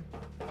 alright.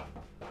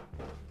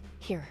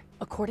 Here,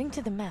 according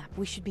to the map,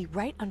 we should be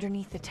right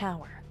underneath the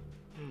tower.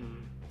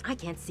 I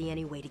can't see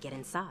any way to get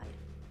inside.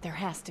 There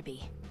has to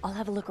be. I'll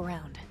have a look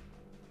around.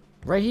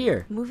 Right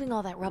here. Moving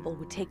all that rubble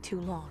would take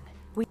too long.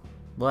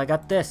 Well, I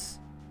got this.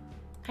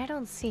 I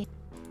don't see...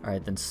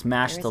 Alright, then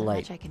smash the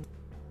light. Much I can...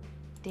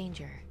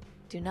 Danger.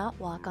 Do not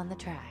walk on the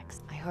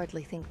tracks. I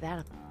hardly think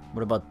that...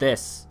 What about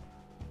this?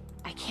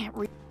 I can't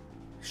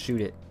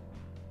Shoot it.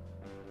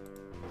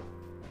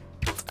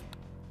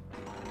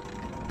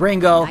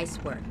 Bringo. Nice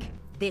work.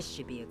 This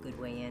should be a good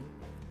way in.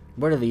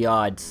 What are the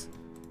odds?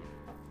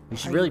 We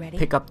should Are you really ready?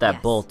 pick up that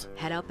Yes. bolt.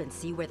 Head up and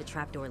see where the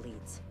trapdoor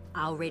leads.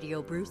 I'll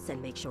radio Bruce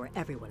and make sure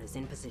everyone is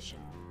in position.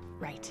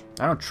 Right.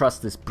 I don't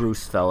trust this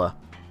Bruce fella.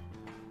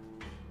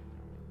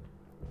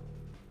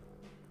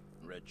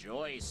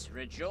 Rejoice,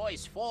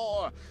 rejoice,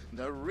 for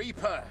the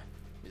Reaper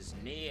is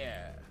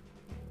near.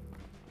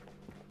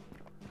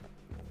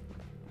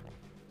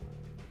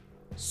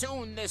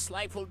 Soon this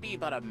life will be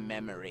but a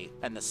memory,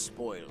 and the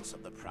spoils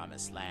of the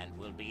Promised Land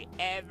will be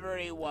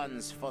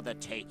everyone's for the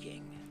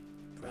taking.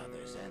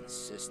 Brothers and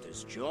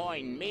sisters,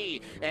 join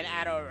me in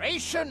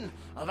adoration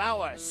of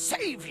our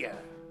Savior.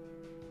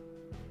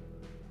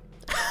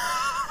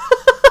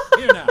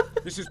 Here now,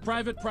 this is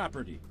private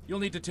property. You'll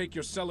need to take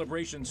your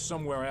celebrations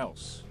somewhere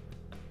else.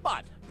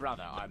 But,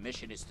 brother, our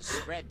mission is to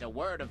spread the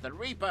word of the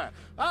Reaper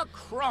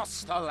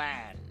across the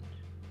land.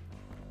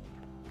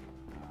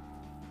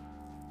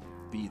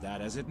 Be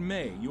that as it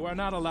may, you are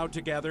not allowed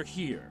to gather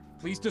here.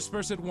 Please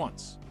disperse at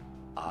once.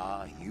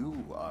 Ah,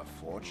 you are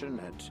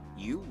fortunate.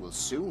 You will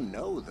soon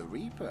know the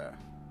Reaper.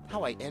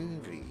 How I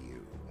envy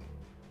you.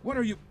 What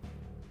are you...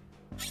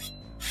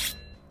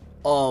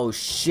 Oh,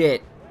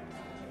 shit.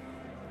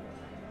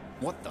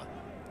 What the?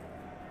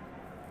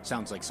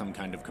 Sounds like some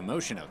kind of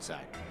commotion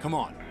outside. Come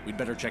on, we'd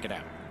better check it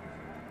out.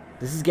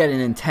 This is getting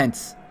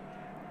intense.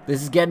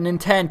 This is getting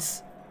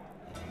intense.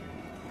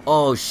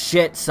 Oh,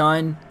 shit,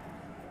 son.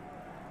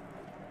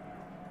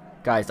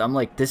 Guys, I'm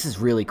like, this is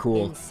really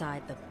cool.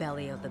 Inside the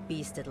belly of the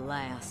beast at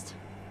last.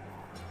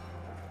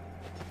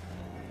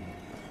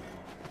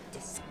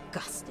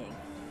 Disgusting.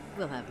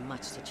 We'll have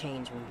much to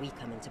change when we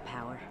come into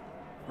power.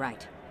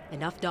 Right.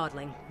 Enough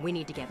dawdling. We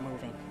need to get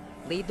moving.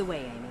 Lead the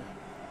way, Amy.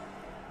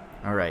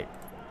 Alright.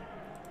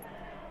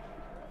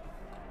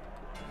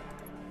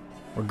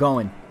 We're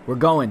going. We're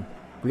going.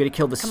 We gotta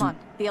kill the Come on,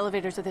 the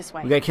elevators are this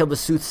way. We gotta kill the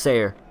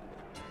soothsayer.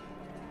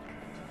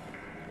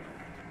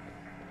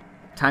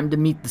 Time to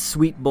meet the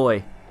sweet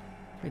boy.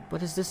 Wait,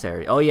 what is this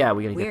area? Oh yeah,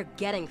 we gotta We're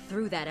getting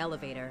through that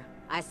elevator.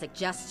 I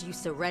suggest you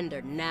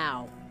surrender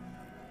now.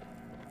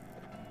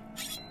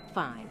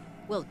 Fine.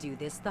 We'll do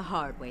this the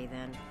hard way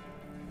then.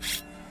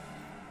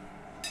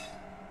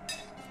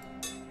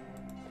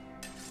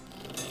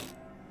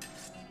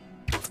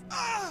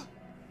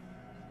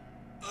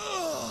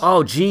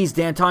 Oh jeez,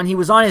 Danton, he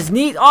was on his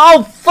knees.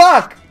 Oh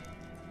fuck!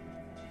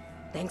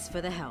 Thanks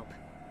for the help.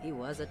 He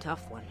was a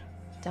tough one.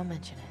 Don't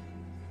mention it.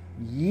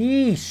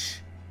 Yeesh.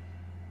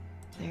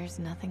 There's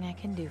nothing I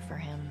can do for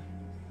him.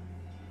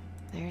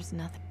 There's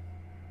nothing.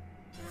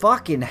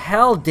 Fucking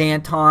hell,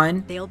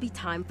 Danton. There'll be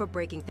time for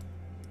breaking.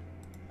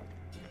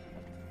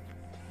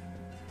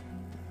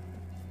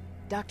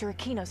 Dr.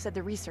 Aquino said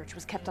the research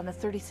was kept on the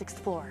 36th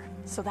floor,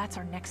 so that's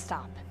our next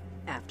stop.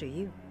 After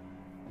you.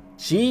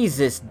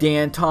 Jesus,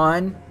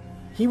 Danton.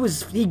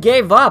 He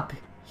gave up.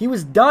 He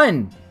was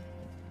done.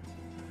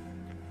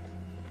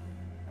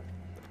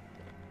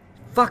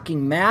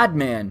 Fucking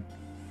madman.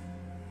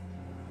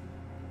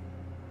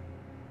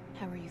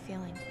 How are you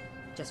feeling?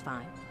 Just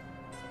fine.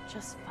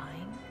 Just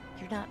fine?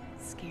 You're not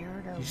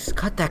scared or... You just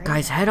cut that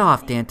guy's head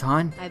off,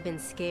 Danton. I've been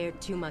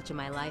scared too much in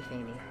my life,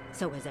 Amy.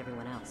 So has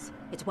everyone else.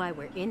 It's why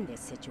we're in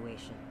this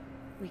situation.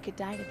 We could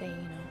die today, you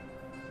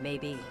know.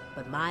 Maybe,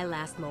 but my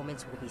last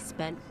moments will be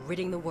spent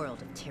ridding the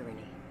world of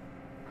tyranny.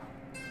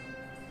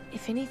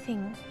 If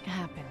anything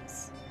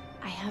happens,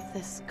 I have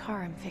this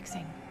car I'm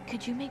fixing.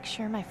 Could you make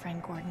sure my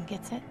friend Gordon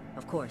gets it?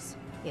 Of course.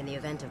 In the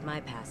event of my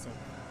passing,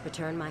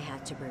 return my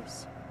hat to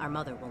Bruce. Our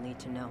mother will need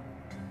to know.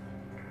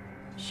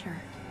 Sure.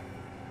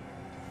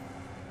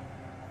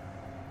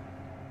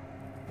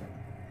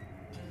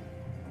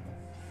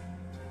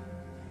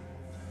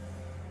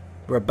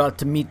 We're about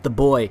to meet the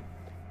boy.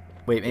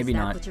 Wait, maybe Is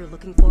that not. what you're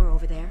looking for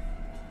over there?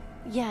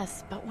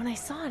 Yes, but when I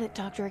saw it at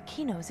Dr.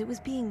 Aquino's, it was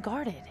being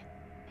guarded.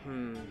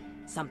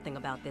 Something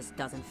about this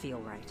doesn't feel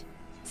right.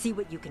 See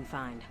what you can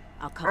find.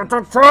 I'll What cover the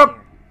you fuck? from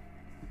here.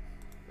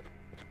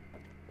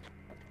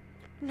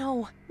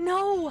 No,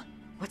 no!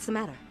 What's the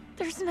matter?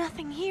 There's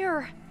nothing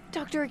here.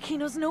 Dr.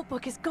 Aquino's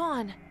notebook is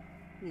gone.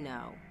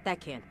 No,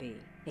 that can't be.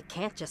 It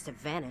can't just have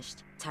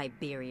vanished.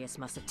 Tiberius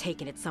must have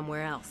taken it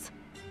somewhere else.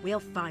 We'll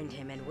find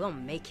him and we'll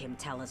make him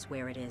tell us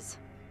where it is.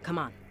 Come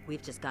on,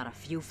 we've just got a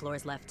few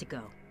floors left to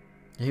go.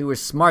 If he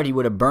was smart, he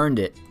would have burned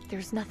it.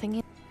 There's nothing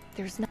in...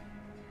 There's no...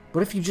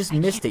 What if you just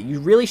missed it? You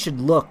really should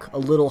look a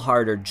little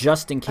harder,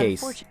 just in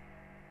case.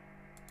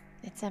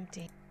 It's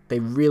empty. They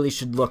really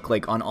should look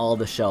like on all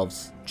the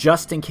shelves,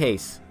 just in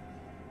case.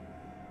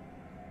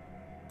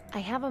 I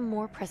have a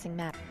more pressing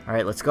matter.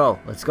 Alright, let's go.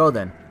 Let's go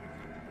then.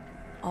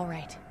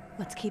 Alright,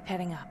 let's keep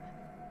heading up.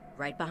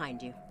 Right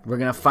behind you. We're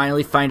gonna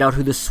finally find out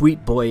who the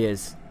sweet boy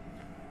is.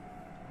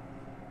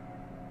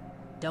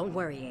 Don't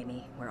worry,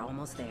 Amy. We're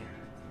almost there.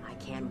 I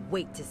can't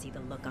wait to see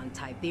the look on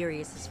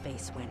Tiberius's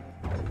face when...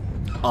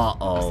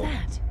 Uh-oh. What's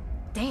that?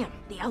 Damn,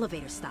 the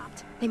elevator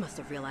stopped. They must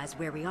have realized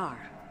where we are.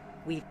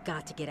 We've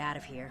got to get out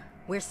of here.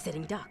 We're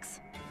sitting ducks.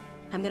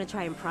 I'm gonna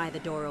try and pry the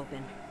door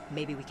open.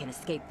 Maybe we can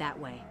escape that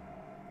way.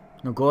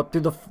 No, go up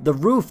through the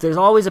roof. There's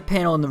always a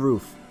panel in the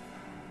roof.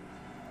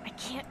 I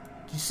can't.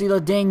 Did you see the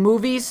dang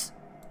movies?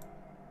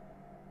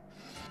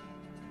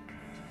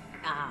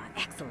 Ah,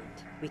 excellent.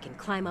 We can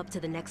climb up to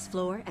the next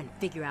floor and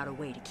figure out a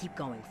way to keep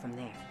going from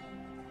there.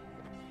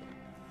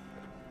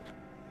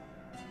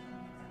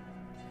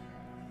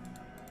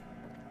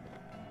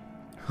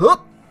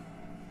 Hup!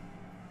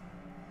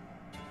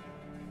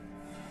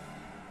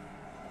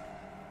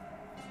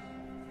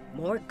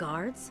 More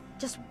guards?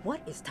 Just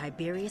what is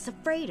Tiberius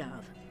afraid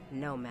of?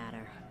 No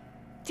matter.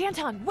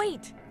 Danton,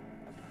 wait!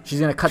 She's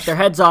gonna cut their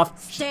heads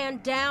off.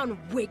 Stand down,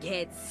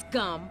 wighead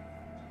scum!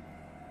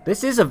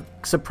 This is a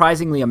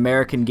surprisingly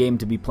American game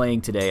to be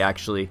playing today,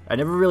 actually. I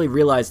never really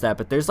realized that,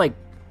 but there's like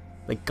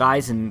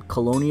guys in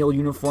colonial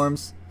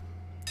uniforms.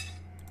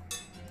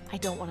 I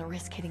don't want to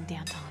risk hitting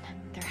Danton.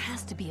 There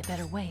has to be a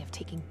better way of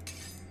taking...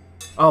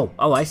 Oh,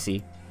 I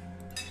see.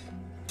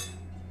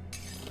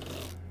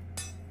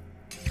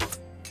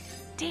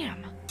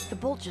 Damn, the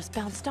bolt just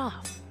bounced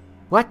off.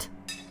 What?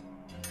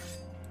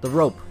 The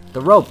rope.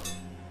 The rope.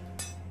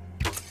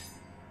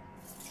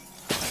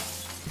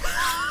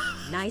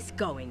 Nice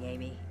going,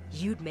 Amy.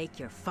 You'd make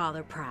your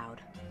father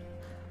proud.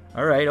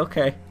 Alright,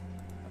 okay.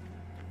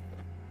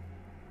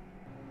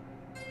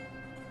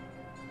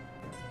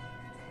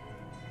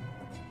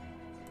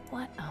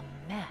 What a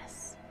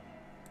mess.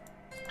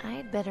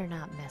 I'd better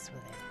not mess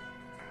with it.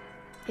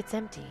 It's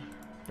empty.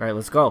 Alright,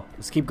 let's go.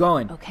 Let's keep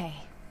going. Okay,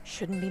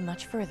 shouldn't be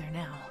much further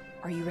now.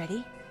 Are you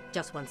ready?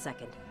 Just 1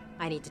 second.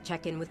 I need to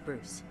check in with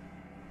Bruce.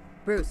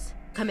 Bruce,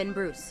 come in,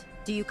 Bruce.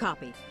 Do you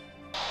copy?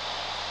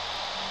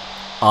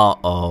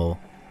 Uh-oh.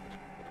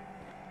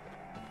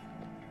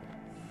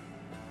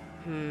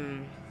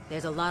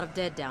 There's a lot of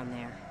dead down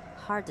there.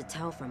 Hard to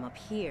tell from up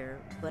here,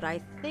 but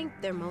I think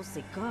they're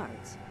mostly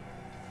guards.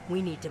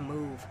 We need to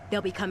move.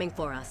 They'll be coming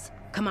for us.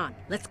 Come on,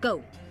 let's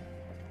go.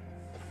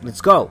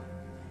 Let's go.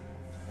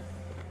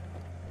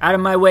 Out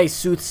of my way,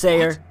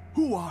 soothsayer.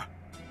 Who are...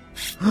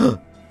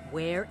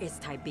 Where is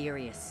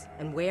Tiberius?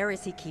 And where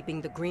is he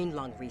keeping the green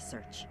lung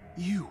research?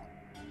 You're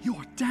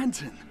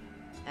Danton.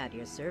 At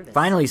your service.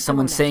 Finally,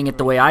 someone's saying it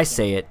the way I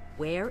say it.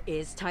 Where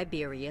is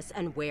Tiberius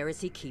and where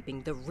is he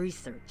keeping the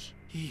research?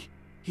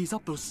 He's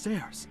up those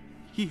stairs.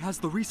 He has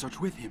the research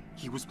with him.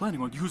 He was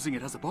planning on using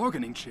it as a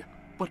bargaining chip.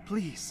 But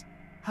please,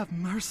 have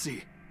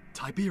mercy.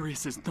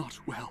 Tiberius is not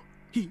well.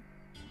 He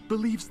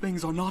believes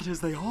things are not as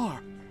they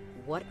are.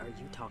 What are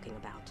you talking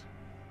about?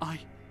 I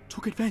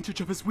took advantage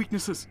of his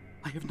weaknesses.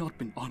 I have not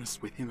been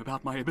honest with him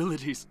about my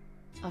abilities.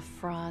 A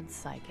fraud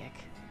psychic.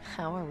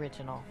 How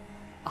original.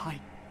 I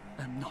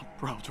am not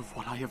proud of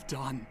what I have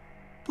done.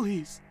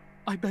 Please,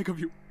 I beg of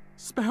you,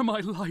 spare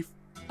my life.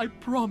 I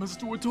promise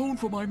to atone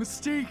for my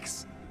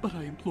mistakes. But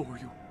I implore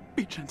you,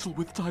 be gentle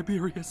with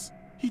Tiberius.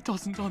 He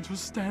doesn't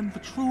understand the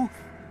truth.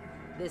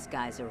 This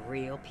guy's a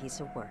real piece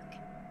of work.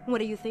 What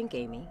do you think,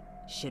 Amy?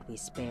 Should we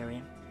spare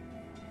him?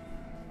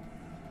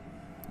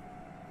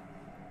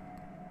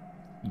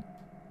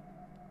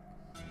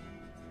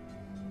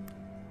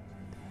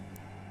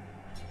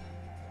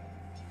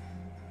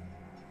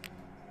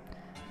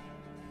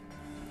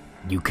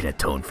 You can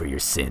atone for your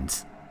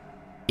sins.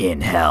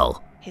 In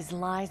hell. His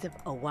lies of...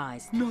 A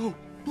wise... No,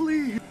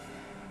 please!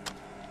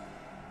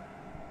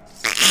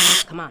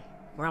 Come on,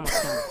 we're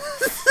almost done.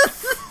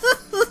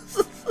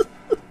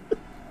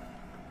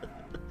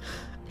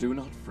 Do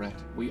not fret.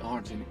 We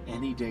aren't in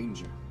any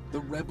danger. The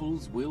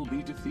rebels will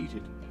be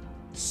defeated.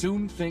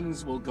 Soon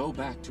things will go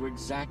back to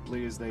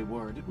exactly as they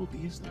were, and it will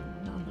be as though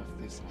none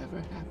of this ever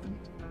happened.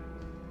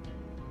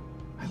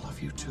 I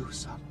love you too,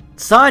 son.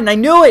 Son, I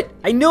knew it!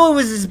 I knew it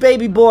was his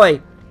baby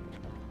boy!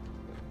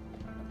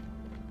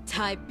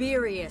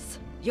 Tiberius,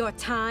 your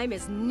time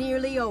is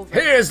nearly over.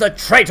 Here's the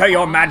traitor,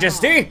 your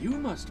majesty! You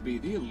must be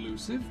the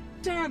elusive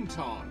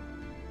Danton.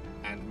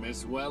 And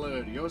Miss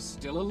Wellard, you're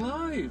still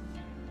alive.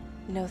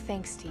 No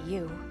thanks to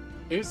you.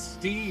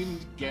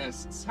 Esteemed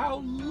guests,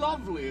 how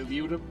lovely of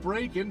you to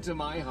break into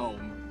my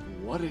home.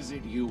 What is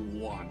it you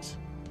want?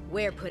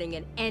 We're putting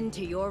an end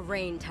to your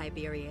reign,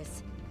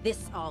 Tiberius.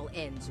 This all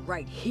ends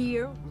right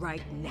here,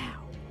 right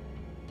now.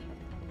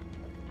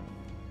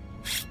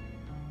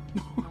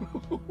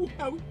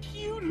 How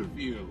cute of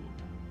you!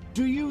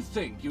 Do you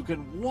think you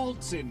can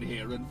waltz in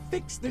here and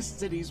fix this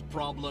city's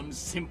problems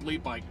simply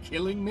by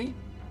killing me?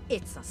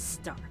 It's a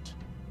start.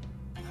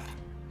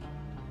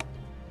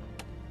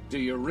 Do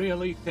you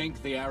really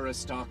think the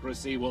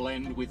aristocracy will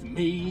end with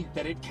me?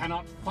 That it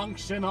cannot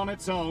function on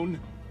its own?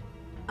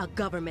 A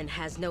government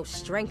has no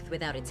strength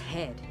without its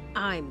head.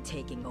 I'm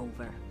taking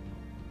over.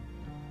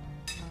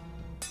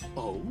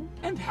 Oh?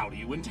 And how do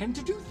you intend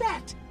to do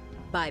that?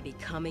 By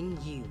becoming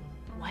you.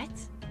 What?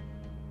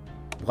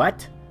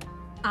 What?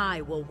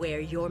 I will wear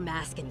your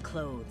mask and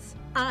clothes.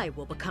 I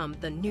will become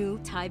the new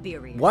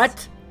Tiberius.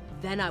 What?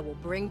 Then I will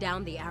bring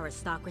down the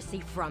aristocracy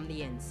from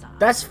the inside.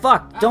 That's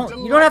fucked.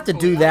 You don't have to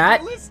do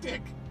that.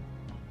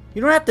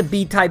 You don't have to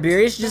be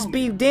Tiberius, just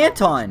be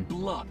Danton.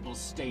 Blood will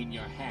stain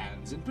your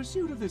hands in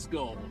pursuit of this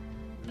goal.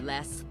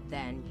 Less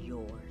than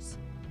yours.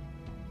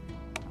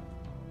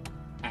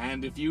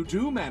 And if you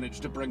do manage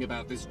to bring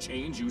about this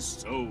change you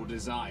so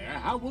desire,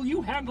 how will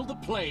you handle the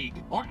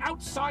plague or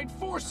outside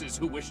forces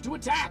who wish to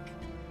attack?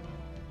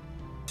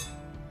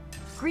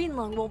 Green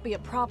lung won't be a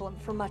problem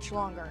for much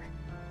longer.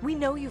 We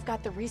know you've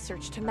got the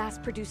research to mass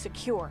produce a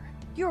cure.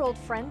 Your old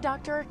friend,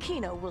 Dr.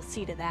 Aquino, will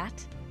see to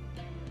that.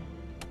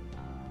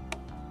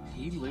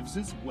 He lives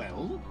as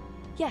well?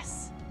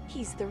 Yes,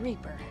 he's the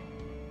Reaper.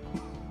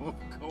 Of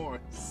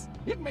course.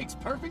 It makes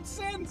perfect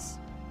sense.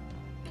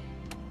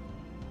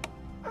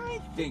 I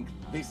think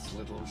this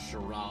little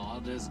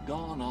charade has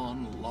gone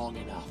on long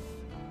enough.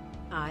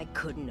 I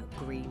couldn't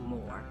agree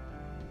more.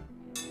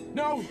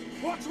 No!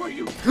 What were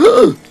you?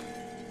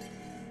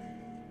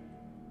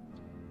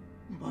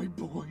 My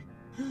boy.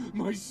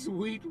 My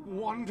sweet,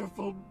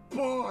 wonderful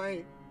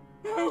boy.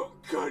 How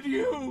could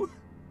you?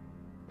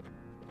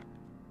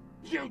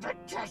 You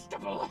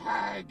detestable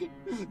hag!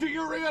 Do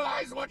you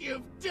realize what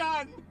you've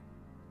done?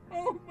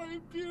 Oh, my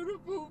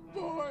beautiful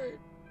boy.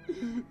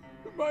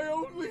 My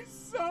only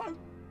son.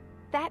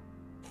 That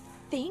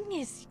thing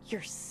is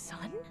your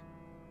son?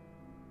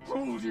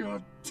 Hold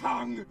your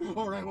tongue,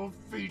 or I will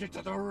feed it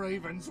to the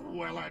ravens,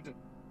 Willard.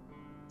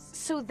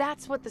 So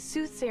that's what the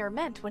soothsayer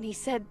meant when he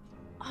said,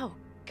 "Oh,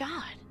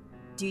 God."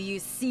 Do you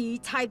see,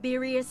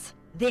 Tiberius?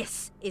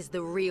 This is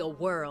the real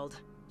world.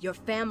 Your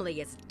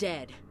family is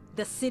dead.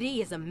 The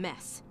city is a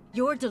mess.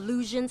 Your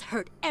delusions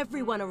hurt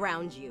everyone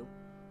around you.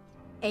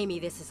 Amy,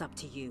 this is up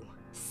to you.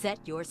 Set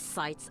your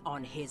sights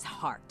on his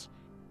heart.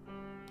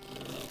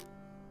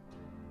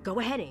 Go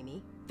ahead,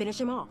 Amy. Finish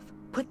him off.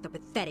 Put the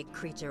pathetic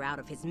creature out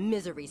of his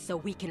misery so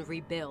we can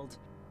rebuild.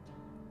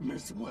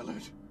 Miss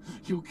Willard,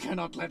 you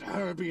cannot let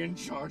her be in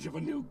charge of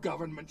a new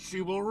government.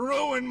 She will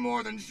ruin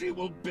more than she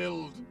will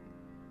build.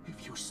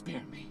 If you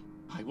spare me,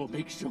 I will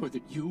make sure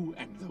that you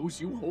and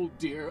those you hold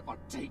dear are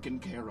taken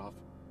care of.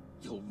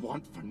 You'll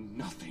want for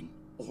nothing.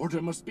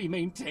 Order must be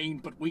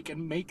maintained, but we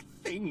can make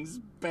things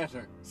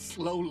better.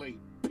 Slowly,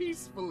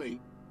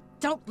 peacefully.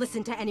 Don't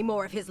listen to any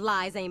more of his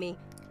lies, Amy.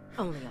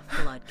 Only a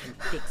flood can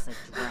fix a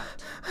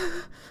drought.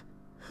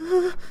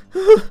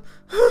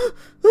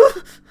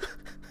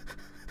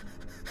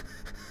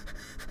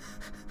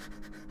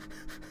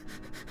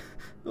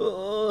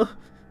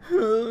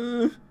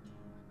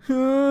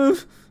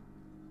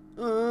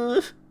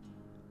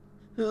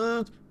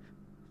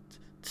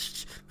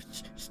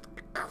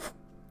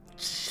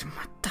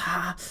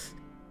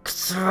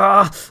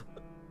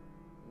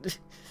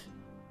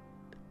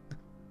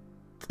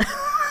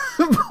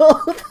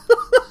 Both.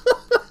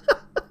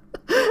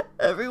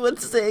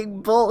 Everyone's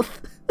saying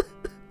both.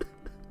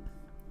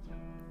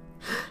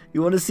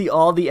 You want to see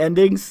all the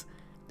endings?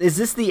 Is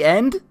this the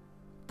end,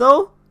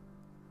 though?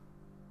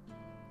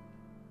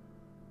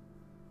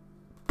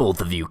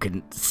 Both of you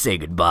can say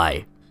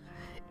goodbye.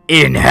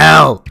 In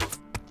hell!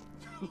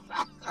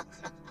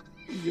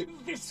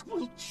 This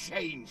will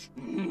change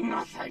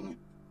nothing.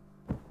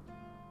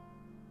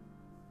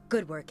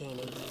 Good work,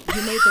 Amy.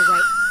 You made the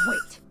right...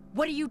 Wait,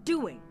 what are you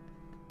doing?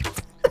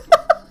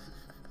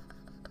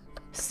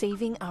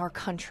 Saving our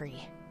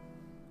country.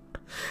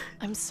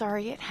 I'm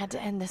sorry it had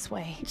to end this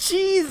way.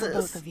 Jesus! For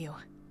both of you.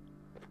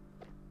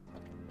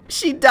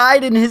 She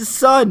died in his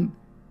sun.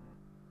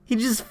 He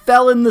just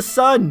fell in the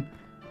sun.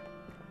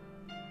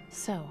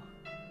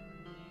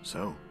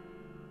 So,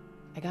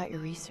 I got your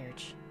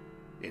research.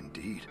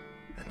 Indeed,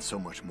 and so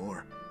much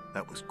more.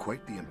 That was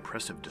quite the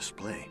impressive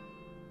display.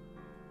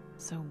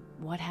 So,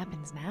 what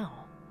happens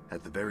now?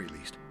 At the very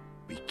least,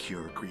 we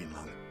cure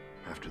Greenlung.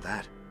 After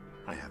that,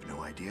 I have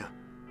no idea.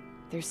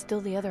 There's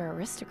still the other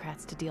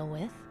aristocrats to deal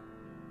with.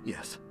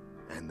 Yes,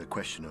 and the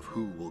question of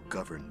who will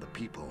govern the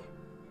people.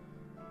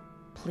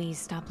 Please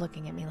stop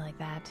looking at me like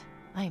that.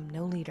 I am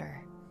no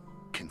leader.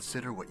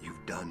 Consider what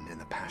you've done in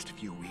the past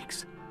few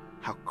weeks.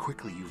 How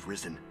quickly you've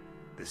risen.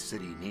 The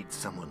city needs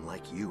someone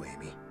like you,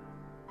 Amy.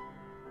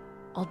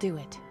 I'll do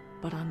it,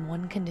 but on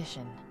one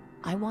condition.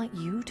 I want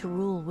you to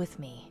rule with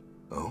me.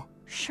 Oh?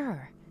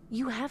 Sure.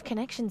 You have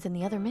connections in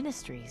the other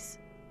ministries.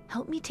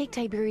 Help me take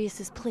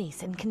Tiberius's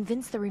place and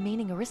convince the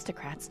remaining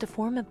aristocrats to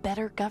form a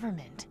better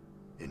government.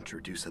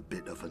 Introduce a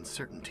bit of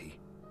uncertainty.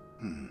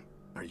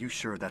 Are you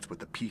sure that's what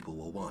the people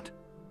will want?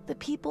 The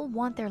people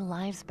want their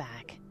lives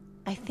back.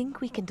 I think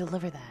we can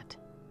deliver that.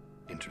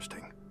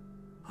 Interesting.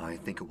 I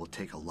think it will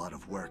take a lot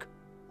of work,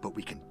 but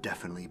we can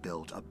definitely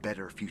build a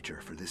better future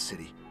for this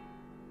city.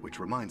 Which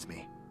reminds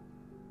me.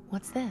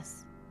 What's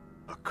this?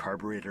 A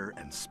carburetor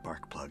and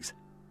spark plugs,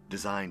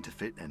 designed to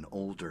fit an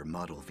older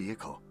model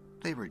vehicle.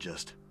 They were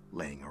just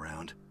laying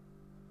around.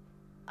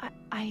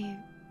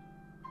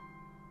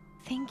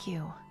 Thank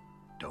you.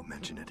 Don't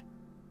mention it.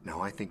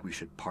 Now I think we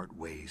should part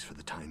ways for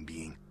the time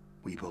being.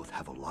 We both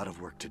have a lot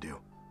of work to do.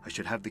 I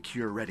should have the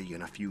cure ready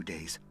in a few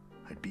days.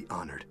 I'd be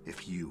honored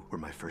if you were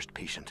my first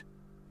patient.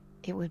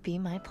 It would be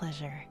my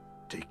pleasure.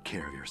 Take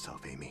care of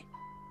yourself, Amy.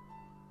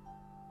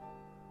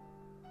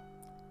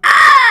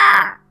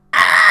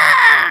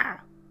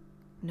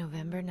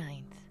 November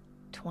 9th,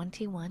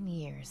 21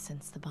 years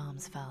since the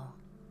bombs fell.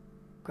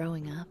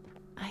 Growing up,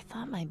 I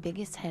thought my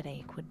biggest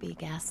headache would be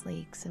gas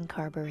leaks and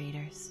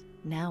carburetors.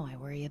 Now I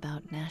worry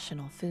about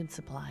national food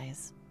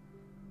supplies.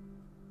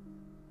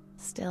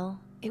 Still,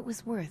 it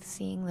was worth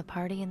seeing the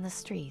party in the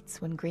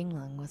streets when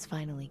Greenlung was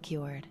finally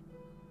cured.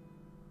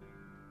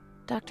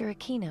 Dr.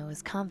 Aquino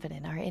is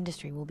confident our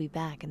industry will be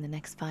back in the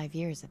next 5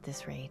 years at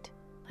this rate.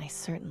 I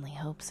certainly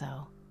hope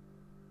so.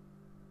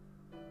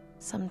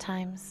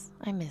 Sometimes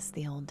I miss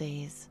the old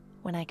days,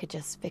 when I could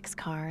just fix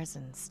cars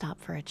and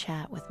stop for a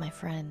chat with my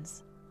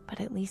friends. But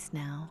at least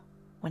now,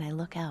 when I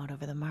look out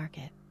over the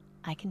market,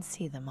 I can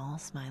see them all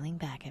smiling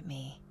back at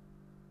me.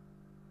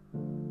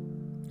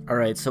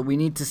 Alright, so we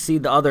need to see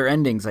the other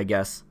endings, I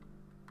guess.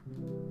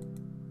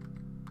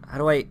 How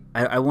do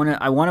I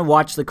wanna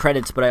watch the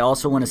credits, but I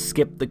also wanna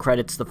skip the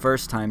credits the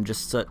first time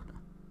just so...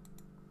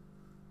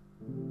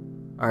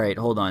 Alright,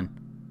 hold on.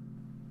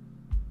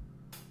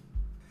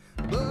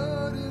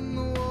 Blood in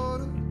the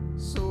water,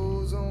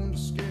 souls on the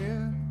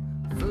skin.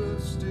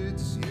 First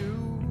it's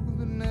you,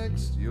 the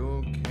next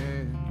your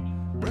kin.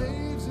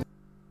 Braves.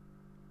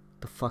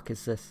 The fuck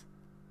is this?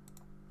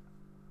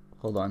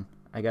 Hold on.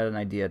 I got an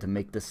idea to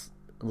make this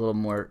a little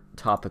more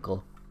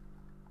topical.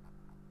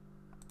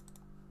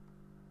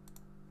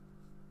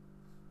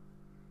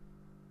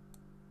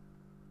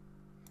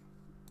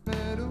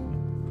 Metal,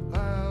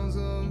 piles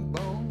of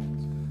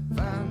bones.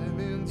 Find him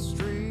in the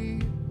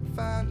street,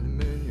 find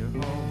him in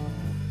your home.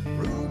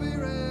 Ruby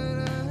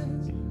red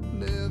eyes,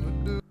 never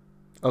do.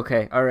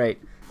 Okay, alright.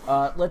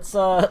 Let's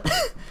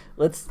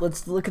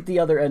let's look at the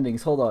other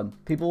endings. Hold on.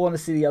 People want to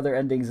see the other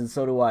endings, and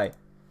so do I.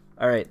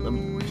 Alright, let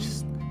me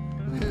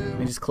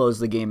just close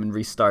the game and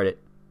restart it.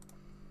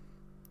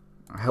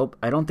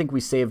 I don't think we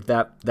saved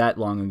that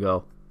long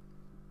ago.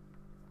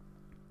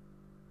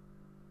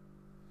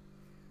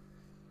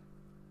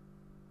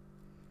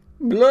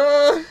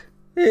 Blood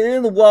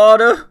in the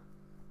water.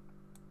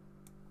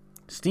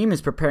 Steam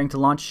is preparing to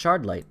launch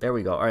Shardlight. There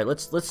we go. Alright,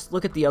 let's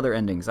look at the other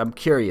endings. I'm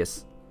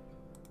curious.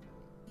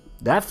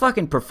 That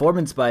fucking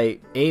performance by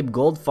Abe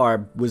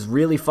Goldfarb was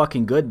really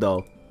fucking good,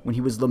 though. When he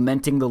was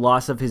lamenting the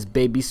loss of his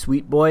baby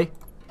sweet boy.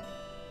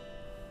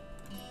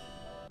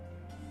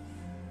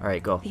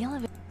 Alright, go.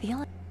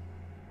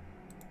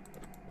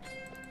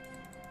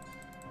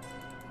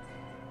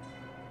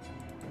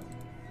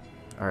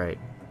 Alright.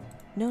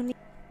 No need.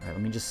 Alright,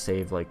 let me just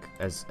save, like,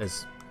 as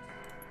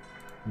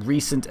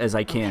recent as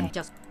I can. Okay,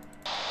 just...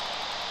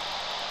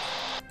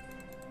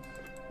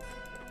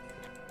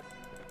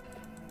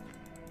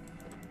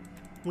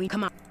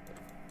 Come on.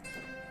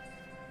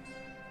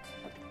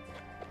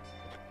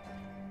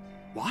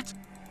 What?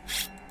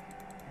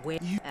 Where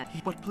you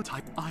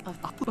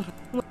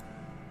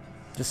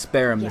Just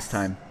spare him Yes, this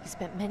time. He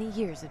spent many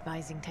years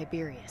advising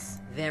Tiberius.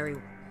 Very.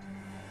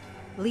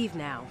 Leave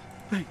now.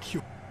 Thank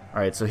you.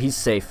 Alright, so he's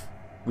safe.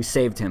 We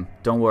saved him.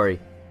 Don't worry.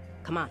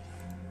 Come on.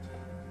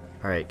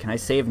 Alright, can I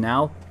save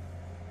now?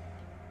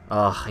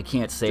 Ugh, I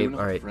can't save.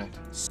 Alright.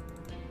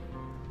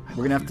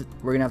 We're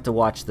gonna have to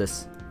watch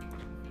this.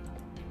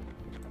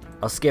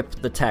 I'll skip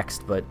the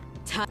text, but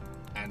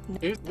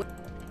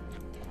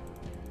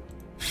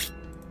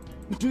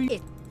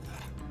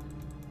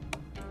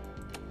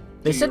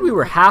they said we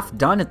were half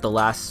done at the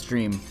last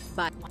stream.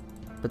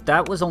 But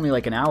that was only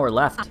like an hour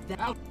left.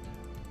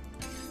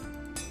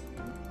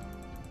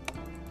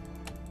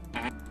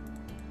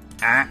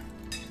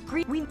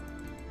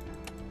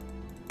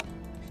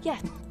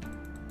 Yes.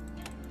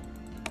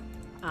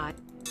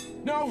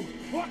 No!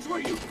 Watch where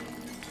you...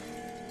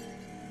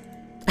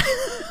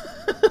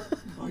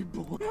 My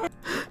boy.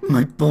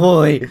 My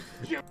boy.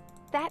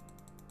 That...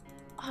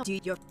 Oh,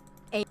 dude, you're...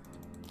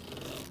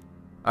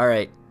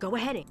 Alright. Go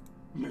ahead.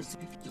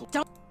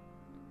 Don't...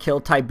 Kill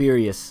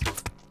Tiberius.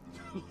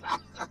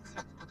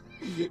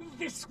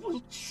 This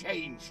will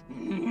change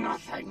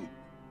nothing.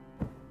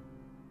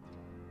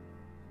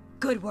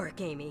 Good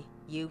work, Amy.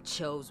 You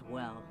chose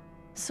well.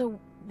 So,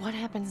 what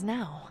happens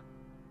now?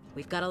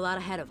 We've got a lot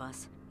ahead of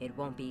us. It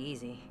won't be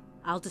easy.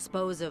 I'll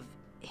dispose of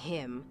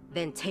him,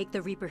 then take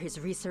the Reaper his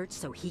research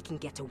so he can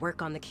get to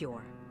work on the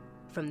cure.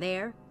 From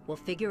there, we'll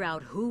figure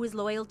out who is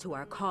loyal to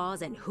our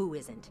cause and who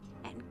isn't,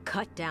 and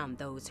cut down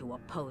those who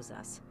oppose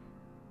us.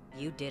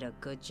 You did a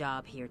good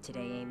job here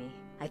today, Amy.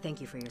 I thank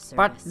you for your service.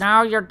 But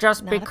now you're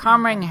just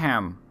becoming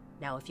him.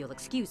 Now, if you'll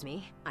excuse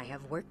me, I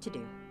have work to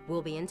do.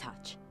 We'll be in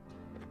touch.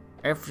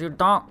 If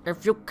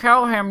you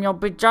kill him, you'll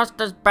be just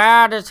as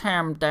bad as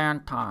him,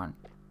 Danton.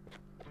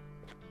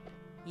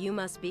 You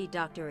must be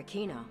Dr.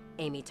 Aquino.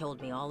 Amy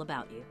told me all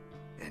about you.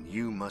 And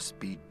you must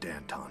be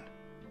Danton.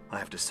 I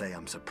have to say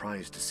I'm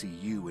surprised to see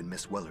you in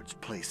Miss Wellard's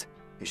place.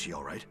 Is she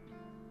all right?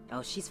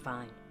 Oh, she's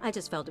fine. I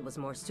just felt it was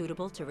more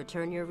suitable to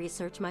return your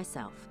research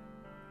myself.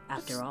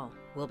 After all,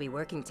 we'll be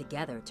working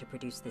together to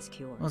produce this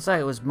cure. Well,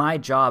 it was my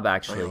job,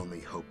 actually. I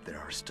only hope there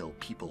are still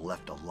people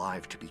left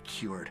alive to be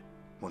cured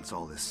once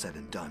all is said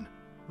and done.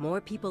 More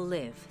people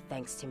live,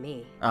 thanks to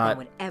me, than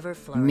would ever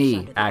flourish under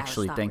me, the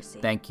actually. aristocracy.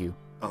 Thank you.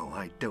 Oh,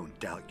 I don't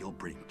doubt you'll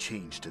bring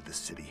change to the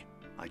city.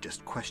 I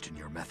just question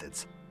your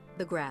methods.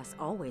 The grass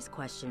always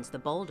questions the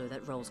boulder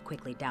that rolls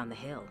quickly down the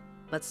hill.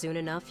 But soon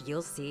enough,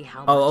 you'll see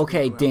how Oh, much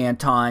okay, we grow.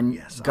 Danton.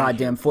 Yes,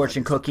 Goddamn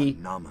fortune cookie.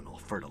 Phenomenal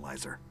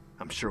fertilizer.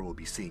 I'm sure we'll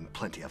be seeing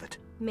plenty of it.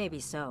 Maybe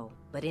so,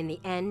 but in the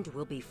end,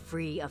 we'll be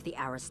free of the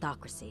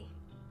aristocracy.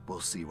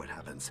 We'll see what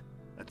happens.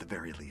 At the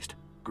very least,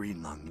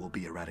 green lung will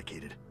be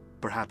eradicated.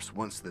 Perhaps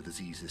once the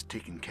disease is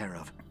taken care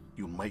of,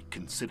 you might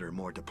consider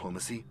more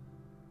diplomacy?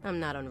 I'm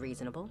not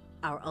unreasonable.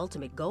 Our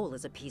ultimate goal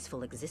is a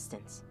peaceful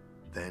existence.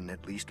 Then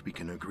at least we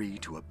can agree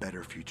to a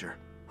better future.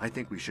 I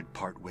think we should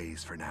part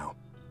ways for now.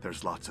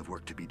 There's lots of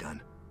work to be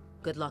done.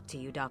 Good luck to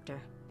you,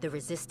 Doctor. The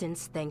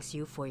Resistance thanks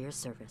you for your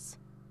service.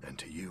 And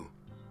to you.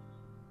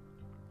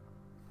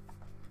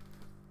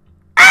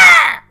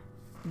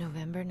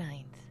 November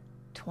 9th,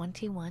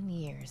 21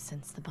 years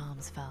since the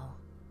bombs fell.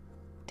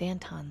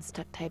 Danton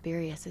stuck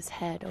Tiberius's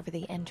head over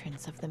the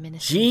entrance of the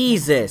Ministry.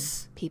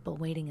 Jesus! People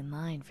waiting in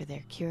line for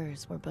their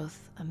cures were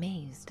both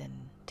amazed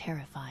and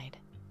terrified.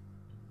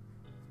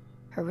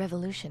 Her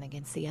revolution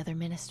against the other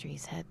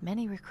ministries had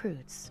many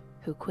recruits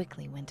who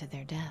quickly went to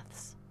their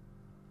deaths.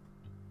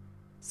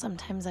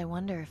 Sometimes I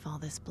wonder if all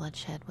this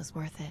bloodshed was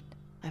worth it.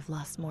 I've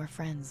lost more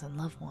friends and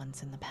loved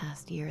ones in the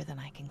past year than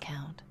I can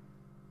count.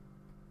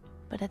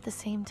 But at the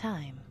same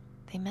time,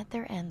 they met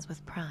their ends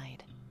with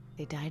pride.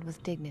 They died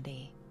with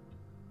dignity.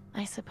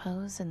 I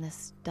suppose in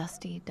this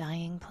dusty,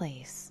 dying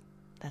place,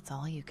 that's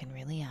all you can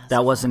really ask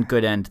That wasn't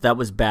good end. That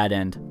was bad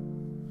end.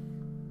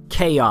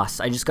 Chaos.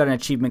 I just got an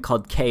achievement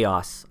called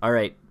Chaos.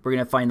 Alright, we're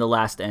gonna find the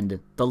last end.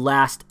 The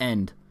last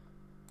end.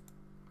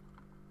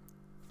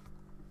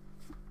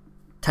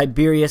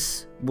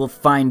 Tiberius will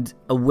find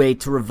a way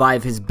to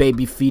revive his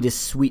baby fetus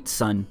sweet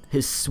son.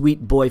 His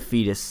sweet boy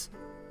fetus.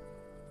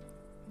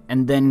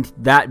 And then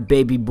that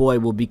baby boy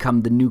will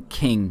become the new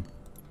king.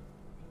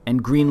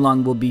 And green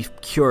lung will be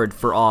cured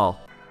for all.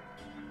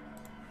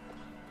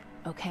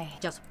 Okay.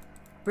 Just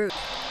brute.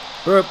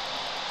 Brute.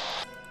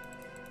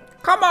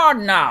 Come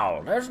on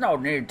now. There's no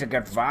need to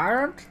get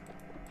violent.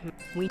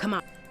 We come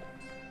on.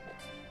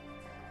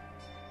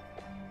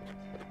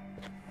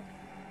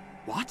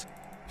 What?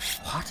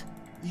 What?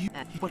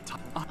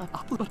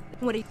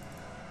 What are you?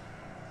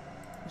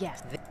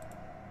 Yes.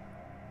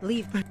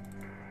 Leave.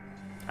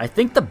 I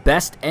think the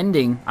best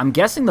ending, I'm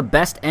guessing the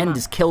best end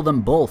is kill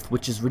them both,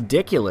 which is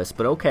ridiculous,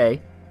 but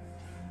okay.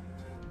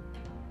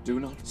 Do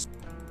not.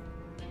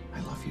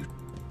 I love you.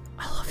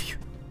 I love you.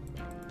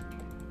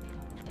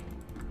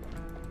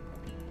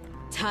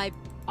 Type.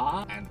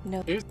 And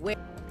no. Wait.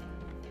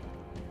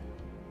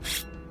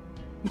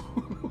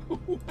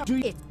 Do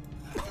you?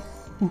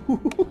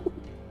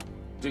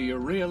 Do you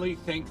really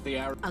think the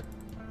Arab?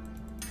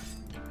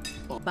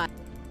 But.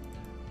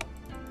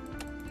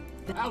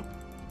 Out.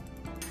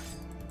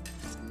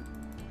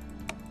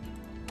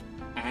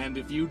 And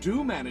if you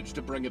do manage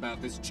to bring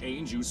about this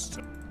change, you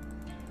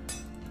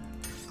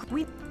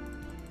we.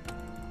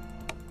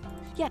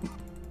 Yeah.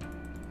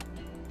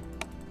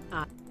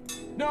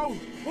 No!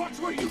 What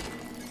were you?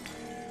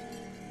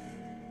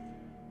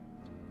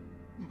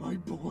 My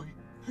boy.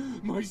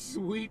 My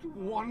sweet,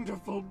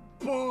 wonderful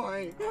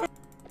boy.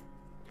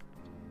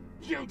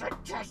 You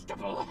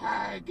detestable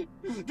hag!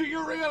 Do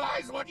you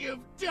realize what you've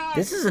done?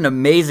 This is an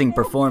amazing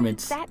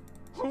performance. That.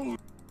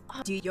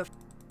 Do your.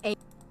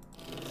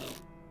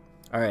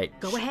 Alright.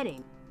 Go ahead,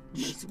 Amy.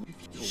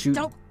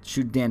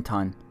 Shoot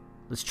Danton.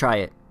 Let's try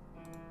it.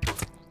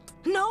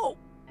 No!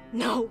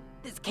 No,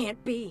 this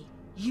can't be.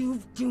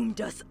 You've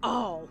doomed us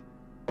all.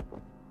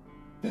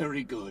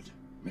 Very good,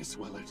 Miss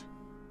Willard.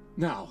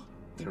 Now,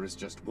 there is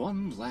just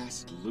one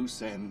last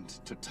loose end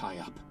to tie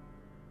up.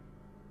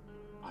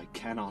 I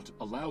cannot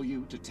allow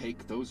you to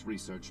take those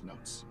research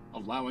notes.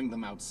 Allowing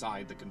them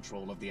outside the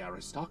control of the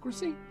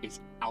aristocracy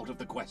is out of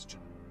the question.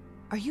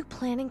 Are you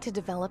planning to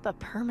develop a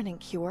permanent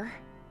cure?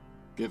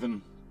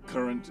 Given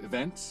current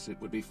events, it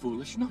would be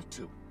foolish not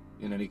to.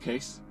 In any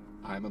case,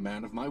 I'm a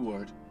man of my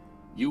word.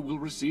 You will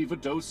receive a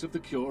dose of the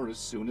cure as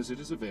soon as it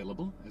is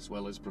available, as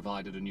well as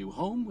provided a new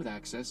home with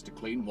access to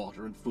clean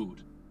water and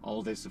food.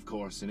 All this, of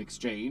course, in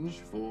exchange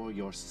for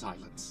your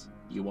silence.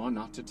 You are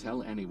not to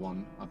tell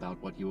anyone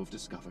about what you have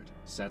discovered.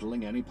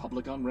 Settling any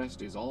public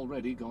unrest is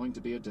already going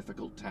to be a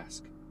difficult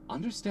task.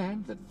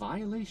 Understand that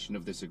violation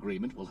of this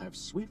agreement will have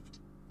swift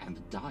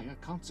and dire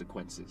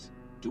consequences.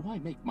 Do I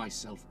make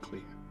myself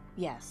clear?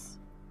 Yes.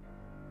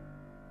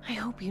 I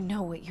hope you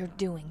know what you're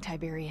doing,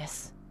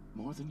 Tiberius.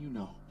 More than you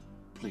know.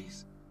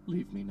 Please,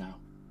 leave me now.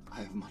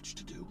 I have much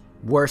to do.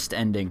 Worst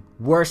ending.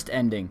 Worst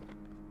ending.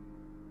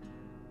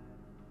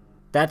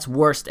 That's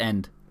worst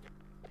end.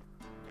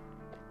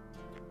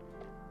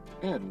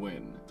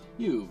 Edwin,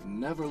 you've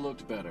never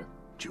looked better.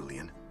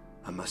 Julian,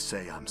 I must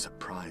say I'm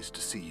surprised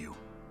to see you.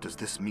 Does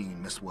this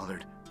mean Miss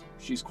Willard?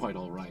 She's quite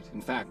all right.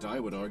 In fact, I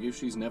would argue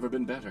she's never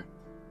been better.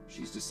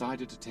 She's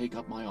decided to take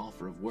up my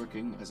offer of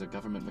working as a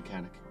government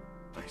mechanic.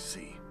 I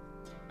see.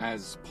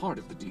 As part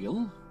of the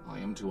deal, I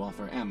am to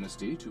offer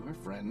amnesty to her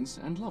friends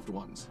and loved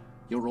ones.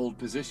 Your old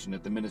position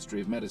at the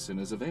Ministry of Medicine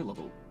is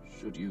available,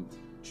 should you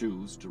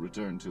choose to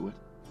return to it.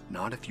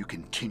 Not if you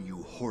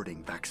continue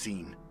hoarding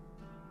vaccine.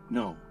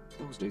 No,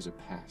 those days are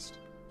past.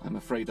 I'm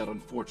afraid that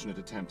unfortunate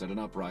attempt at an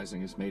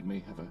uprising has made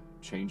me have a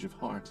change of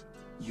heart.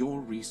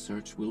 Your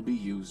research will be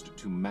used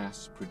to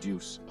mass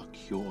produce a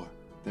cure.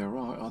 There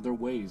are other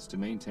ways to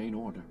maintain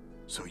order.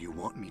 So you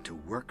want me to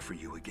work for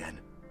you again,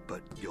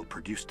 but you'll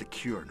produce the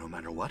cure no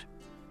matter what?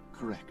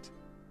 Correct.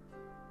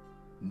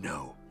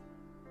 No.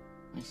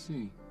 I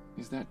see.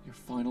 Is that your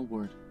final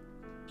word?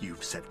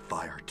 You've set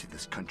fire to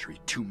this country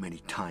too many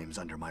times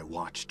under my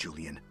watch,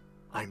 Julian.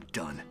 I'm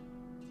done.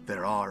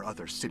 There are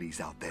other cities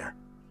out there,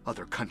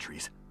 other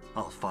countries.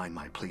 I'll find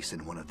my place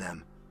in one of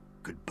them.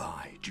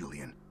 Goodbye,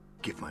 Julian.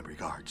 Give my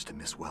regards to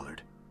Miss Wellard.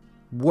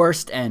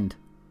 Worst end.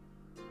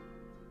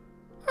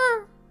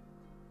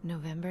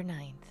 November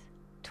 9th.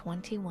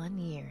 21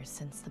 years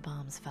since the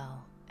bombs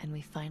fell, and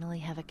we finally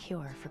have a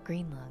cure for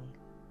green lung.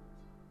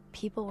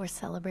 People were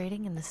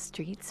celebrating in the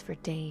streets for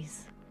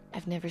days.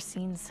 I've never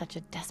seen such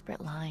a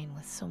desperate line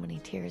with so many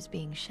tears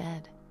being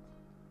shed.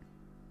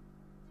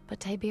 But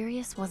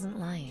Tiberius wasn't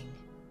lying.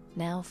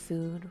 Now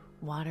food,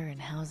 water,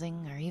 and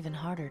housing are even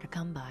harder to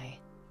come by.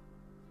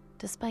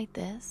 Despite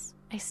this,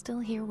 I still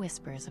hear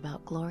whispers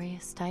about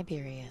glorious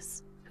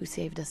Tiberius, who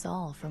saved us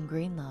all from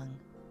green lung.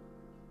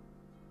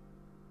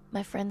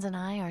 My friends and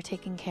I are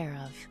taken care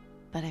of,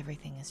 but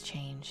everything has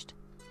changed.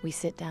 We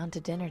sit down to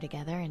dinner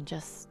together and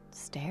just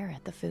stare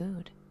at the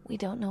food. We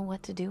don't know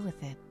what to do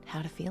with it,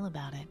 how to feel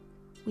about it.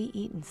 We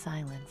eat in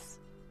silence.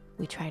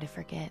 We try to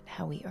forget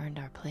how we earned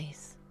our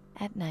place.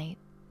 At night,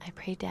 I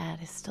pray Dad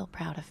is still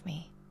proud of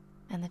me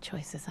and the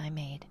choices I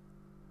made.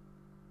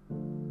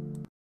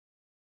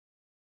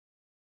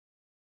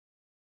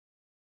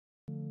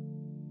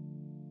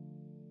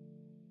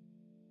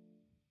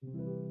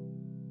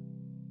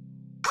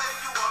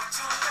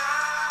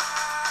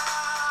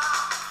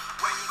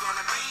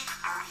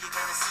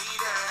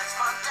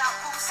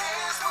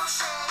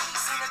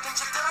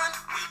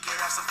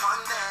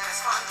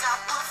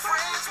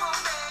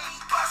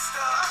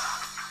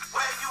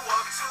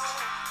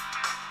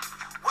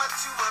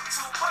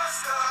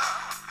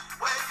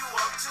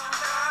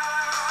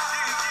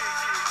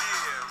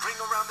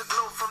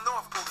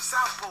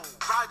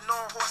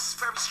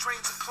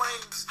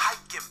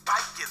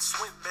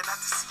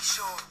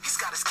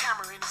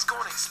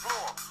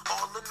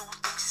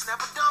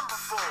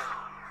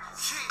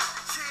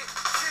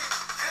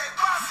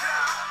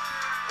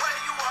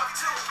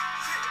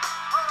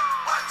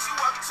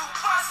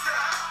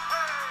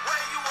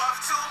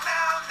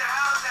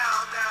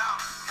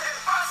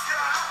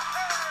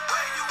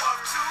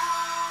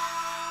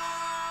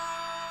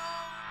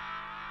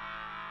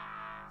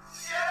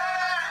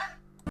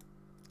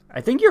 I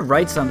think you're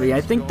right, somebody.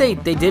 I think they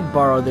did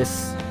borrow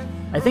this.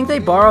 I think they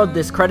borrowed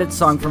this credit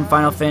song from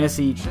Final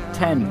Fantasy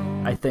X,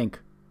 I think.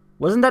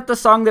 Wasn't that the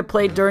song that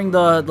played during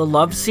the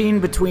love scene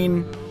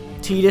between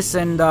Tidus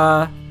and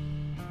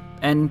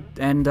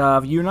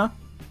Yuna?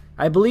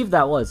 I believe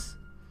that was.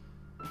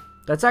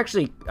 That's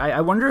actually...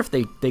 I wonder if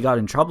they got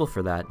in trouble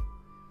for that.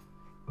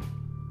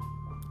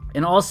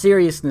 In all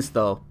seriousness,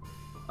 though,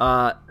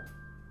 I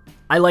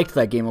liked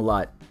that game a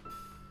lot.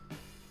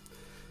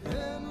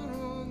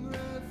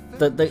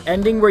 The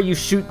ending where you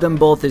shoot them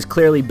both is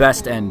clearly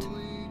best end.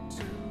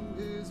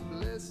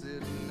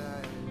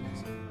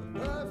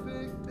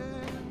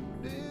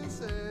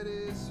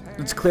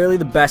 It's clearly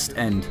the best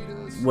end.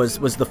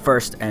 Was the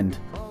first end.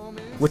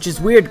 Which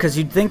is weird, because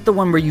you'd think the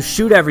one where you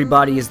shoot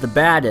everybody is the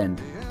bad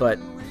end, but...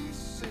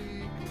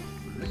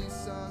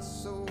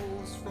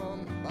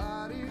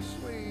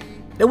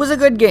 It was a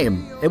good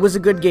game. It was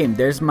a good game.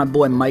 There's my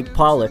boy Mike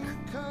Pollock.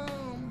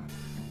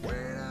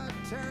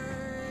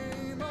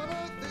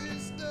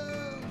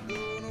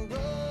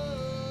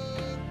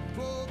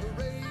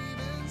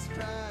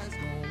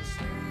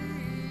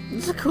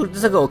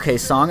 This is a okay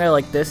song. I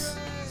like this.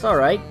 It's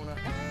alright.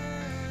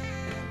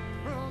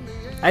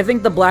 I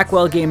think the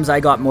Blackwell games I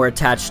got more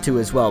attached to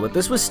as well, but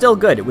this was still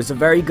good. It was a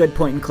very good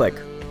point and click.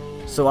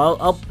 So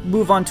I'll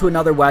move on to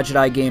another Wadjet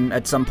Eye game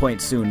at some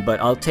point soon, but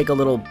I'll take a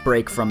little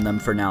break from them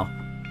for now.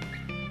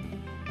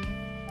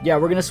 Yeah,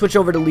 we're gonna switch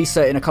over to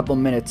Lisa in a couple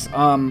minutes.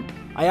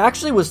 I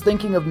actually was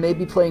thinking of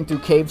maybe playing through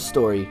Cave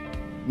Story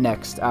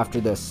next after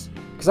this,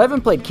 because I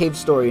haven't played Cave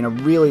Story in a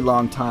really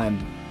long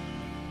time.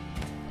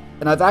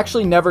 And I've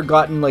actually never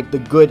gotten, like, the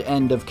good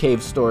end of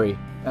Cave Story.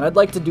 And I'd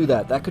like to do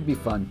that. That could be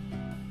fun.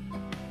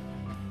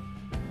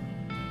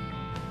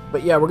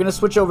 But yeah, we're gonna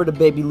switch over to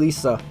Baby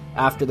Lisa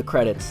after the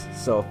credits,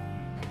 so...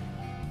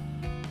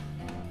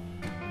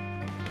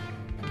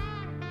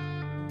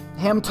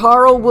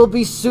 Hamtaro will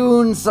be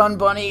soon, Sun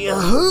Bunny.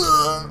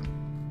 I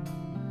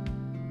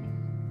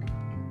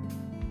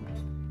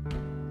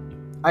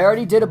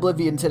already did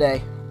Oblivion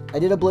today. I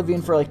did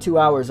Oblivion for like 2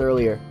 hours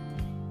earlier.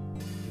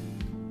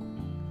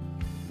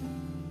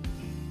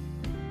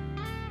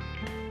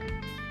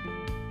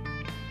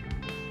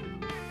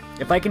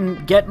 If I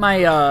can get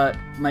my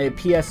my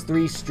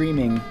PS3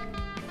 streaming,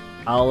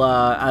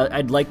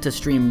 I'd like to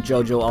stream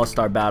JoJo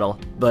All-Star Battle,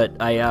 but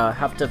I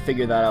have to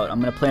figure that out.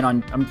 I'm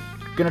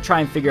gonna try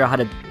and figure out how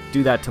to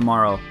do that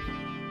tomorrow.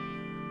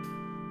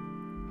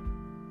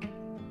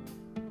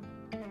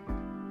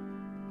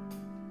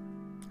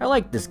 I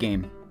like this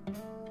game.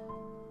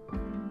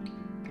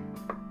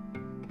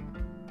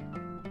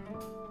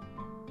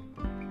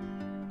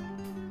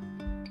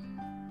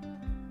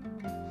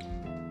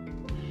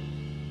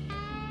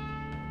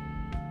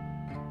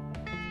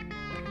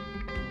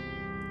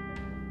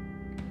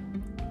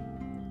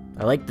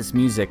 I like this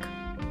music.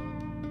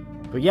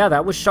 But yeah,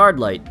 that was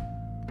Shardlight.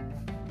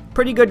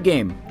 Pretty good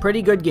game.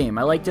 Pretty good game.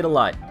 I liked it a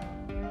lot.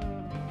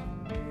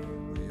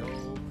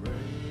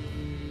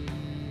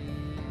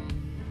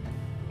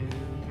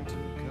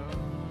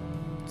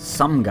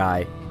 Some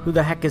guy. Who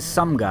the heck is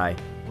some guy?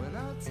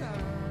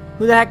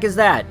 Who the heck is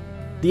that?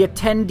 The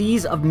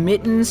attendees of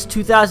Mittens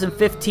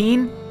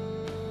 2015?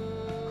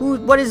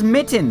 What is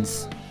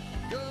Mittens?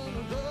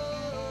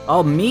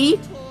 Oh, me?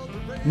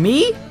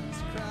 Me?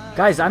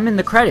 Guys, I'm in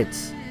the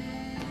credits.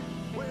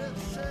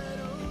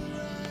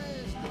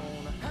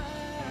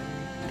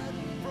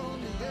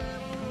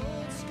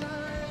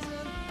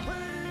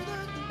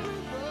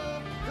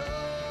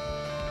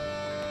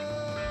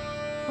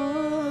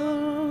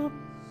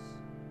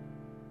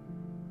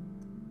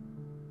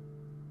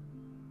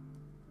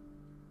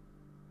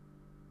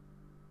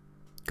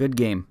 Good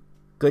game.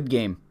 Good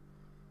game.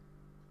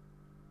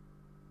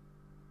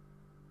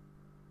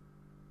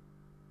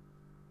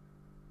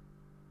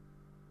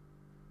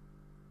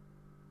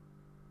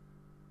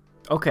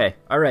 Okay,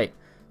 alright.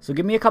 So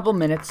give me a couple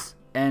minutes,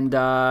 and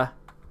I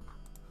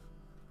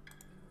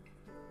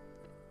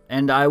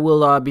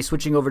will be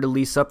switching over to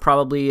Lisa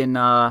probably in 2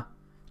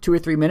 or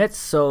 3 minutes.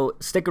 So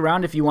stick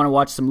around if you want to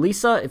watch some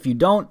Lisa. If you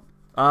don't,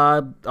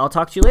 I'll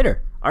talk to you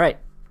later. Alright,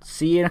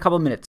 see you in a couple minutes.